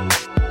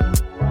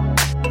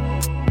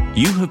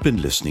 You have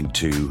been listening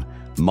to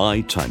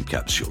My Time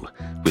Capsule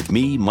with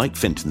me, Mike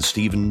Fenton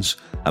Stevens,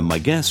 and my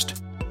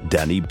guest,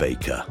 Danny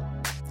Baker.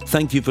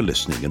 Thank you for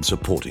listening and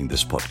supporting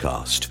this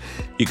podcast.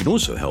 You can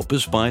also help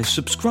us by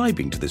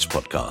subscribing to this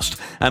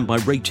podcast and by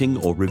rating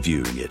or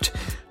reviewing it.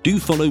 Do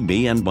follow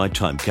me and My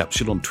Time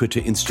Capsule on Twitter,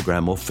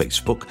 Instagram or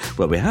Facebook,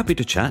 where we're happy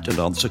to chat and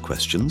answer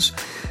questions.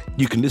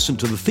 You can listen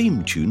to the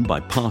theme tune by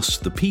Pass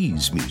the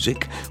Peas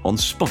Music on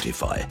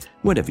Spotify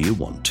whenever you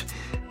want.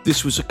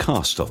 This was a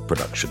cast-off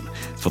production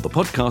for the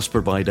podcast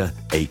provider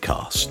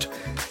Acast.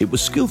 It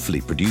was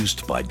skillfully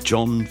produced by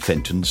John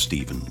Fenton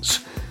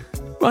Stevens.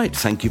 Right,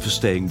 thank you for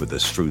staying with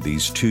us through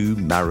these 2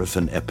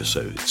 marathon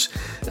episodes.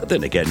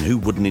 Then again, who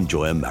wouldn't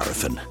enjoy a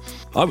marathon?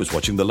 I was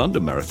watching the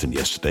London Marathon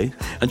yesterday,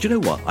 and you know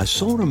what? I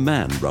saw a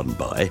man run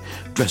by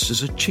dressed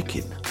as a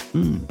chicken.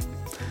 And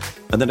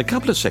then a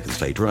couple of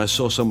seconds later, I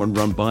saw someone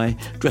run by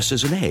dressed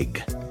as an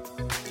egg.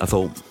 I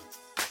thought,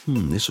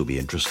 this will be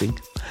interesting.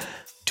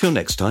 Till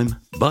next time,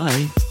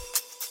 bye.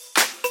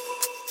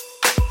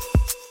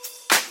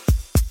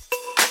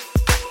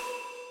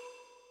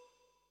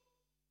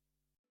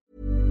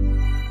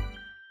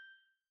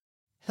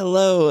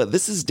 Hello,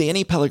 this is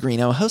Danny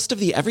Pellegrino, host of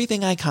the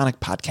Everything Iconic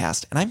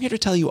podcast, and I'm here to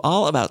tell you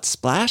all about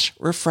Splash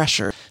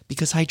Refresher,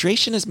 because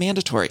hydration is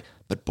mandatory,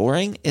 but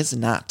boring is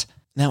not.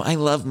 Now, I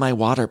love my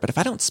water, but if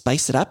I don't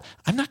spice it up,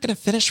 I'm not going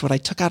to finish what I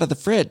took out of the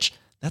fridge.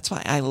 That's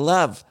why I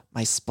love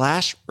my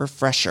Splash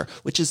Refresher,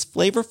 which is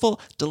flavorful,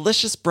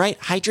 delicious, bright,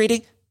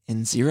 hydrating,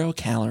 and 0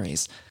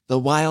 calories. The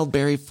wild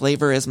berry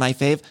flavor is my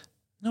fave.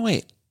 No,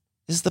 wait,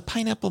 is the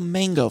pineapple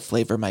mango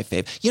flavor my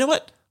fave? You know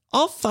what?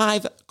 All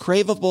 5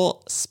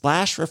 craveable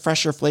Splash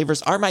Refresher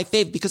flavors are my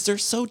fave because they're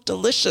so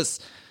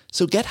delicious.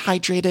 So get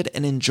hydrated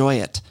and enjoy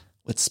it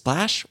with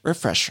Splash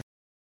Refresher.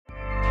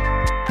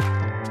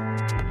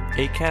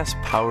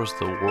 Acast powers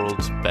the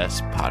world's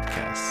best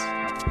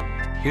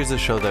podcasts. Here's a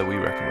show that we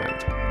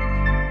recommend.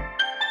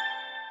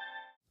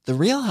 The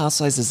Real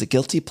Housewives is a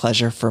guilty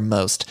pleasure for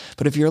most,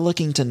 but if you're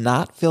looking to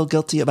not feel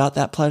guilty about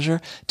that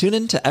pleasure, tune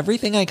in to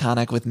Everything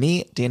Iconic with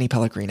me, Danny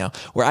Pellegrino,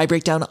 where I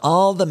break down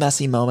all the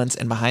messy moments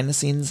and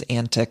behind-the-scenes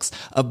antics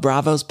of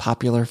Bravo's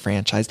popular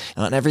franchise.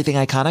 And on Everything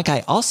Iconic,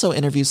 I also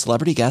interview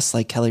celebrity guests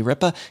like Kelly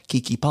Ripa,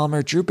 Keke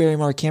Palmer, Drew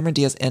Barrymore, Cameron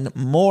Diaz, and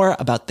more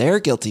about their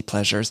guilty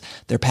pleasures,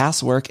 their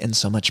past work, and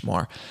so much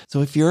more.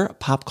 So if you're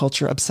pop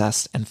culture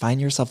obsessed and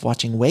find yourself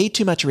watching way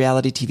too much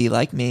reality TV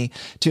like me,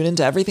 tune in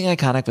to Everything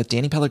Iconic with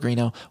Danny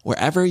Pellegrino,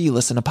 wherever you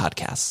listen to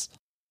podcasts.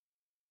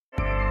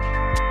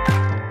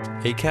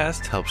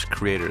 Acast helps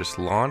creators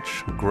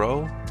launch,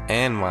 grow,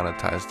 and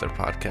monetize their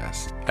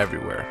podcasts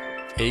everywhere.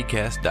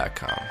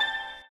 Acast.com.